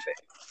in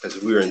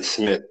because we were in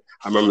Smith.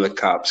 I remember the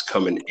cops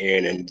coming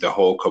in and the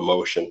whole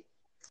commotion.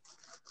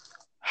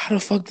 How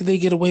the fuck did they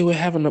get away with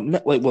having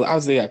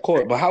obviously they got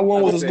caught, but how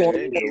long was this going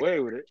on? Get away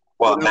with it.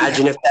 Well,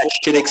 imagine if that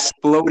shit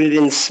exploded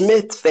in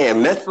Smith,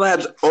 fam. Meth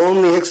labs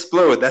only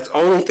explode. That's the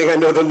only thing I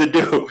know them to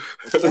do.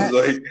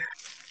 Like,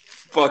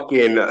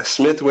 fucking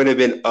Smith would have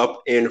been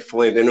up in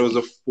flames. And it was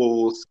a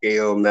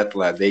full-scale meth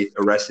lab. They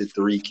arrested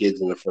 3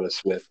 kids in the front of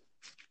Smith.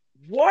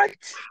 What?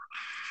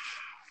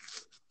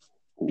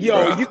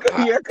 Yo, you could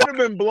have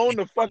been blown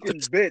to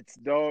fucking bits,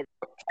 dog.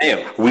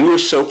 Damn, we were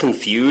so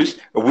confused.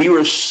 But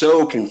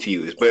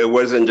it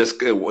wasn't just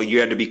good. Well,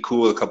 you had to be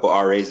cool with a couple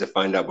RAs to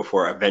find out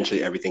before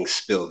eventually everything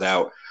spilled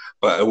out.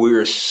 But we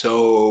were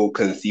so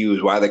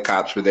confused why the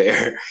cops were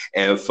there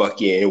and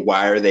fucking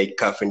why are they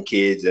cuffing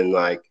kids and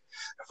like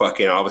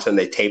fucking all of a sudden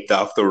they taped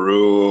off the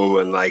room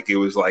and like it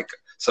was like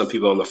some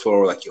people on the floor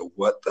were like, yo,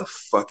 what the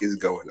fuck is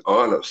going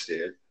on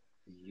upstairs?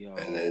 Yo.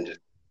 And then just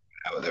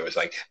there was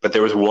like, but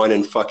there was one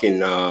in fucking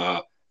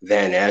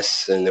Van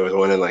Ness and there was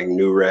one in like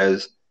New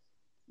Res.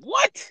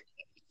 What?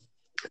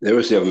 There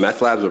was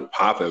meth labs were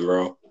popping,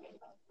 bro.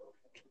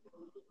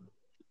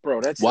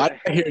 Bro, that's Why did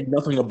I hear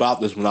nothing about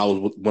this when I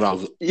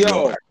was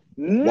yo,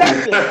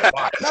 nothing.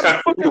 Not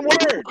a fucking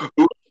word.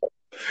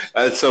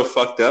 That's so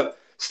fucked up.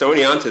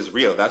 Stony Aunt is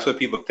real. That's what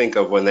people think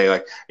of when they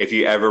like. If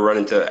you ever run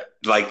into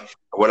like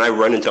when I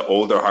run into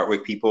older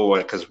Hartwick people,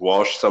 because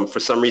Walsh, for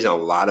some reason, a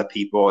lot of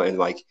people and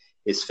like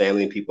his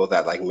family and people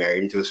that like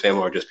married into his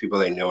family or just people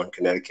they know in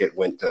Connecticut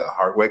went to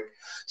Hartwick.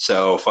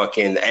 So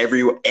fucking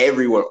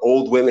everyone,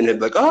 old women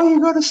had like, oh, you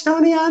go to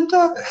Stony Aunt?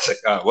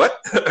 It's like, what?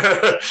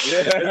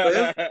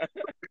 Yeah.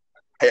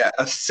 Yeah,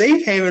 a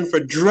safe haven for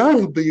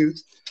drug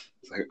abuse.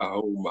 It's like,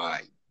 oh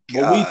my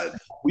god.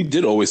 We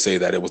did always say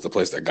that it was the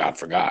place that God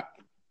forgot.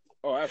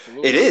 Oh,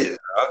 absolutely. It is.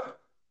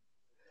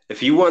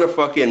 If you want to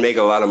fucking make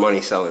a lot of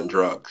money selling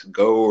drugs,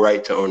 go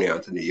right to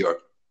Oneonta, New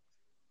York.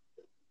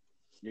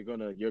 You're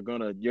gonna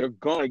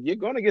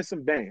get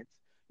some bands.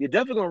 You're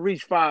definitely gonna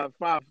reach five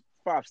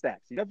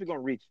stacks. You're definitely gonna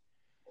reach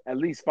at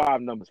least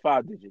 5 numbers,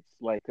 5 digits.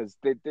 Like, cause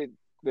the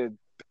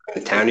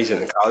townies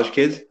and the college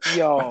kids.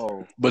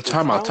 Yo, but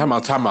time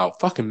out.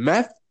 Fucking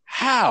meth?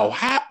 How?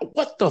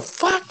 What the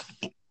fuck?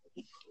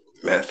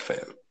 Meth,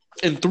 fam.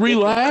 In 3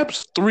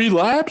 labs? 3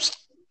 labs?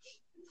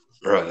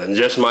 Bro, and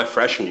just my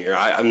freshman year.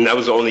 I mean, that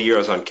was the only year I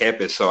was on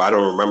campus, so I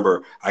don't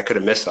remember. I could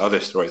have missed the other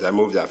stories. I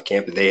moved off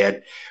campus.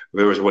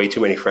 There was way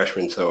too many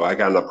freshmen, so I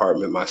got an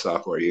apartment my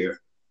sophomore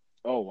year.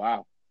 Oh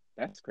wow,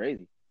 that's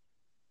crazy.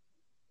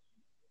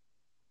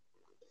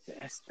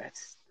 That's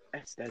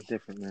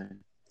different, man.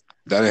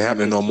 That ain't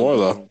happening no more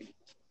though.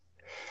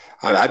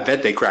 I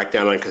bet they cracked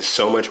down on it because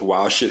so much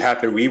wild shit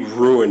happened. We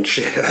ruined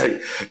shit.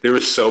 Like, there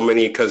was so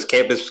many because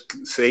campus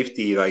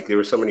safety, like there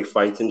were so many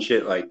fights and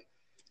shit. Like,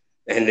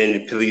 and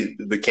then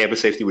the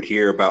campus safety would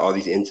hear about all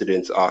these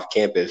incidents off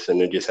campus,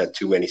 and it just had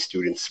too many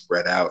students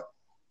spread out.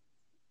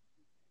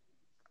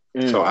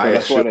 So I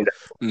assume it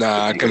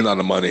comes down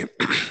to money.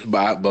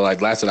 but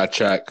like last time I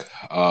checked,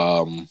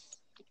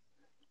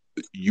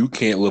 you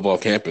can't live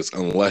off campus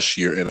unless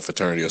you're in a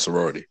fraternity or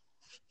sorority.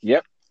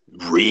 Yep.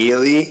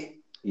 Really?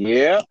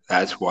 Yeah.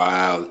 That's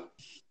wild.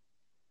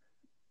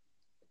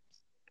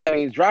 I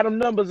mean, draw them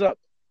numbers up.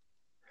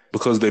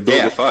 Because they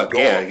build I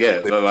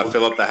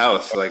fill up the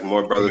house, like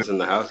more brothers in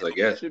the house, I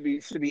guess. Should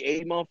be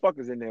 8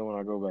 motherfuckers in there when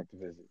I go back to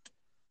visit.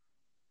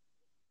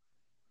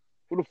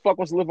 Who the fuck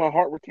wants to live on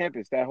Hartwick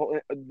campus? That whole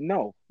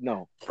no.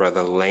 Bro,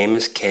 the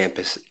lamest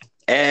campus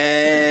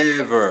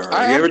ever. You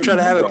ever try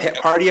to have a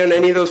party on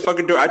any of those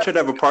fucking doors? I tried to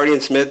have a party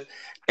in Smith,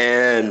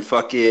 and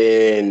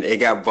fucking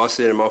it got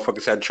busted, and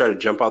motherfuckers had to try to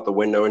jump out the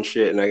window and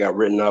shit, and I got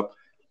written up.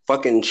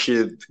 Fucking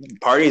shit.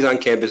 Parties on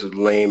campus is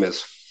lame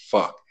as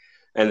fuck.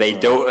 And they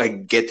don't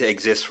like get to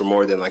exist for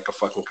more than like a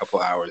fucking couple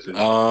hours.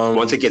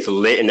 Once it gets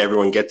lit and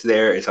everyone gets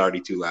there, it's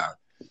already too loud.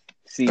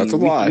 See, that's a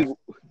lie.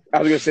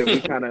 I was gonna say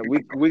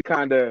we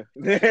kind of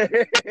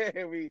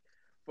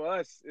for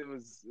us it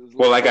was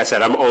well, like I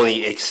said, I'm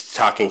only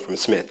talking from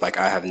Smith. Like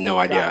I have no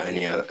idea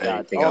anything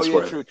else.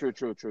 Yeah,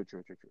 true.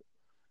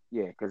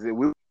 Yeah, because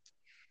we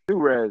do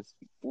res.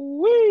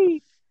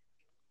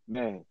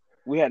 Man,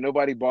 we had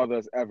nobody bother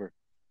us ever.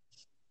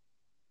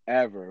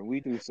 We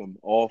do some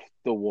off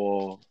the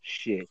wall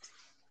shit.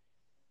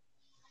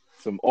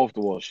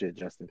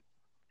 Justin.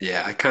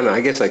 Yeah, I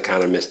guess I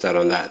kind of missed out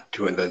on that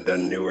doing the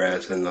new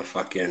res and the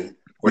fucking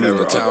whatever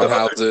the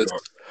townhouses.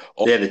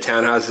 Yeah, the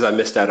townhouses. I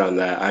missed out on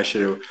that. I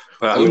should have.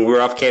 But I mean, we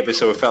were off campus,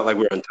 so it felt like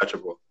we were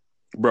untouchable.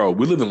 Bro,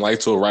 we live in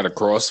Lightsville, right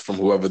across from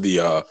whoever the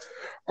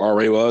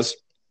RA was.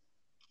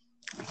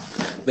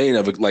 They ain't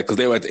never because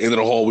they were at the end of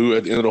the hall. We were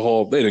at the end of the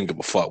hall. They didn't give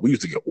a fuck. We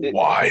used to get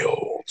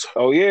wild.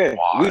 Oh yeah,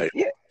 wild.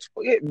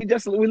 We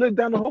lived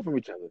down the hall from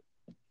each other.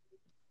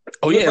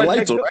 Oh yeah,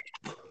 Lightsville.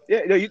 Right?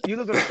 Yeah, you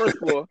lived on the first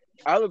floor.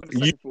 I lived on the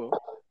second floor.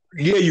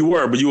 Yeah, you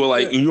were, but you were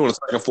like you were on the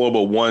second floor,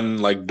 but one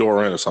like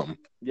door in or something.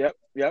 Yep,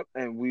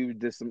 and we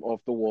did some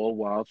off the wall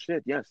wild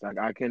shit. Yes,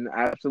 I can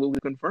absolutely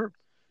confirm.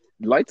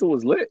 Lightsville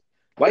was lit.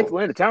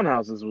 Lightsville and the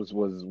townhouses was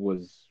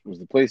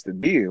the place to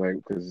be, like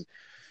because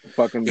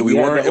fucking we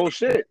weren't the whole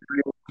shit.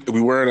 If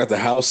we weren't at the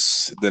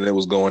house, then it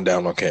was going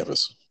down on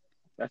campus.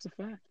 That's a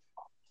fact.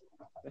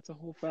 That's a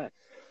whole fact.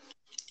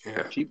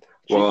 Yeah. Cheap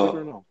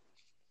well,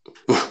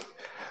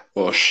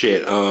 well,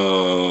 shit.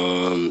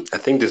 I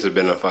think this has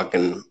been a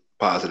fucking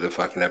positive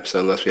fucking episode,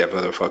 unless we have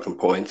other fucking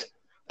points.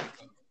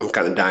 I'm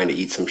kind of dying to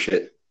eat some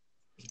shit.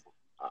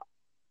 I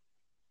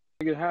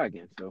get high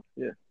again, so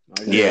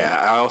yeah.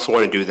 I also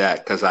want to do that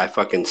because I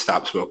fucking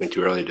stopped smoking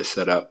too early to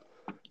set up.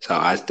 So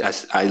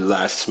I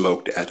last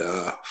smoked at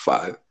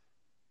 5.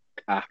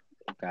 Ah,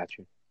 got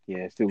you. Yeah,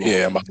 it's too long.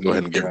 Yeah, I'm about to go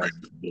ahead and get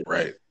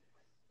right.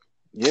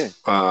 Yeah.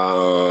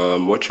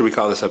 What should we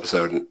call this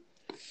episode?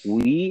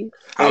 My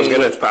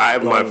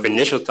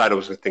initial title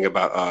was to think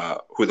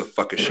about who the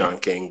fuck is Sean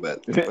King,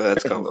 but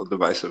that's kind of a little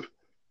divisive.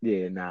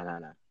 Yeah, nah.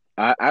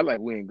 I like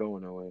we ain't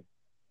going nowhere.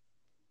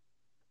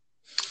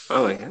 I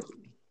like it.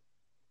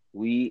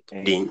 We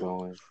ain't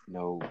going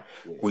nowhere.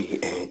 We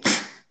ain't.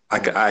 I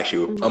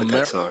actually would put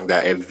that song,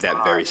 that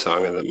very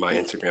song in my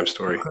Instagram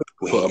story.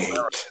 We ain't.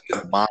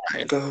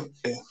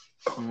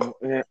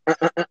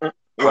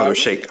 Harlem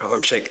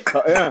Shake.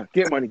 Yeah,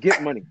 get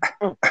money.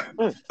 All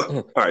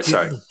right,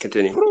 sorry.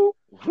 Continue.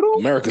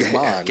 America's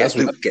mine. That's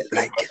what. Get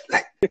like.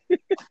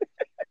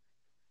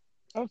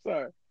 I'm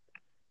sorry.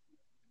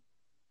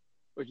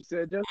 What you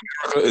said, Justin?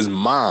 America is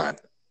mine.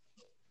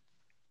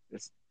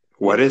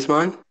 What is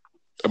mine?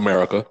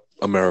 America.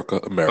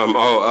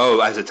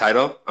 As a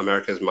title,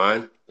 America's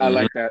Mine. I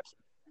like that.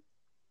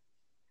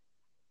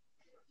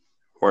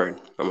 Word.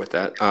 I'm with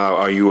that.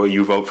 Are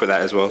you vote for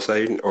that as well,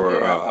 Saeed? Or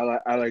Yeah,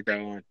 I like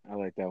that one. I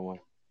like that one.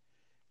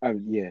 I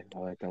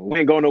like that one. We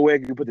ain't going nowhere.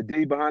 You can put the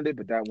D behind it,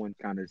 but that one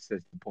kind of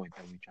says the point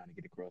that we're trying to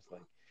get across.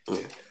 Like,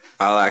 yeah.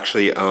 I'll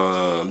actually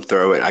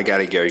throw it. I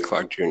got a Gary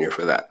Clark Jr.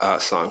 for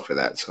that song for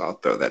that, so I'll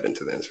throw that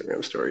into the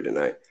Instagram story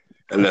tonight,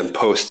 and then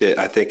post it.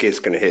 I think it's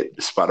gonna hit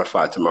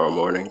Spotify tomorrow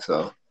morning.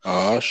 So,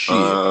 oh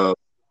shit.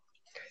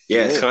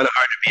 Yeah, it's kind of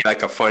hard to be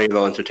like a funny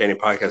little entertaining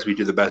podcast. We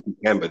do the best we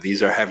can, but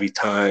these are heavy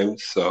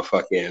times. So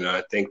fucking,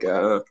 I think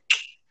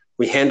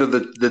we handle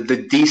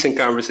the decent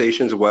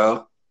conversations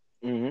well.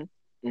 I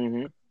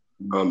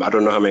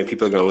don't know how many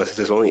people are going to listen.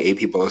 There's only 8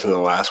 people listening to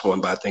the last one,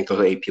 but I think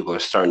those 8 people are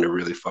starting to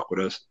really fuck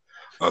with us.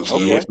 So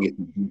once we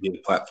get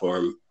the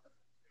platform,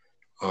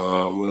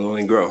 we'll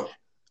only grow.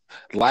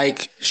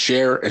 Like,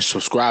 share, and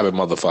subscribe, it,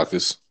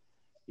 motherfuckers.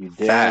 You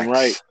damn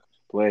right.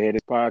 Play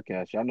Haters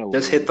Podcast. Y'all know.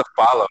 Just hit the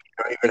follow.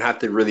 You don't even have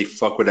to really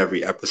fuck with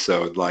every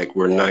episode. Like,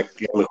 we're not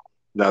getting out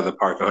of the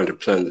park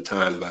 100% of the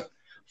time, but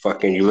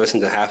fucking, you listen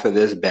to half of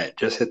this, bet.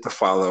 Just hit the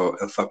follow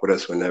and fuck with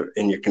us whenever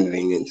in your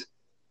convenience.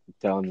 I'm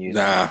telling you.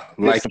 Nah,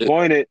 like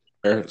disappointed.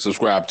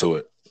 Subscribe to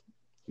it.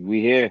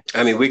 We here.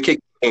 I mean, we kick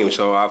the game,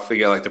 so I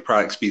figure like the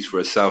product speaks for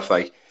itself.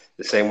 Like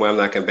the same way I'm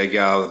not gonna beg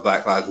y'all the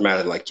Black Lives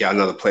Matter. Like y'all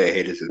know the Player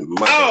Haters is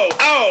mother.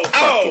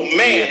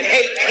 Man,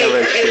 hey.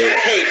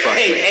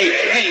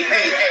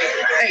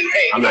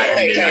 I'm not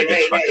ending. I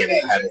just fucking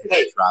had to hit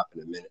the drop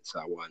in a minute, so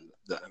I wanted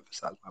to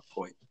emphasize my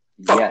point.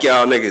 Fuck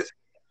y'all niggas,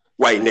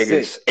 white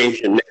niggas,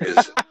 Asian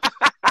niggas,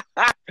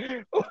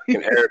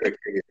 and Arabic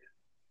niggas.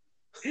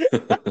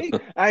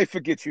 I ain't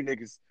forget you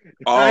niggas.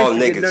 All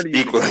niggas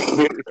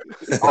equally.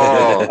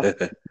 All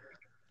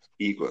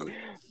equally.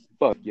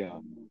 Fuck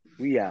y'all.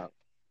 We out.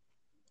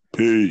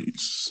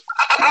 Peace.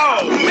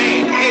 Oh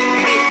man,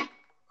 hey.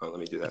 Oh, let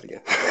me do that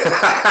again.